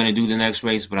when we were going to do the next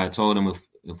race, but I told him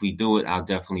if we do it, I'll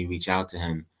definitely reach out to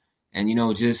him. And,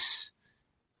 just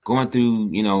going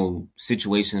through,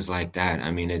 situations like that.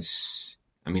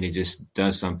 It just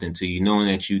does something to you, knowing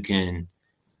that you can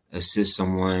assist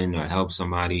someone or help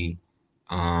somebody,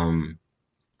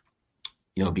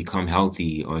 become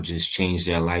healthy or just change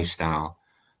their lifestyle.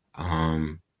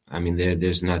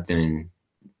 There's nothing.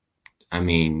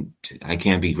 I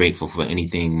can't be grateful for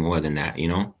anything more than that,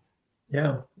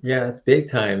 Yeah, it's big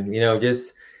time.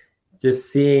 Just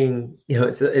seeing,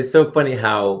 it's so funny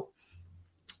how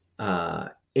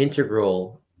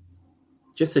integral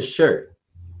just a shirt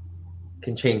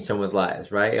can change someone's lives,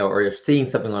 right? Or if seeing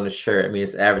something on a shirt,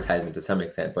 it's advertisement to some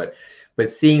extent, but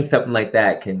seeing something like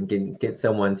that can get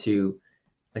someone to,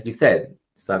 like you said,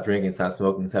 stop drinking, stop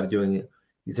smoking, stop doing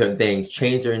these certain things,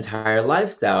 change their entire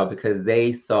lifestyle because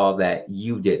they saw that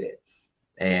you did it.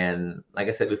 And like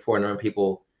I said before, a number of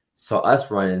people saw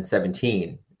us run in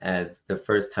 17 as the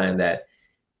first time that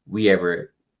we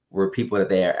ever were people that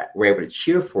they were able to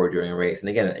cheer for during a race. And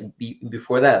again,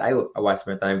 before that, I watched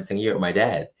marathon every single year with my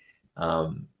dad,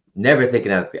 never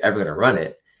thinking I was ever going to run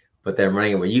it. But then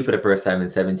running it with you for the first time in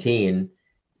 17,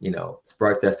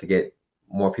 sparked us to get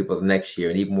more people the next year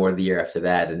and even more the year after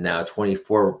that. And now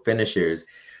 24 finishers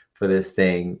for this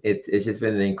thing. It's just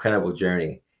been an incredible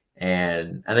journey.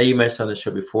 And I know you mentioned on the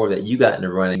show before that you got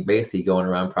into running basically going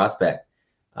around Prospect,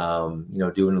 doing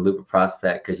the loop of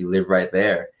Prospect because you live right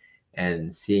there,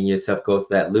 and seeing yourself go to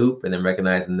that loop and then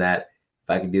recognizing that if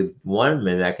I can do one,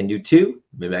 maybe I can do two,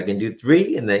 maybe I can do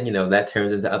three. And then, that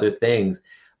turns into other things.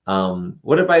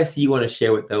 What advice do you want to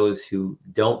share with those who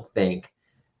don't think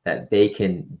that they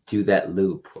can do that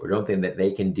loop or don't think that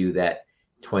they can do that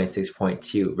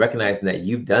 26.2, recognizing that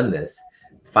you've done this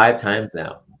 5 times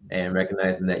now and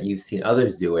recognizing that you've seen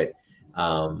others do it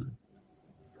from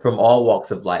all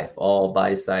walks of life, all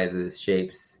body sizes,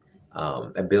 shapes,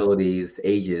 abilities,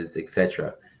 ages,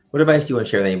 etc. What advice do you want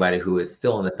to share with anybody who is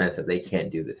still on the fence that they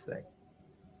can't do this thing?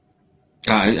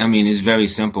 It's very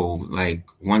simple, like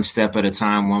one step at a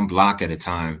time, one block at a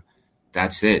time.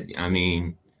 That's it.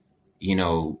 Going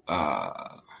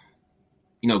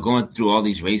through all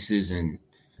these races and,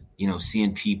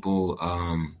 seeing people,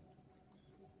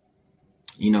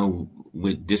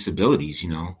 with disabilities,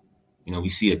 we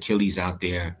see Achilles out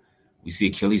there. We see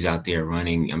Achilles out there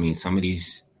running. Some of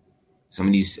these,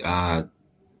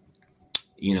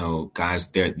 guys,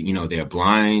 they're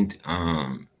blind,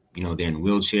 they're in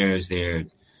wheelchairs.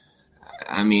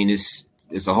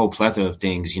 It's a whole plethora of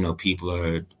things, people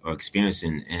are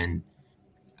experiencing. And,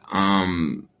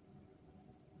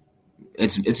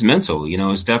 it's mental,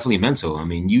 it's definitely mental.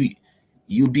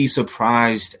 You'd be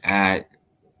surprised at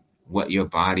what your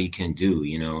body can do.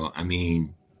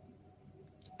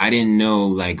 I didn't know,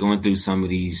 like going through some of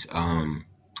these, I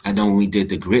know when we did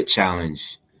the grit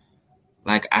challenge,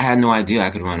 like I had no idea I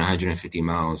could run 150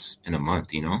 miles in a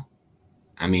month,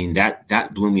 that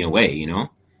blew me away,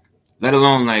 let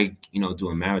alone do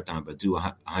a marathon, but do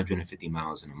 150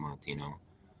 miles in a month,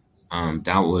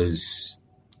 that was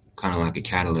kind of like a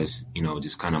catalyst,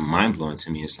 just kind of mind blowing to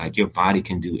me. It's like your body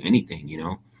can do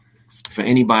anything, for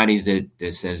anybody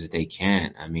that says that they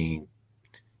can't,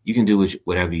 you can do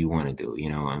whatever you want to do,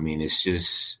 it's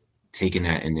just taking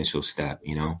that initial step,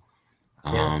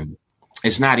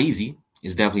 It's not easy.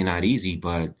 It's definitely not easy,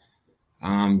 but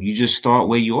you just start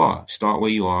where you are.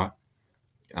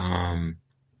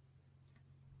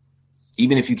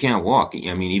 even if you can't walk,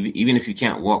 I mean, even if you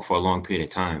can't walk for a long period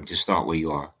of time, just start where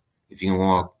you are. If you can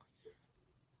walk,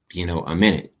 a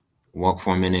minute, walk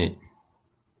for a minute,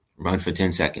 run for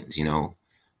 10 seconds,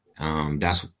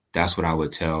 that's what I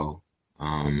would tell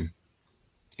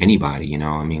anybody,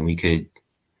 I mean, we could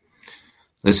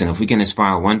listen, if we can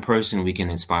inspire one person, we can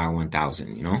inspire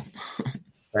 1,000,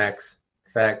 Facts.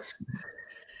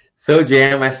 So,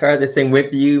 Jam, I started this thing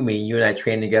with you. I mean, you and I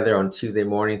train together on Tuesday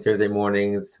morning, Thursday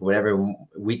mornings, whatever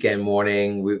weekend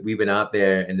morning. We've been out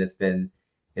there, and it's been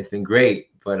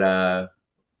great. But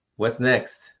what's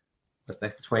next? What's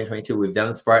next for 2022? We've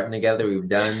done Spartan together. We've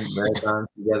done marathons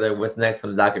together. What's next on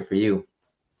the docket for you?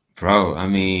 Bro, I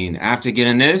mean, after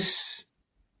getting this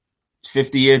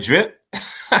 50-year drip,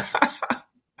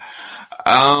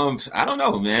 I don't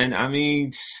know, man. I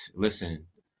mean, listen.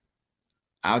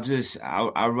 I'll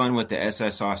run with the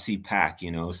SSRC pack,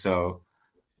 so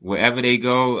wherever they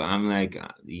go, I'm like,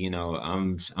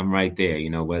 I'm right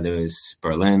there, whether it's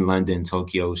Berlin, London,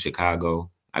 Tokyo, Chicago.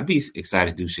 I'd be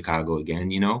excited to do Chicago again,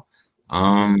 Yeah,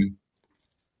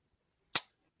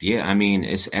 I mean,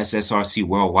 it's SSRC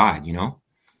worldwide,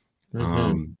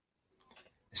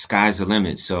 Sky's the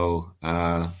limit. So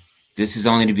this is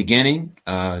only the beginning.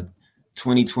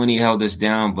 2020 held us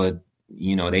down, but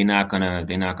they're not gonna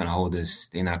hold us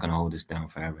down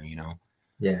forever,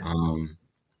 Yeah.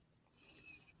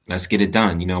 Let's get it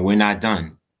done. We're not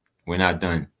done. We're not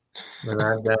done.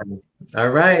 All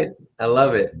right. I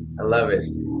love it.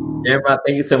 Yeah, Rob,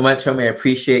 thank you so much, homie. I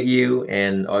appreciate you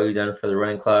and all you've done for the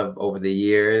running club over the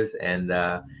years. And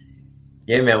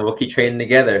yeah, man, we'll keep training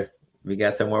together. We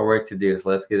got some more work to do, so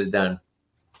let's get it done.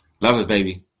 Love it,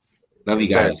 baby. Love you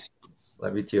guys.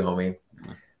 Love you too, homie.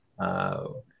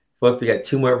 Folks, we got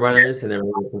two more runners, and then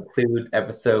we'll conclude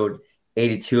episode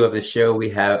 82 of the show. We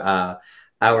have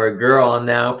our girl on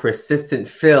now, Persistent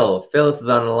Phil. Phyllis is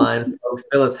on the line, folks.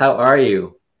 Phyllis, how are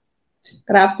you?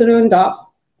 Good afternoon,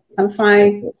 Doc. I'm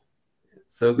fine.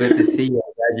 So good to see you.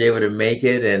 I'm glad you're able to make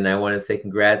it, and I want to say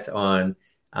congrats on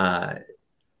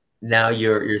now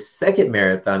your second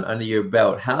marathon under your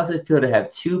belt. How does it feel to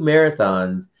have two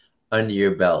marathons under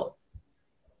your belt?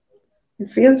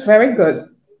 It feels very good.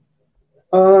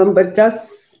 But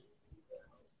just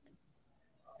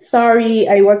sorry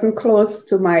I wasn't close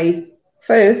to my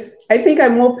first. I think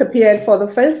I'm more prepared for the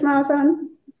first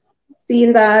marathon,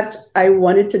 seeing that I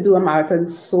wanted to do a marathon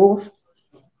so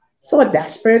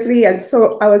desperately, and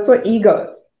so I was so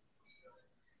eager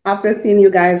after seeing you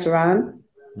guys run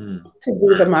to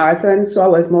do the marathon. So I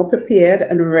was more prepared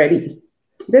and ready.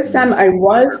 This time I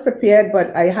was prepared,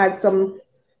 but I had some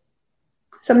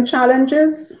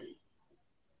challenges.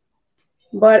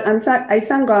 But in fact, I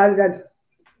thank God that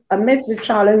amidst the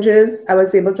challenges, I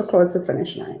was able to cross the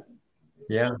finish line.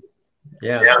 Yeah.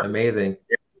 Amazing.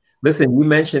 Listen, you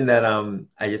mentioned that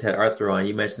I just had Arthur on.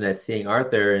 You mentioned that seeing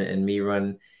Arthur and me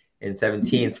run in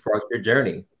 17 sparked your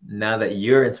journey. Now that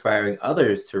you're inspiring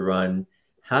others to run,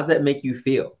 how does that make you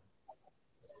feel?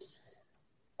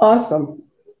 Awesome.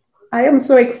 I am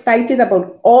so excited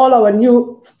about all our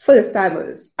new first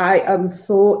timers. I am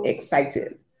so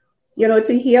excited.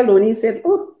 To hear Loni said,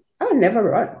 "Oh, I'll never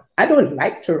run. I don't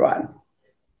like to run."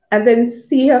 And then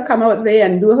see her come out there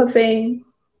and do her thing.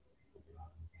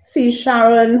 See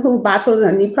Sharon, who battled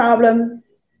her knee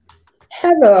problems.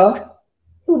 Heather,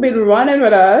 who's been running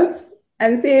with us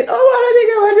and said, "Oh, I don't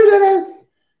think I want to do this."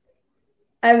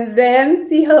 And then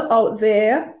see her out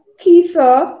there,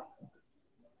 Keitha,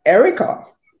 Erica.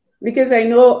 Because I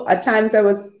know at times I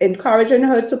was encouraging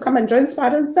her to come and join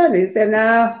Spartan Sundays. And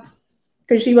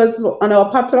because she was on our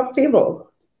potluck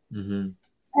table. And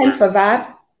for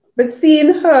that, but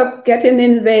seeing her getting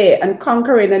in there and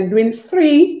conquering and doing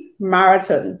 3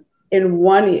 marathons in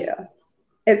 1 year,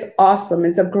 it's awesome.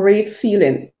 It's a great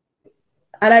feeling.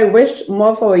 And I wish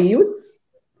more for our youths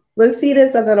will see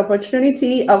this as an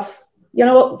opportunity of,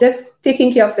 just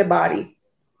taking care of their body.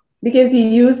 Because you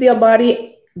use your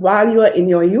body while you are in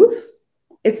your youth,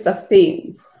 it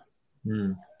sustains.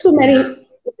 Too many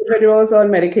individuals on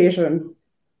medication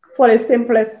for the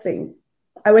simplest thing.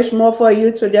 I wish more for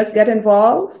youth to just get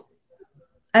involved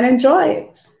and enjoy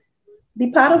it.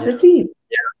 Be part of the team.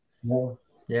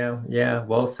 Yeah.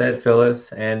 Well said,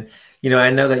 Phyllis. And, I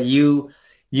know that you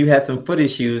had some foot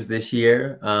issues this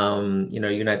year. You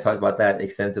and I talked about that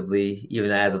extensively,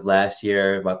 even as of last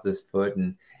year, about this foot.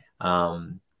 And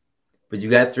but you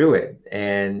got through it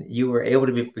and you were able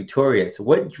to be victorious.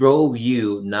 What drove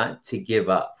you not to give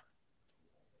up?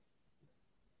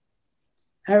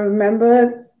 I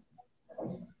remember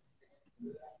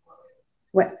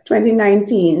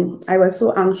 2019, I was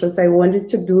so anxious. I was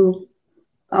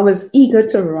eager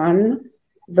to run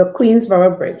the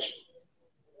Queensboro Bridge.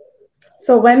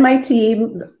 So when my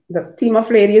team, the team of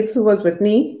ladies who was with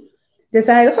me,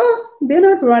 decided, oh, they're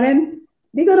not running,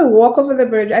 they're going to walk over the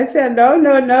bridge. I said, no,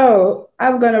 no, no,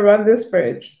 I'm going to run this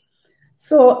bridge.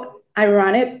 So I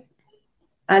ran it.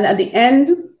 And at the end,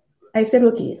 I said,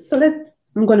 okay, so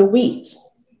I'm going to wait.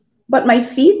 But my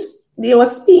feet, they were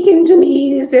speaking to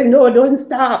me. They said, no, don't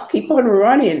stop. Keep on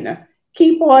running.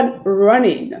 Keep on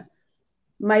running.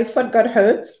 My foot got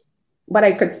hurt, but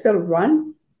I could still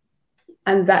run.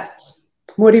 And that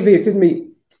motivated me.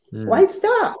 Why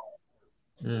stop?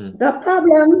 The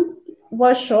problem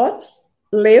was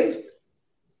short-lived.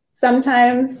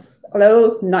 Sometimes a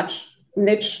little notch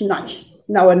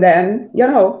now and then,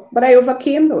 but I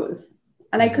overcame those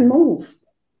and I can move.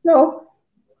 So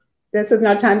this is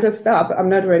not time to stop. I'm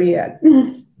not ready yet.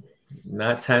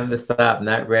 Not time to stop,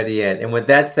 not ready yet. And with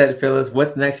that said, Phyllis,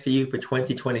 what's next for you for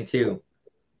 2022?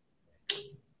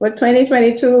 For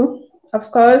 2022, of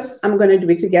course, I'm going to do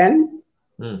it again.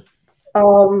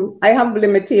 I have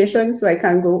limitations, so I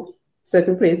can't go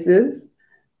certain places.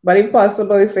 But if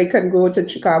possible, if I can go to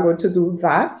Chicago to do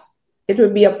that, it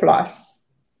would be a plus.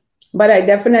 But I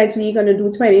definitely going to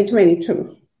do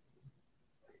 2022.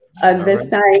 At this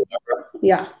time,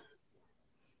 yeah.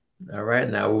 All right.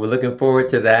 Now we're looking forward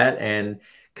to that. And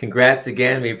congrats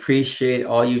again. We appreciate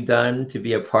all you've done to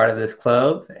be a part of this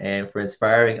club and for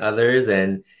inspiring others.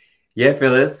 And yeah,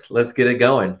 Phyllis, let's get it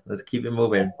going. Let's keep it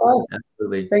moving.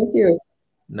 Absolutely. Thank you.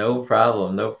 No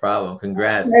problem. No problem.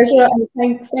 Congrats. Pleasure.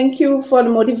 And thank you for the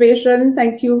motivation.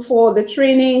 Thank you for the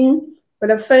training for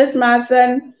the first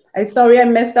marathon. I'm sorry I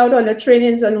missed out on the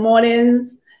trainings and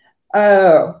mornings.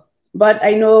 But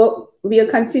I know we'll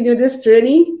continue this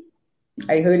journey.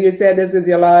 I heard you say this is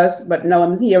your last, but now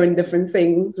I'm hearing different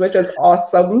things, which is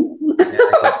awesome.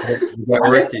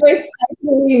 It's so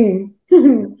exciting.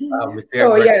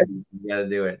 So yes, you gotta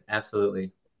do it.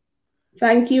 Absolutely.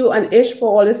 Thank you, and Ish, for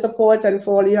all the support and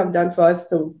for all you have done for us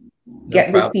to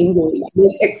get this team going.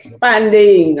 It's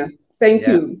expanding. Thank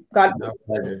you. God bless. Our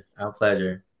pleasure. Our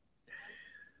pleasure.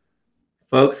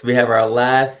 Folks, we have our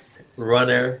last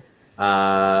runner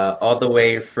all the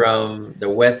way from the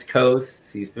West Coast.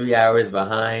 He's 3 hours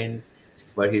behind,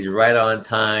 but he's right on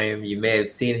time. You may have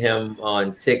seen him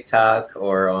on TikTok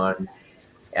or on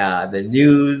the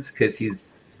news because he's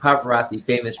paparazzi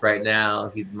famous right now.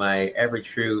 He's my ever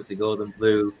true to Golden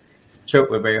Blue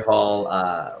Woodbury Hall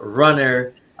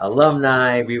runner,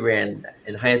 alumni. We ran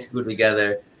in high school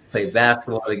together, played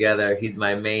basketball together. He's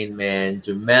my main man,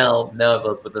 Jamel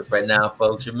Melville's with us right now,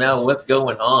 folks. Jamel, what's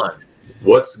going on?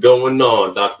 What's going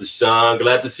on, Dr. Sean?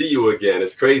 Glad to see you again.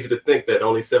 It's crazy to think that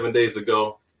only 7 days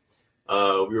ago we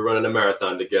were running a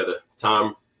marathon together.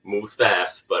 Time moves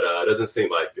fast, but it doesn't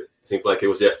seem like it. Seems like it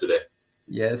was yesterday.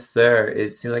 Yes, sir.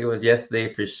 It seemed like it was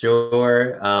yesterday for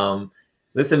sure.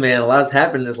 Listen, man, a lot's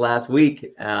happened this last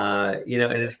week, and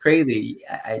it's crazy.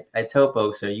 I tell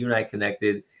folks, you and I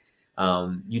connected.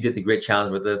 You did the Grit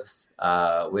Challenge with us,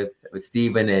 with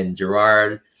Stephen and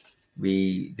Gerard.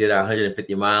 We did our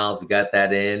 150 miles. We got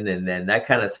that in, and then that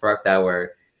kind of sparked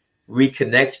our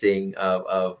reconnecting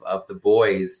of the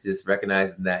boys, just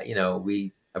recognizing that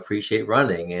we appreciate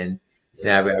running. And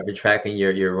I've been tracking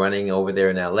your running over there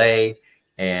in LA,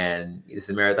 and this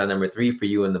is marathon number 3 for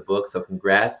you in the book. So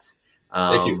congrats.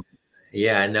 Thank you.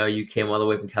 Yeah, I know you came all the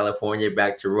way from California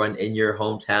back to run in your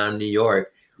hometown, New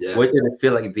York. Yes. What did it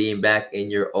feel like being back in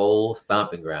your old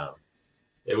stomping ground?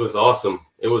 It was awesome.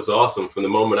 It was awesome. From the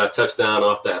moment I touched down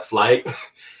off that flight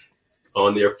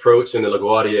on the approach in the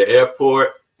LaGuardia airport,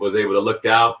 was able to look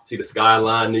out, see the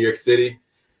skyline, New York City,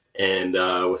 and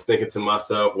was thinking to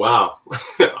myself, wow,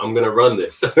 I'm going to run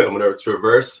this. I'm going to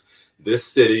traverse this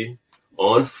city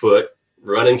on foot,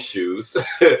 running shoes,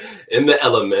 in the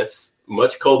elements,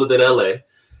 much colder than LA.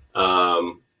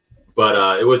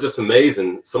 But it was just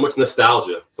amazing. So much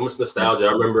nostalgia.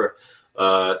 I remember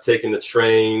taking the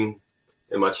train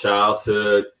in my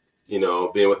childhood,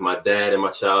 being with my dad in my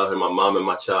childhood, my mom in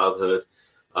my childhood.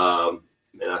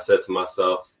 And I said to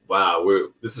myself, wow,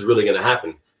 this is really going to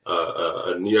happen.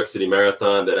 A New York City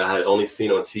marathon that I had only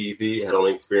seen on TV, had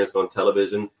only experienced on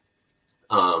television.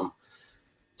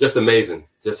 Just amazing.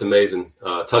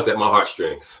 Tugged at my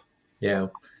heartstrings. Yeah,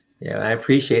 I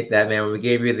appreciate that, man. When we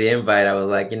gave you the invite, I was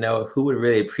like, who would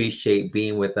really appreciate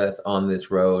being with us on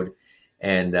this road?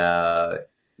 And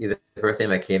you're the first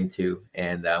name I came to,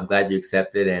 and I'm glad you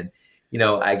accepted. And,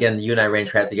 again, you and I ran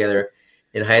track together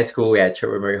in high school. We had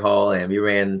Woodbury Hall, and we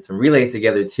ran some relays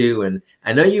together too. And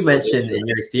I know you mentioned in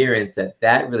your experience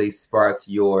that really sparked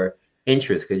your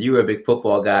interest because you were a big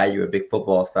football guy. You were a big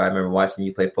football star. I remember watching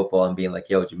you play football and being like,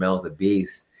 yo, Jamel's a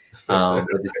beast. But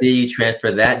to see you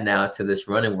transfer that now to this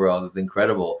running world is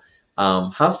incredible.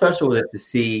 How special was it to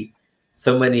see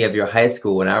so many of your high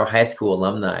school and our high school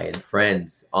alumni and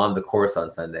friends on the course on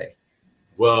Sunday?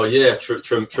 Well, yeah,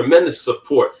 tremendous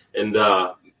support. And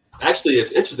actually,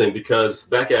 it's interesting because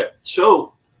back at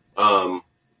Choate,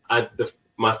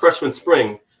 my freshman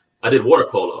spring, I did water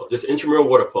polo, just intramural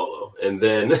water polo. And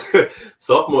then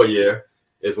sophomore year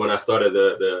is when I started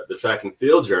the track and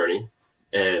field journey.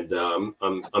 And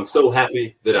I'm so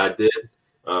happy that I did,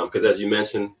 because as you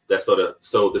mentioned, that sort of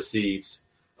sowed the seeds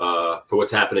for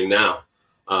what's happening now.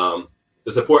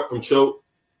 The support from Choate,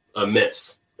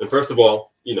 immense. And first of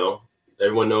all,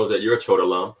 everyone knows that you're a Choate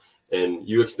alum, and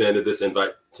you extended this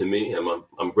invite to me, and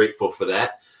I'm grateful for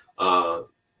that.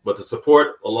 But the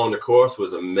support along the course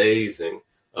was amazing.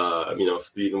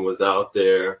 Stephen was out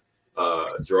there,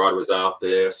 Gerard was out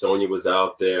there, Sonia was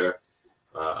out there,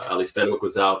 Ali Fenwick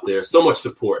was out there. So much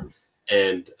support,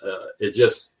 and it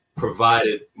just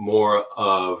provided more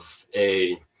of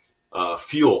a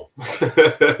fuel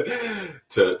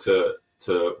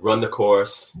to run the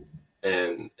course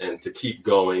and to keep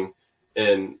going.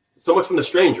 And so much from the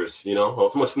strangers,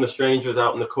 so much from the strangers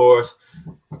out in the course.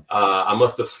 I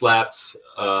must have slapped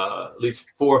at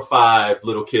least 4 or 5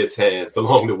 little kids' hands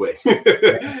along the way,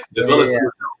 as well as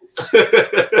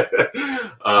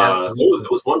so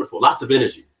it was wonderful. Lots of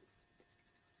energy.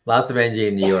 Lots of energy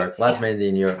in New York.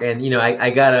 And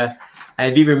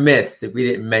I'd be remiss if we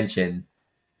didn't mention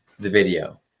the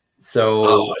video.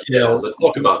 So let's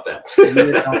talk about that.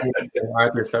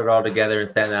 Arthur started all together in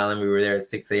Staten Island. We were there at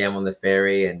 6 a.m. on the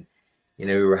ferry, and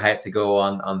we were hyped to go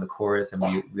on the course,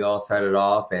 and we all started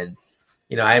off. And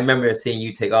I remember seeing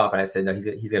you take off, and I said, no, he's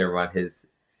going to run his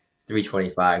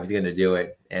 3:25. He's going to do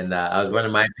it. And I was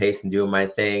running my pace and doing my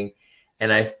thing,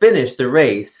 and I finished the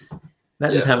race.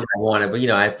 Not the time I wanted, but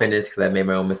I finished because I made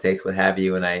my own mistakes, what have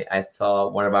you. And I saw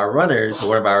one of our runners,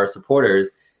 one of our supporters,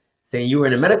 saying you were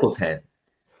in a medical tent.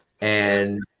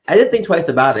 And I didn't think twice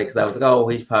about it because I was like, oh,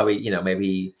 he's probably, maybe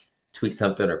he tweaked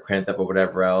something or cramped up or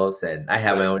whatever else. And I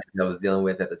had my own that I was dealing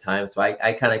with at the time. So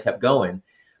I kind of kept going.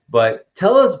 But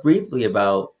tell us briefly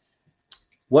about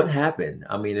what happened.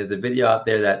 I mean, there's a video out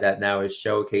there that now is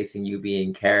showcasing you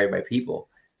being carried by people.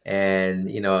 And,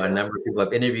 a number of people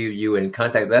have interviewed you and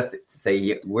contacted us to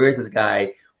say, where's this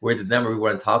guy? Where's his number? We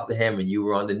want to talk to him. And you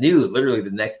were on the news literally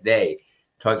the next day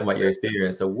talking about your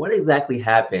experience. So what exactly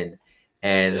happened?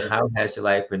 And how has your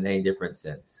life been any different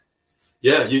since?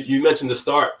 Yeah, you mentioned the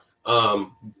start.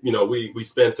 We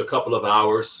spent a couple of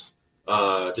hours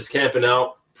just camping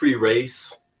out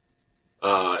pre-race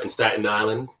in Staten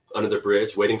Island under the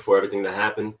bridge, waiting for everything to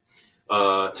happen.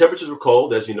 Temperatures were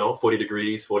cold, as you know, 40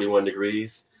 degrees, 41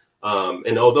 degrees.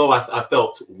 And although I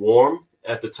felt warm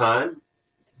at the time,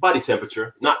 body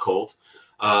temperature, not cold,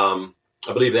 I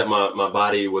believe that my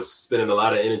body was spending a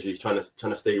lot of energy trying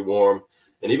to stay warm.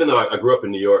 And even though I grew up in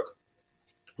New York,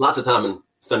 lots of time in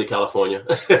sunny California,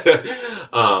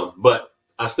 but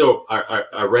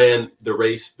I ran the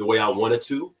race the way I wanted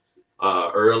to,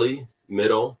 early,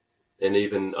 middle, and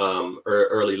even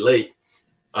early, late.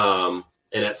 And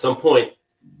at some point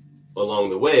along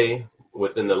the way,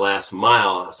 within the last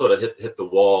mile, I sort of hit the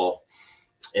wall,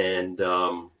 and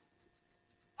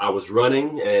I was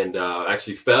running and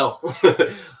actually fell.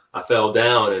 I fell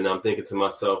down, and I'm thinking to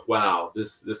myself, wow,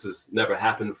 this has never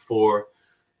happened before.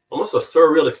 Almost a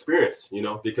surreal experience,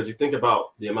 because you think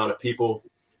about the amount of people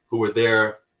who were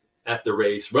there at the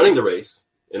race, running the race,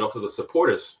 and also the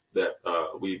supporters that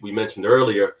we mentioned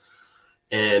earlier.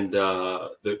 And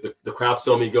the crowd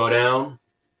saw me go down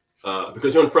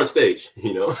because you're on the front stage,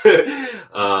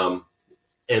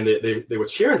 and they were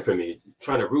cheering for me,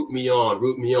 trying to root me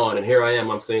on. And here I am,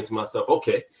 I'm saying to myself,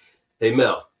 okay, hey,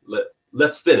 Mel,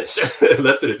 let's finish.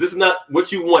 Let's finish. This is not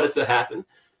what you wanted to happen,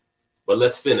 but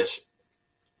let's finish.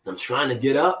 I'm trying to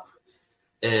get up,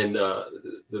 and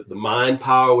the mind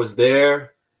power was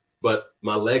there, but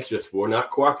my legs just were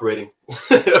not cooperating.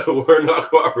 Were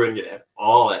not cooperating at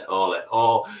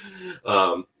all.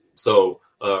 So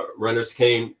runners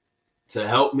came to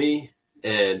help me,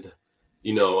 and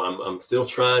I'm still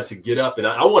trying to get up, and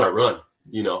I want to run.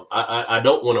 I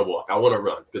don't want to walk. I want to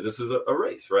run because this is a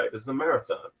race, right? This is a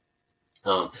marathon.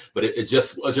 But it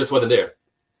just wasn't there.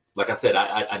 Like I said,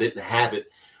 I didn't have it.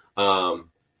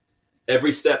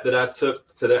 Every step that I took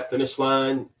to that finish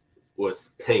line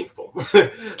was painful.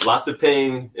 Lots of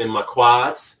pain in my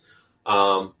quads.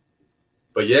 But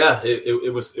yeah,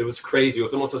 it was crazy. It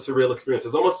was almost a surreal experience. It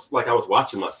was almost like I was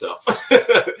watching myself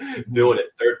doing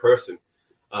it, third person.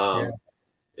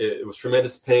 It was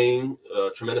tremendous pain,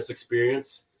 tremendous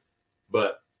experience.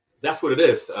 But that's what it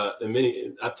is.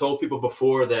 I've told people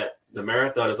before that the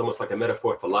marathon is almost like a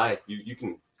metaphor for life. You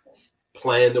can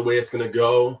plan the way it's going to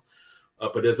go.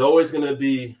 but there's always going to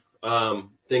be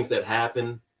things that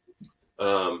happen,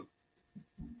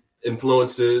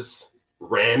 influences,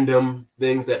 random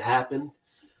things that happen,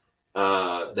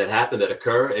 that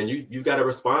occur, and you've got to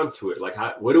respond to it. Like,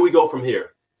 where do we go from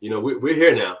here? We're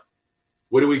here now.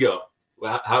 Where do we go?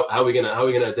 How are we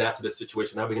gonna adapt to this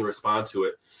situation? How are we gonna respond to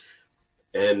it?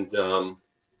 And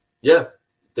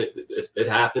it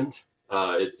happened.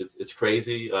 It's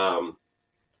crazy. One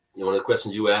of the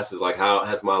questions you asked is like, how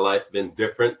has my life been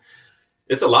different?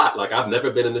 It's a lot. Like, I've never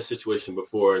been in this situation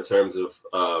before in terms of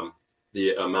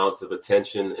the amount of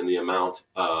attention and the amount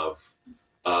of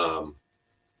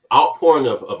outpouring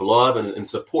of love and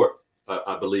support.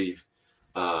 I believe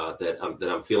that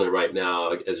I'm feeling right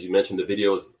now. As you mentioned, the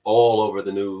videos all over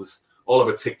the news, all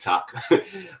over TikTok.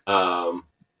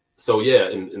 So yeah,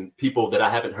 and people that I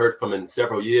haven't heard from in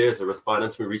several years are responding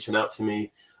to me, reaching out to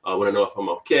me. I want to know if I'm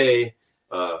okay.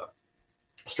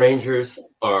 Strangers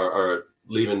are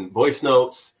leaving voice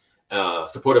notes,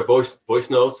 supportive voice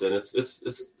notes, and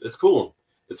it's cool.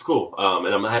 It's cool.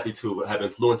 And I'm happy to have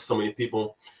influenced so many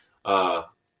people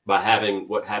by having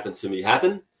what happened to me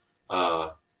happen.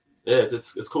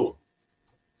 It's cool.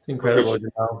 It's incredible.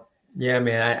 Yeah,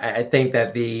 man. I think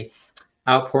that the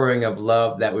outpouring of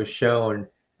love that was shown,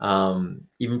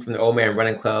 even from the Old Man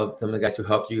Running Club, some of the guys who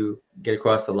helped you get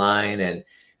across the line, and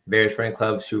various running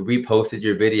clubs who reposted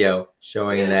your video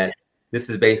showing that this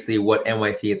is basically what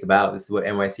NYC is about. This is what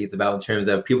NYC is about in terms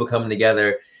of people coming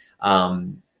together.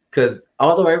 Because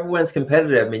although everyone's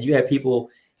competitive, I mean, you have people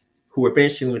who are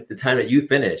finishing with the time that you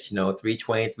finished,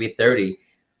 3:20, 3:30,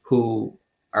 who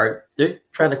they're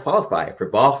trying to qualify for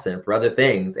Boston, for other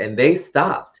things, and they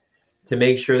stopped to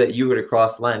make sure that you were to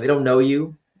cross the line. They don't know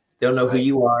you. They don't know who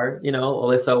you are.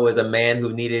 Alyssa was a man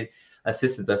who needed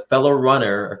assistance, a fellow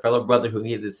runner, a fellow brother who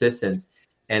needed assistance,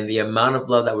 and the amount of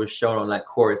love that was shown on that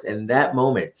course in that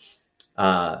moment.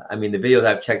 I mean, the videos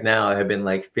I've checked now have been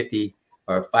like 50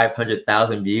 or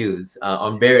 500,000 views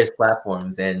on various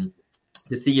platforms, and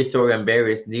to see your story on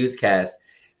various newscasts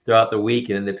throughout the week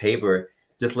and in the paper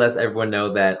just lets everyone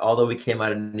know that although we came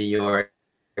out of New York,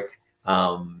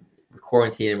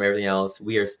 quarantine and everything else,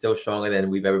 we are still stronger than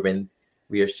we've ever been.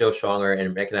 We are still stronger,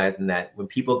 and recognizing that when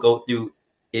people go through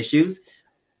issues,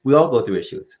 we all go through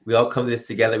issues. We all come to this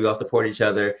together. We all support each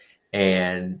other.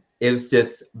 And it was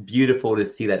just beautiful to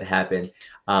see that happen.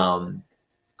 I'm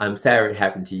sorry it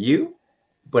happened to you,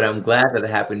 but I'm glad that it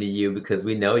happened to you because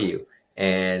we know you.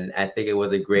 And I think it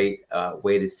was a great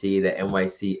way to see that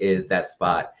NYC is that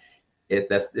spot.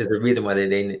 There's a reason why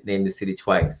they named the city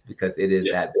twice, because it is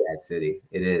that bad city.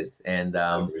 It is. And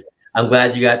I'm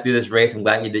glad you got through this race. I'm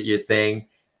glad you did your thing.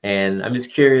 And I'm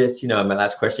just curious, my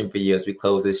last question for you as we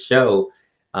close this show.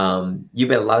 You've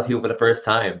met a lot of people for the first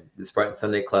time. The Spartan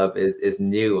Sunday Club is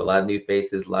new, a lot of new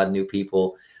faces, a lot of new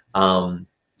people. Some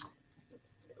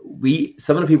of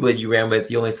the people that you ran with,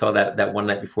 you only saw that one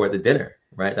night before the dinner,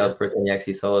 right? That was the first time you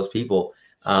actually saw those people.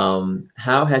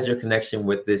 How has your connection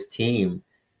with this team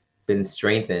been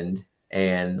strengthened,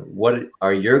 and what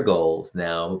are your goals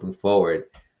now moving forward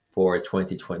for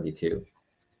 2022?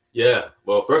 Yeah,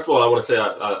 well, first of all, I want to say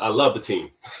I love the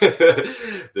team.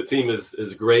 The team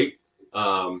is great.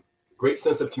 Great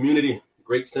sense of community,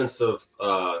 great sense of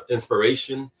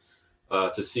inspiration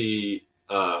to see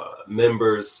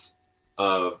members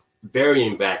of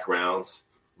varying backgrounds,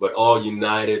 but all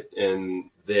united in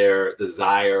their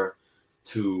desire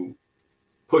to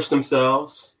push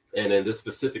themselves, and in this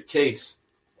specific case,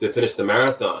 to finish the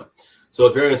marathon. So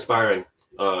it's very inspiring.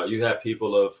 You have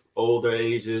people of older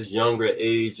ages, younger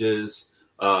ages,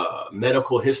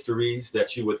 medical histories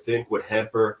that you would think would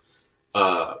hamper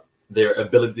their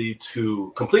ability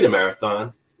to complete a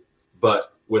marathon.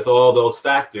 But with all those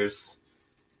factors,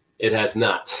 it has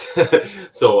not.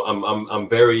 So I'm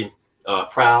very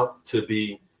proud to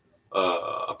be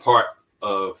a part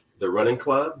of the running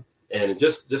club. And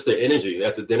just the energy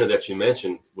at the dinner that you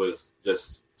mentioned was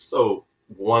just so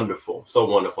wonderful.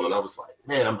 And I was like,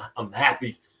 man, I'm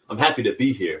happy to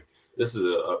be here. This is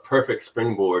a perfect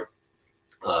springboard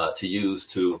to use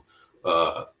to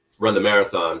run the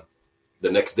marathon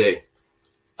the next day,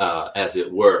 as it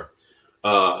were.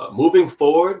 Moving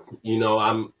forward,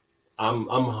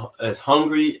 I'm as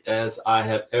hungry as I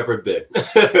have ever been.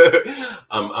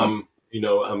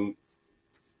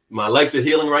 My legs are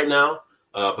healing right now.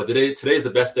 But today is the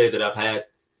best day that I've had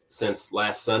since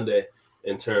last Sunday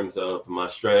in terms of my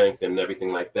strength and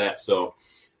everything like that. So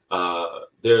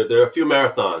there are a few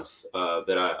marathons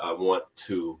that I want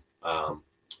to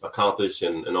accomplish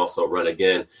and also run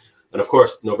again. And of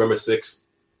course, November 6th,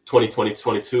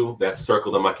 2022, that's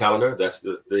circled on my calendar. That's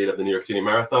the date of the New York City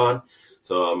Marathon.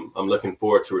 So I'm looking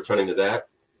forward to returning to that.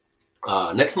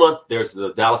 Next month, there's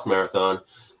the Dallas Marathon.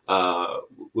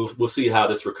 We'll see how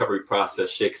this recovery process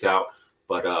shakes out,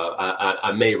 but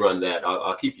I may run that.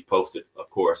 I'll keep you posted, of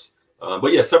course.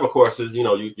 But yeah, several courses.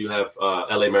 You have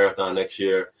LA Marathon next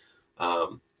year,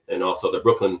 and also the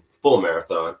Brooklyn Full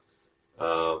Marathon.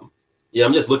 Yeah,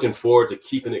 I'm just looking forward to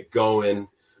keeping it going.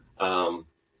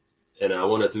 And I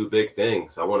want to do big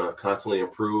things. I want to constantly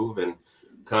improve and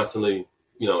constantly,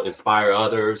 inspire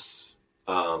others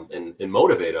and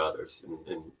motivate others.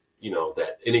 And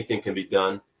that anything can be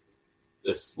done.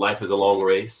 This life is a long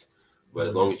race, but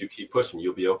as long as you keep pushing,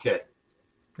 you'll be okay.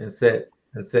 That's it.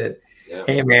 Yeah.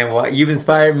 Hey, man, well, you've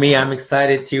inspired me. I'm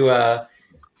excited to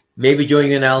maybe join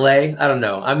you in LA. I don't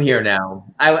know. I'm here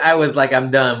now. I was like,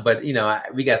 I'm done, but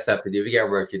we got stuff to do. We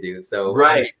got work to do. So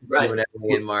right.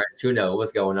 In March, who knows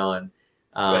what's going on?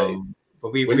 Right.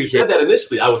 But we when you appreciate said that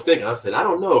initially, I said, I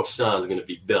don't know if Sean's going to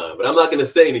be done, but I'm not going to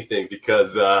say anything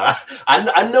because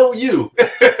I know you.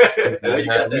 You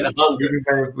got that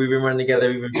hunger. We've been running together.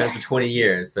 We've been friends for 20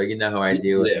 years, so you know how I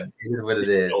do. Yeah. It is what it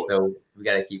is. So we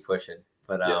got to keep pushing.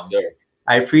 But yes, sir.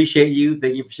 I appreciate you.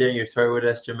 Thank you for sharing your story with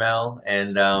us, Jamel.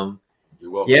 And you're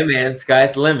welcome. Yeah, man,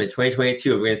 sky's the limit.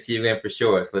 2022. We're going to see you again for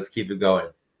sure. So let's keep it going.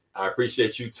 I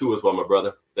appreciate you too as well, my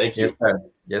brother. Thank you. Yes, sir.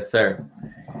 Yes, sir.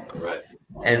 All right.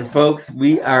 And folks,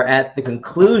 we are at the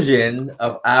conclusion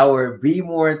of our Be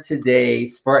More Today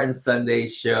Spartan Sunday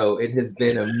show. It has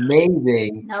been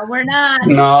amazing. No, we're not.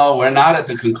 No, we're not at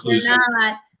the conclusion. We're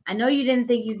not. I know you didn't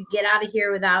think you could get out of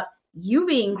here without you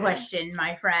being questioned,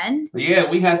 my friend. Yeah,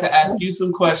 we had to ask you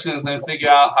some questions and figure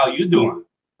out how you're doing.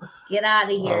 Get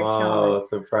out of here, Sean. Oh,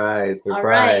 surprise. All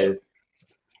right.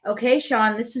 Okay,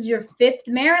 Sean, this was your 5th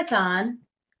marathon.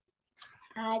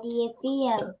 How do you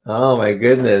feel? Oh my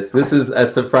goodness. This is a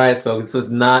surprise, folks. This was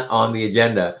not on the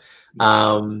agenda.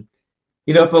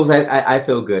 Folks, I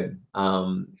feel good.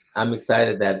 I'm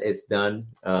excited that it's done.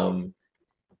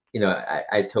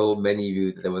 I told many of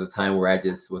you that there was a time where I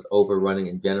just was overrunning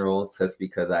in general, just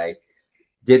because I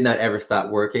did not ever stop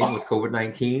working with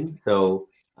COVID-19. So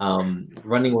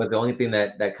running was the only thing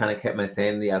that kind of kept my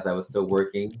sanity as I was still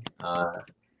working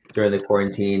during the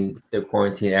quarantine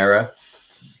era.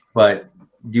 But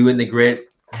doing the grit,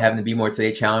 having the Be More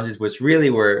Today challenges, which really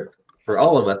were for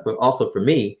all of us, but also for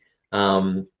me,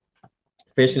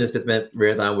 finishing this 5th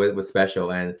marathon was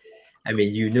special. And I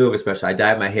mean, you knew it was special. I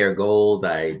dyed my hair gold.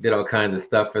 I did all kinds of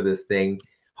stuff for this thing,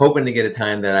 hoping to get a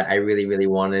time that I really, really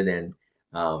wanted. And,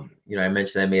 I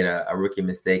mentioned I made a rookie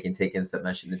mistake in taking something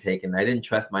I shouldn't have taken. I didn't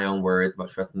trust my own words,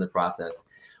 but trusting the process.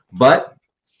 But,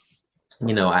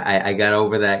 I got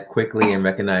over that quickly and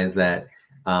recognized that,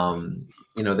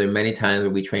 there are many times where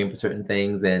we train for certain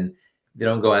things and they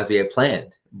don't go as we had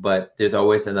planned, but there's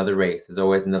always another race. There's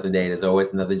always another day. There's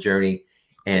always another journey.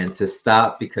 And to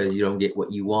stop because you don't get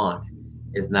what you want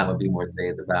is not what Be More Today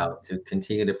is about. To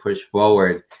continue to push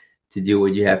forward, to do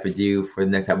what you have to do for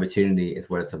the next opportunity is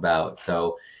what it's about.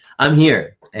 So I'm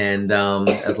here. And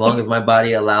as long as my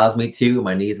body allows me to,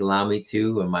 my knees allow me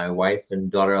to, and my wife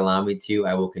and daughter allow me to,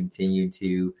 I will continue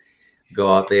to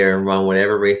go out there and run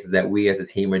whatever races that we as a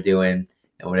team are doing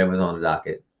and whatever's on the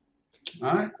docket.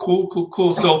 All right,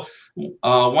 cool. So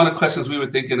one of the questions we were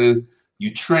thinking is,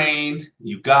 you trained,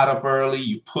 you got up early,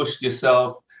 you pushed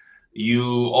yourself.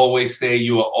 You always say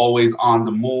you are always on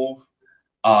the move.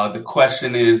 The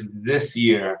question is, this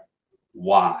year,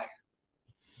 why?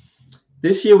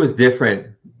 This year was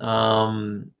different.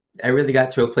 I really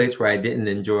got to a place where I didn't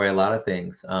enjoy a lot of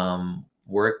things.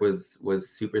 Work was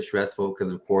super stressful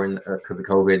because of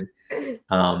COVID.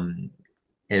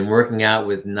 And working out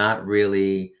was not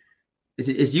really,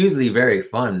 it's usually very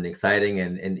fun and exciting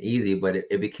and easy, but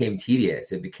it became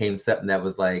tedious. It became something that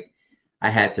was like, I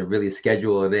had to really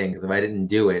schedule it in, because if I didn't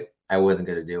do it, I wasn't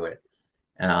going to do it.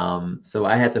 So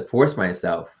I had to force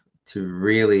myself to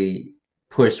really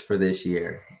push for this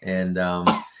year. And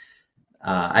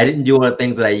I didn't do all the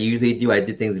things that I usually do. I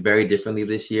did things very differently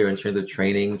this year in terms of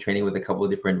training with a couple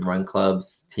of different run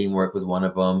clubs. Teamwork was one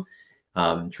of them.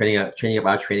 Training up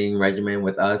our training regimen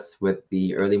with us with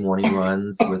the early morning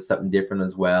runs was something different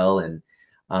as well. And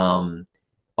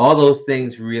all those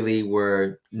things really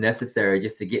were necessary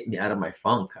just to get me out of my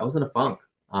funk. I was in a funk.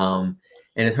 And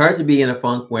it's hard to be in a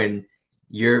funk when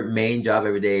your main job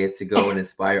every day is to go and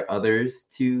inspire others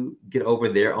to get over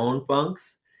their own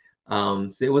funks.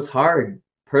 So it was hard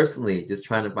personally, just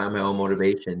trying to find my own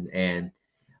motivation. And,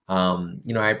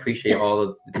 I appreciate all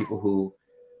of the people who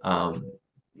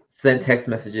sent text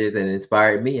messages and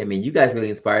inspired me. I mean, you guys really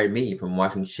inspired me, from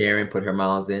watching Sharon put her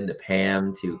miles in, to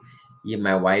Pam, to even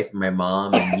my wife and my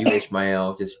mom, and you,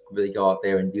 Ishmael, just really go out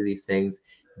there and do these things.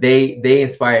 they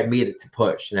inspired me to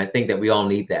push. And I think that we all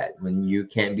need that. When you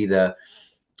can't be the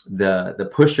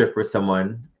pusher for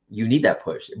someone, you need that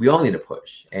push. We all need a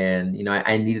push. And, you know,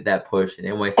 I needed that push. And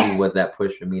NYC was that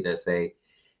push for me to say,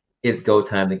 it's go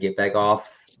time to get back off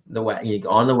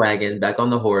on the wagon, back on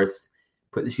the horse,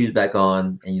 put the shoes back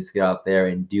on, and you just get out there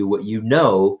and do what you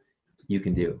know you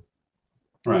can do.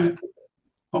 Right.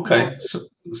 Okay.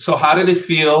 So how did it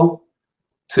feel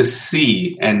to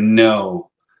see and know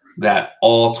that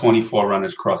all 24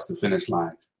 runners crossed the finish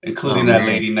line, including that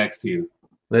lady next to you?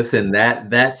 Listen,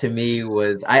 that to me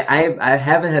was, I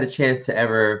haven't had a chance to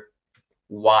ever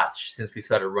watch since we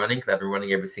started running, because I've been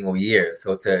running every single year.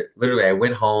 So to literally, I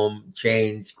went home,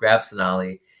 changed, grabbed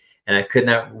Sonali, and I could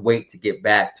not wait to get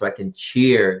back so I can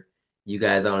cheer you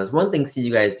guys on. It's one thing seeing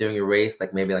you guys during a race,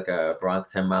 like maybe like a Bronx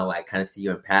 10 mile, I kind of see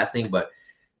you in passing, but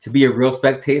to be a real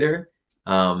spectator,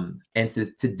 and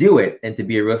to do it and to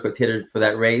be a real spectator for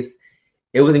that race,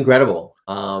 it was incredible.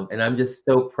 And I'm just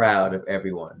so proud of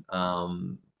everyone.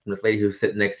 From this lady who's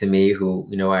sitting next to me, who,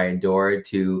 you know, I adored,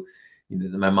 to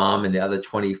my mom and the other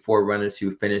 24 runners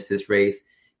who finished this race,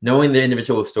 knowing their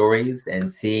individual stories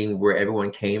and seeing where everyone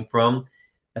came from.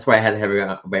 That's why I had to have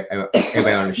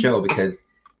everybody on the show, because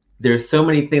there's so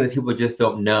many things that people just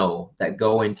don't know that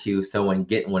go into someone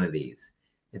getting one of these.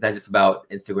 It's not just about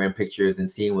Instagram pictures and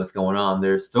seeing what's going on.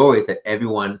 There's stories that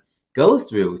everyone goes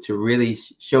through to really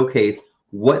showcase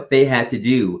what they had to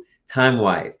do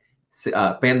time-wise,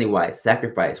 family-wise,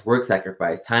 sacrifice, work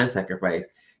sacrifice, time sacrifice,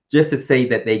 just to say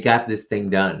that they got this thing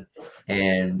done.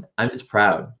 And I'm just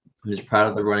proud. I'm just proud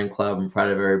of the running club. I'm proud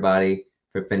of everybody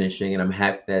for finishing, and I'm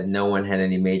happy that no one had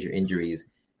any major injuries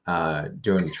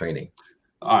during the training.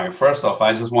 All right. First off,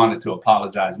 I just wanted to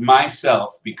apologize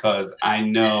myself, because I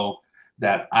know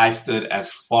that I stood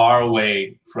as far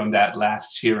away from that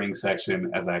last cheering section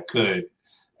as I could.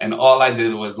 And all I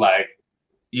did was, like,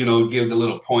 you know, give the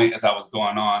little point as I was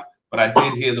going on. But I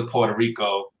did hear the Puerto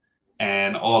Rico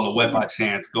and all the Wepa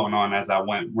chants going on as I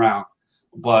went round.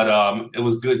 But it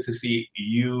was good to see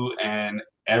you and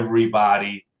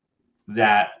everybody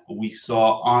that we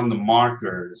saw on the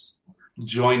markers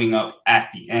joining up at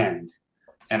the end.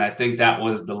 And I think that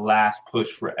was the last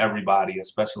push for everybody,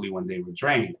 especially when they were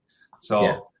drained. So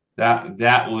yes,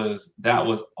 that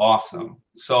was awesome.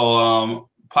 So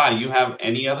Pai, you have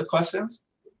any other questions?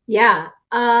 Yeah.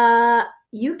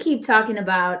 You keep talking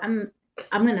about,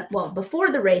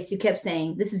 before the race, you kept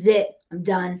saying, this is it, I'm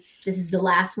done. This is the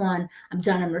last one. I'm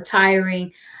done. I'm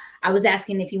retiring. I was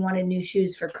asking if you wanted new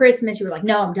shoes for Christmas. You were like,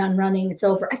 no, I'm done running. It's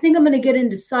over. I think I'm going to get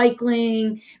into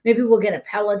cycling. Maybe we'll get a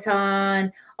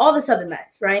Peloton, all this other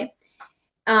mess, right?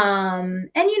 And,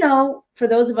 you know, for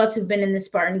those of us who've been in the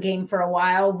Spartan game for a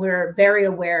while, we're very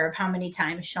aware of how many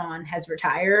times Sean has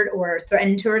retired or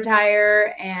threatened to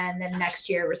retire. And then next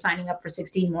year we're signing up for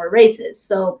 16 more races.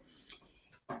 So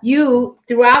you,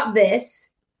 throughout this,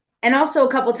 and also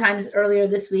a couple times earlier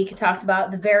this week, talked about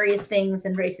the various things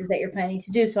and races that you're planning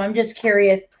to do. So I'm just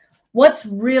curious, what's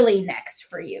really next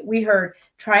for you? We heard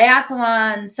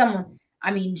triathlon.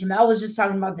 Jamel was just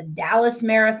talking about the Dallas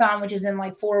Marathon, which is in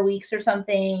like 4 weeks or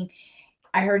something.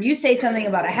 I heard you say something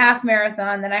about a half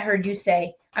marathon. Then I heard you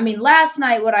say, last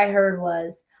night what I heard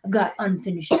was, I've got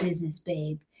unfinished business,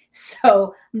 babe.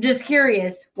 So I'm just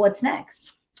curious, what's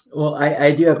next? Well,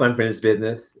 I do have unfinished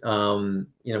business.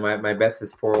 My best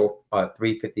is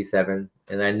 3:57,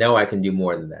 and I know I can do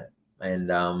more than that.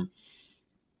 And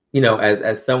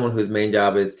as someone whose main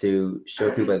job is to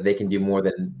show people that they can do more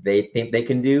than they think they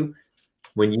can do,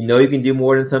 when you know you can do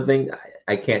more than something,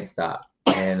 I can't stop.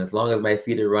 And as long as my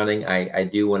feet are running, I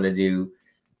do want to do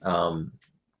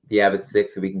the Avid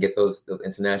 6 so we can get those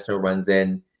international runs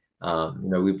in.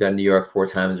 We've done New York 4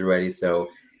 times already, so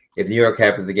if New York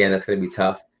happens again, that's going to be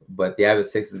tough. But the Avid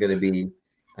 6 is going to be,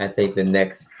 I think, the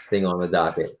next thing on the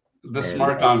docket. The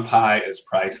smirk on Pai is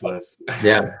priceless.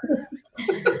 Yeah.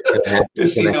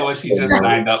 Does she know what she just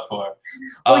signed up for?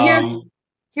 Well,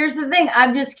 here's the thing.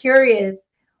 I'm just curious.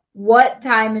 What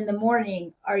time in the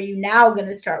morning are you now going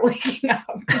to start waking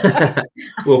up?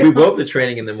 Well, we both are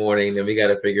training in the morning. Then we got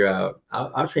to figure out.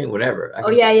 I'll train whatever.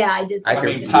 I did.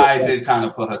 Pai did kind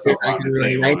of put herself on the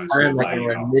table. Nighttime, I can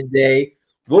run midday.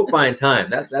 We'll find time.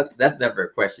 That's never a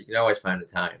question. You can always find the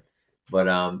time. But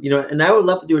and I would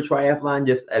love to do a triathlon.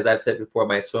 Just as I've said before,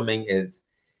 my swimming is,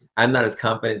 I'm not as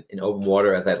confident in open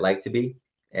water as I'd like to be,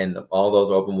 and all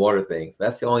those open water things.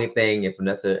 That's the only thing. If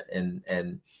Vanessa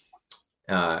and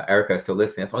Erica are still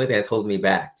listening, that's the only thing that's holding me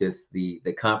back. Just the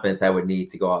confidence I would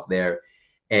need to go out there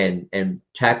and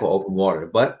tackle open water.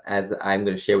 But as I'm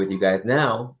going to share with you guys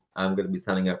now, I'm going to be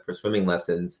signing up for swimming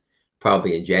lessons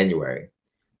probably in January.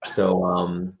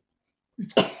 So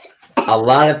a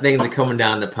lot of things are coming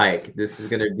down the pike. This is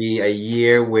going to be a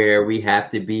year where we have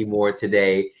to be more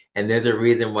today. And there's a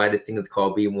reason why this thing is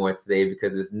called Be More Today,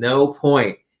 because there's no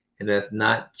point in us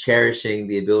not cherishing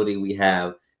the ability we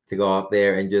have to go out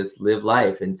there and just live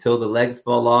life until the legs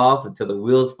fall off, until the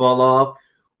wheels fall off.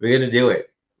 We're going to do it.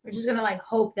 We're just gonna like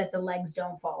hope that the legs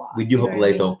don't fall off. We do hope the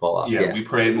legs don't fall off. Yeah, we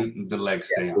pray the legs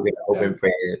stay on. We're gonna hope and pray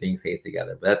that everything stays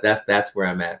together. But that's where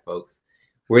I'm at, folks.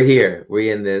 We're here.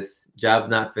 We're in this. Job's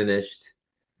not finished.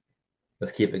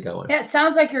 Let's keep it going. Yeah, it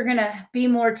sounds like you're gonna be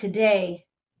more today.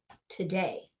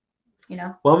 You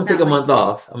know. Well, I'm gonna take a month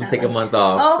off. I'm gonna take a month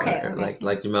off. Oh, okay.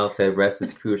 Like Jamel said, rest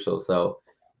is crucial. So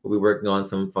we'll be working on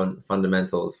some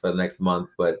fundamentals for the next month.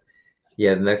 But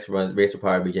yeah, the next race will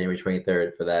probably be January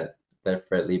 23rd for that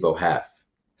Fred Lebo half.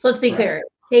 So let's be clear.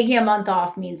 Taking a month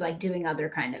off means like doing other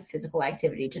kind of physical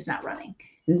activity, just not running.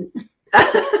 Yeah,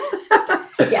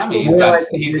 I mean, he's got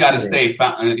to stay. He's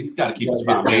got to keep his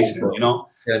foundation, you know.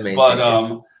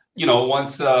 But you know,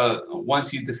 once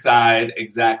you decide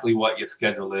exactly what your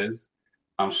schedule is,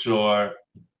 I'm sure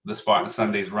the Spartan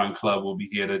Sundays Run Club will be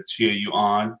here to cheer you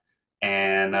on,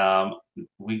 and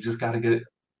we just got to get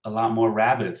a lot more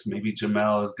rabbits. Maybe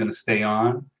Jamel is going to stay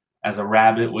on as a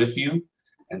rabbit with you,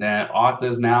 and then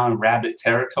Arthur's now in rabbit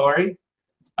territory.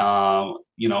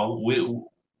 You know,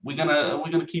 we're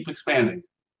gonna keep expanding.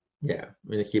 Yeah,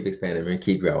 we're gonna keep expanding. We're gonna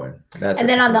keep growing. And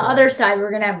then on the other side, we're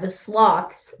gonna have the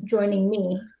sloths joining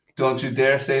me. Don't you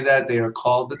dare say that. They are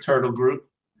called the Turtle Group,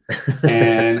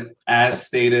 and as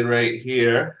stated right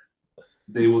here,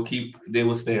 they will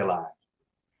stay alive.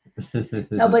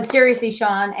 No, but seriously,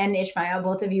 Sean and Ishmael,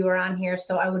 both of you are on here,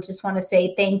 so I would just want to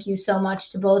say thank you so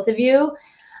much to both of you.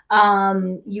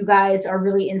 You guys are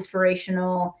really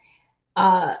inspirational.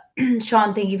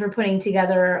 Sean, thank you for putting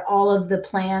together all of the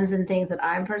plans and things that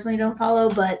I personally don't follow,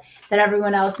 but that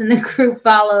everyone else in the group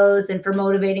follows, and for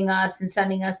motivating us and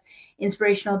sending us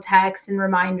inspirational texts and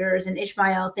reminders. And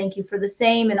Ishmael, thank you for the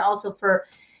same, and also for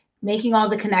making all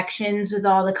the connections with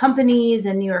all the companies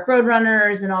and New York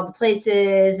Roadrunners and all the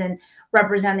places, and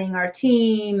representing our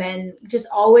team, and just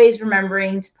always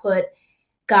remembering to put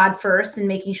God first, and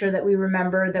making sure that we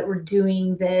remember that we're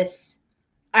doing this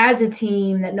as a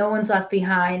team, that no one's left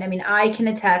behind. I mean, I can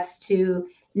attest to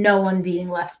no one being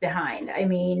left behind. I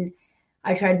mean,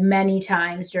 I tried many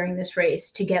times during this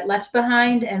race to get left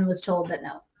behind and was told that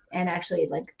no, and actually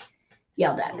like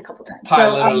yelled at a couple times. Pi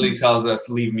literally tells us,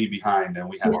 leave me behind, and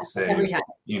we have to say,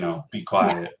 you know, be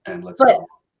quiet and let's go.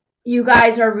 You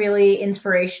guys are really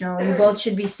inspirational. You both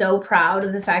should be so proud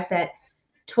of the fact that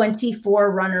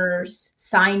 24 runners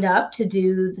signed up to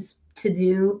do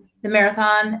the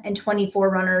marathon, and 24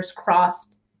 runners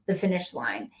crossed the finish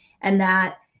line, and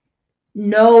that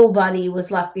nobody was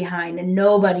left behind and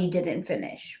nobody didn't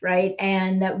finish, right?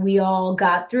 And that we all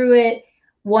got through it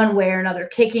one way or another,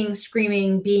 kicking,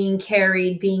 screaming, being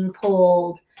carried, being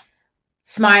pulled,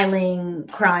 smiling,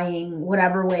 crying,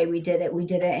 whatever way we did it,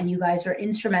 and you guys are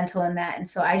instrumental in that. And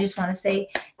so I just want to say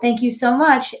thank you so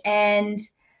much. And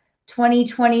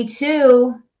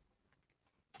 2022,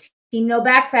 Team No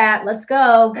Back Fat, let's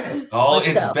go.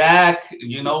 It's back.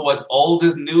 You know what's old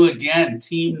is new again.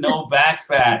 Team No Back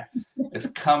Fat is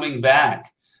coming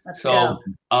back. Let's go.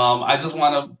 I just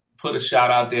want to put a shout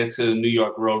out there to New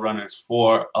York Roadrunners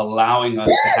for allowing us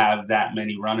to have that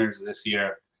many runners this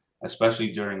year, especially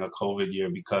during a COVID year,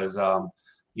 because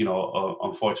you know,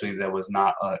 unfortunately there was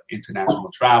not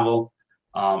international travel,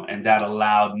 and that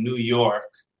allowed New York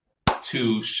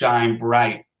to shine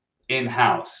bright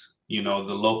in-house. You know,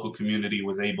 the local community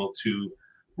was able to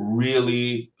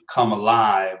really come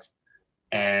alive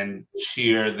and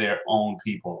cheer their own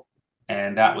people.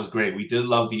 And that was great. We did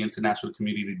love the international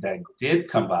community that did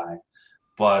come by.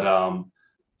 But,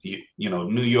 you know,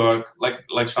 New York,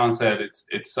 like Sean said,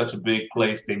 it's such a big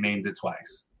place. They named it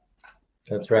twice.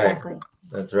 That's right. Exactly.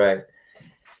 That's right.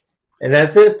 And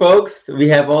that's it, folks. We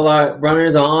have all our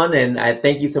runners on. And I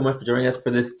thank you so much for joining us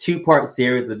for this 2-part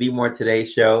series, the Be More Today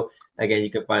show. Again,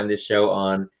 you can find this show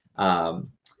on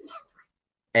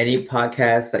any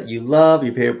podcast that you love,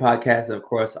 your favorite podcast, and of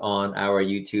course on our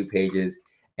YouTube pages.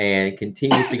 And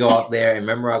continue to go out there and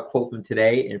remember our quote from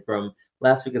today and from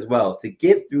last week as well. To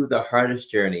get through the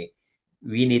hardest journey,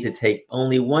 we need to take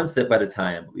only one step at a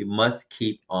time. We must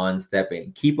keep on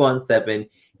stepping. Keep on stepping.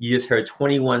 You just heard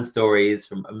 21 stories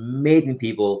from amazing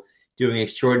people doing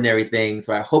extraordinary things.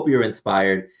 So I hope you're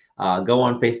inspired. Go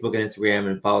on Facebook and Instagram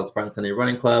and follow Spartan Sunday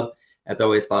Running Club. As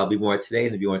always, follow Be More Today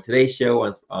and the Be More Today show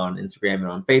on Instagram and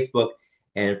on Facebook.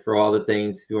 And for all the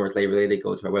things Be More Today related,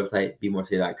 go to our website,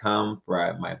 BeMoreToday.com,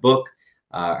 for my book,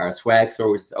 our swag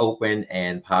store, which is open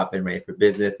and popping, ready for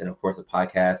business, and of course a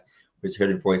podcast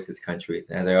Returning Voices countries.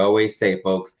 And as I always say,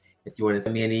 folks, if you want to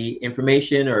send me any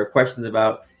information or questions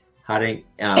about how to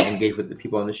engage with the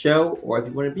people on the show, or if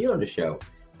you want to be on the show,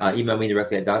 email me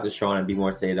directly at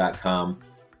drshawn@bemoreToday.com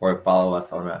or follow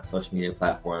us on our social media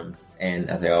platforms. And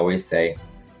as I always say,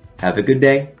 have a good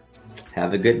day,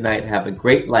 have a good night, have a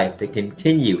great life to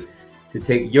continue to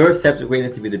take your steps of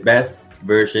greatness to be the best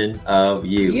version of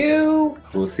you.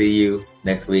 We'll see you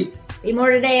next week. Be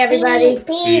more today, everybody.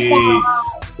 Peace.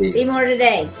 Be more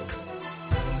today.